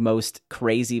the most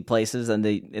crazy places in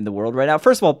the world right now.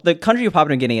 First of all, the country of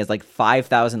Papua New Guinea has like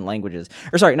 5,000 languages.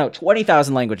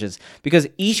 20,000 languages, because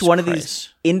each one of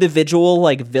these individual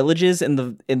like villages in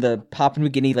the Papua New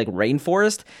Guinea like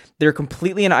rainforest, they're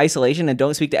completely in isolation and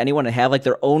don't speak to anyone and have like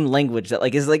their own language that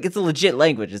like is like it's a legit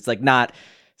language. It's like not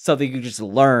something you just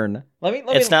learn.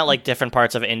 It's not like different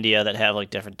parts of India that have like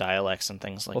different dialects and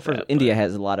things like that. India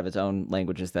has a lot of its own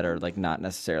languages that are like not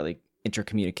necessarily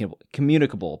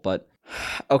communicable. But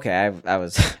okay, I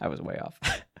was way off.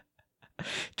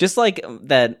 Just like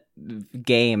that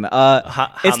game.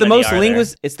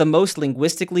 It's the most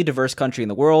linguistically diverse country in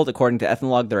the world. According to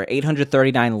Ethnologue, there are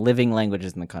 839 living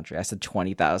languages in the country. I said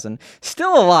 20,000.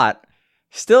 Still a lot.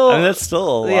 That's still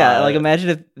a lot. Yeah, like imagine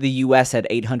if the U.S. had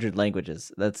 800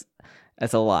 languages. That's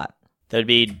a lot. That'd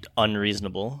be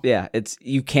unreasonable. Yeah,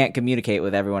 you can't communicate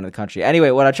with everyone in the country. Anyway,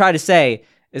 what I try to say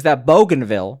is that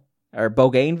Bougainville, I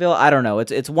don't know.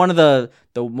 It's one of the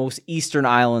most eastern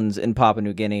islands in Papua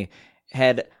New Guinea.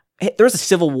 There was a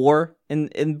civil war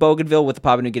in Bougainville with the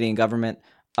Papua New Guinean government.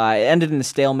 It ended in a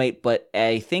stalemate, but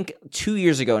I think 2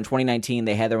 years ago in 2019,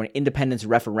 they had their own independence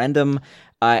referendum,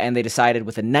 and they decided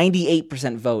with a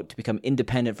 98% vote to become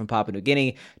independent from Papua New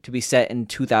Guinea to be set in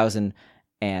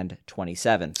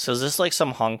 2027. So is this like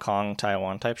some Hong Kong,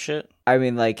 Taiwan type shit? I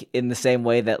mean, like in the same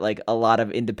way that like a lot of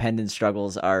independence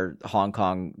struggles are Hong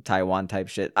Kong, Taiwan type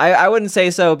shit. I wouldn't say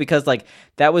so because like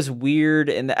that was weird.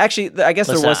 And actually, I guess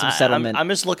there was some settlement. I'm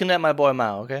just looking at my boy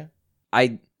Mao, okay?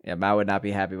 Mao would not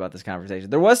be happy about this conversation.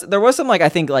 There was some like I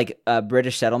think like a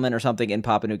British settlement or something in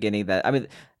Papua New Guinea that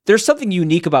there's something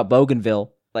unique about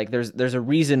Bougainville. Like there's a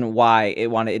reason why it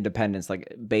wanted independence,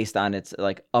 like based on its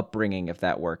like upbringing, if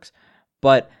that works.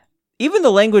 But even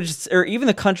the language or even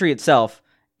the country itself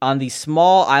on the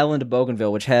small island of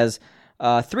Bougainville, which has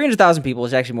 300,000 people,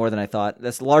 is actually more than I thought.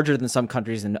 That's larger than some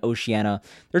countries in Oceania.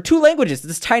 There are two languages.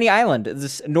 This tiny island,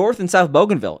 this North and South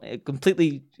Bougainville. You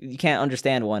can't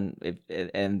understand one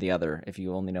and the other if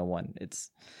you only know one.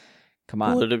 Come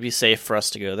on. Would it be safe for us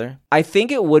to go there? I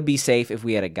think it would be safe if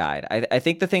we had a guide. I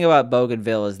think the thing about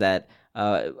Bougainville is that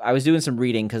I was doing some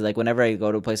reading because like whenever I go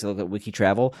to a place, I look at Wiki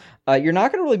Travel. You're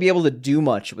not going to really be able to do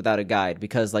much without a guide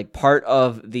because like part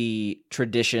of the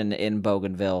tradition in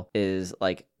Bougainville is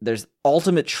like there's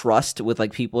ultimate trust with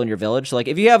like people in your village. So like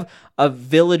if you have a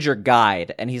villager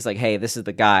guide and he's like, hey, this is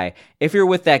the guy. If you're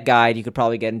with that guide, you could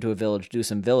probably get into a village, do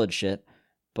some village shit,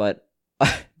 but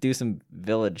do some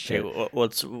village shit. Okay,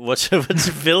 what's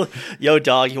village? Yo,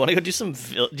 dog, you want to go do some?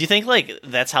 Do you think like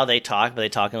that's how they talk? But they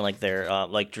talk in like their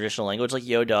like traditional language? Like,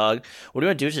 yo, dog, what do you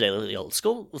want to do today? Yo, let's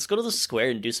go to the square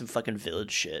and do some fucking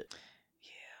village shit. Yeah.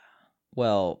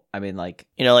 Well, I mean, like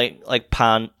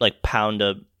pound a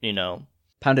pounded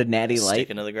natty light stick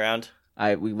into the ground.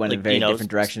 We went in very different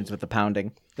directions with the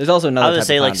pounding. There's also another type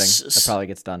of pounding that probably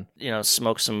gets done.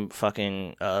 Smoke some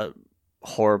fucking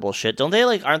horrible shit. Aren't they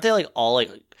like all like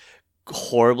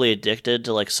horribly addicted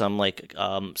to like some like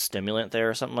stimulant there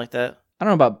or something like that? I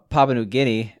don't know about Papua New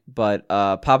Guinea, but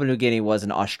Papua New Guinea was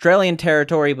an Australian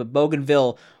territory, but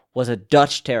Bougainville was a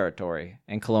Dutch territory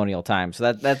in colonial times.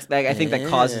 So that's I think that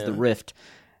causes the rift.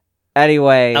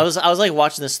 Anyway, I was like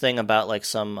watching this thing about like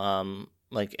some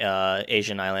like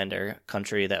Asian Islander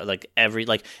country that like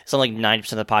something like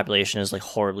 90% of the population is like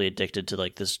horribly addicted to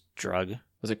like this drug.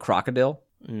 Was it crocodile?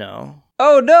 No.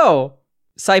 Oh no!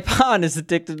 Saipan is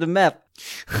addicted to meth.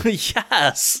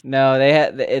 Yes. No, they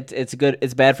had it's good.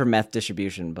 It's bad for meth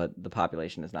distribution, but the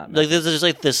population is not. Like there's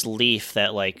like this leaf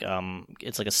that like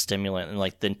it's like a stimulant, and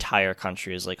like the entire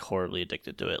country is like horribly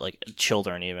addicted to it. Like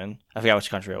children even. I forgot which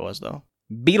country it was though.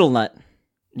 Beetle nut.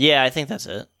 Yeah, I think that's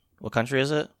it. What country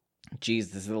is it?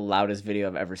 Jeez, this is the loudest video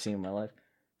I've ever seen in my life.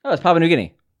 Oh, it's Papua New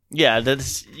Guinea. Yeah,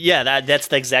 that's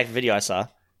the exact video I saw.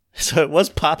 So it was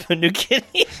Papua New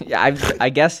Guinea. Yeah, I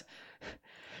guess.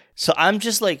 So I'm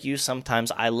just like you.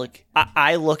 Sometimes I look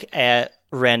at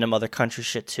random other country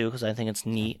shit too because I think it's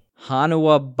neat.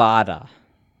 Hanua Bada.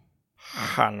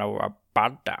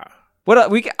 What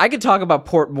I could talk about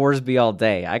Port Moresby all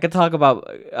day. I could talk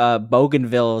about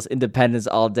Bougainville's independence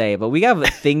all day, but we have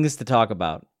things to talk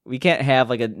about. We can't have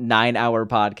like a 9-hour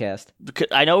podcast. Because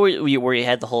I know we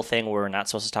had the whole thing where we're not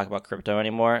supposed to talk about crypto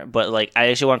anymore, but like I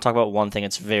actually want to talk about one thing.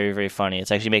 It's very, very funny.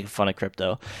 It's actually making fun of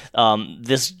crypto.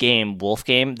 This game, Wolf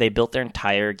Game, they built their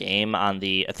entire game on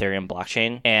the Ethereum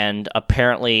blockchain, and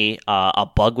apparently a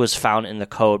bug was found in the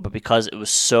code, but because it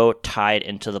was so tied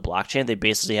into the blockchain, they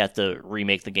basically had to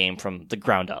remake the game from the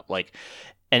ground up. Like,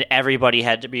 and everybody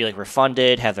had to be like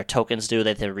refunded, have their tokens due. They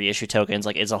had to reissue tokens.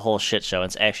 Like it's a whole shit show.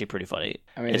 It's actually pretty funny.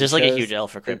 I mean, it's just like a huge L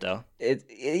for crypto.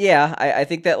 I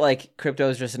think that like crypto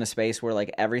is just in a space where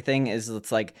like everything is.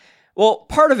 It's like, well,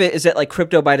 part of it is that like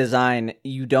crypto by design,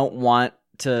 you don't want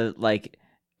to like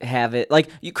have it like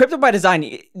crypto by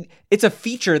design. It's a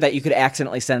feature that you could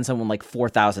accidentally send someone like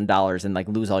 $4,000 and like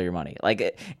lose all your money.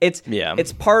 Like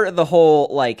it's part of the whole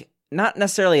like not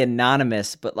necessarily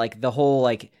anonymous, but like the whole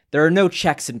like. There are no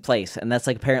checks in place, and that's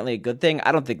like apparently a good thing.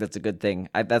 I don't think that's a good thing.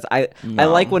 I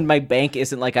like when my bank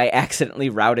isn't like I accidentally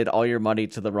routed all your money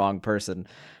to the wrong person,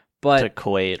 but to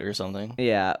Kuwait or something.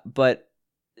 Yeah, but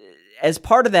as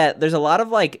part of that, there's a lot of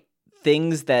like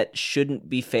things that shouldn't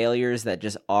be failures that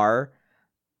just are,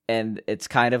 and it's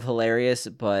kind of hilarious.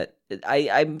 But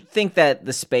I think that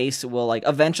the space will like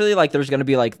eventually like there's gonna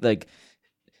be like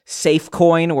Safe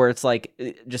Coin where it's like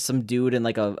just some dude in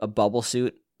like a bubble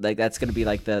suit. Like that's going to be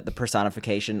like the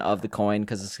personification of the coin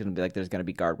because it's going to be like there's going to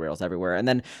be guardrails everywhere. And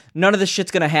then none of this shit's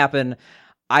going to happen.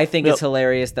 I think it's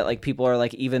hilarious that like people are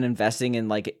like even investing in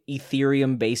like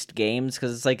Ethereum based games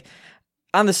because it's like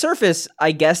on the surface,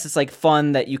 I guess it's like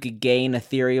fun that you could gain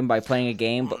Ethereum by playing a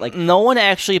game, but like no one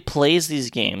actually plays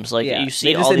these games. Like you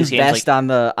see all these games invest on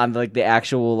the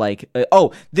actual like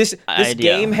this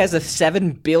game has a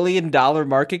 $7 billion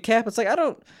market cap. It's like I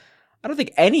don't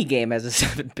think any game has a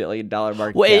 $7 billion market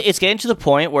cap. It's getting to the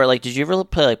point where, like, did you ever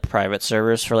play, like, private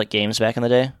servers for, like, games back in the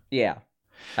day? Yeah,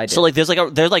 I did. So, like,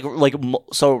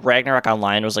 so Ragnarok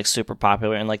Online was, like, super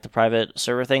popular in, like, the private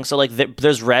server thing. So, like,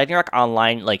 there's Ragnarok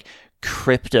Online, like,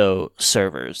 crypto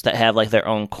servers that have, like, their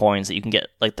own coins that you can get,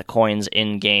 like, the coins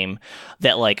in-game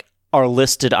that, like, are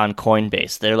listed on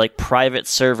Coinbase. They're, like, private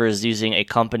servers using a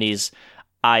company's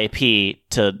IP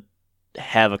to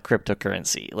have a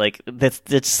cryptocurrency. Like that's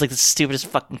just like the stupidest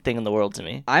fucking thing in the world to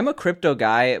me. I'm a crypto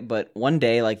guy, but one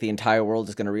day like the entire world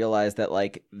is going to realize that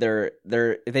like they've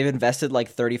invested like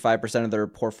 35% of their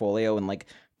portfolio in like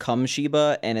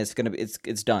Shiba, and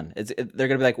it's done. They're going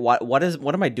to be like what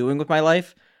am I doing with my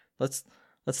life? Let's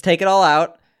take it all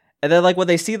out. And then, like, when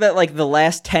they see that, like, the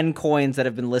last 10 coins that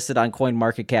have been listed on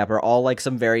CoinMarketCap are all, like,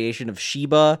 some variation of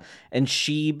Shiba and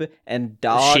Sheeb and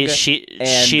Dog. And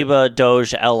Shiba,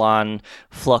 Doge, Elon,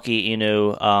 Flucky,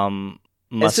 Inu,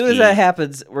 Muskie. As soon as that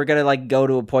happens, we're going to, like, go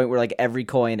to a point where, like, every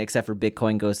coin except for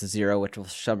Bitcoin goes to zero, which will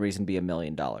for some reason be $1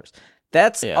 million.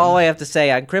 That's all I have to say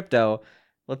on crypto.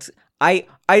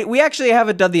 We actually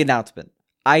haven't done the announcement.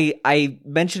 I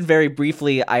mentioned very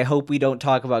briefly, I hope we don't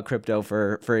talk about crypto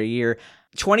for a year.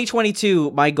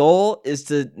 2022, my goal is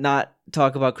to not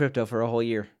talk about crypto for a whole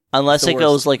year. Unless it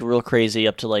goes like real crazy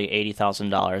up to like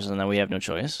 $80,000 and then we have no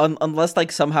choice. Unless like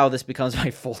somehow this becomes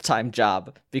my full-time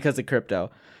job because of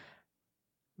crypto.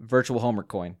 Virtual homework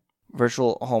coin.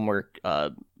 Virtual homework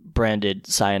branded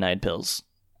cyanide pills.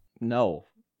 No.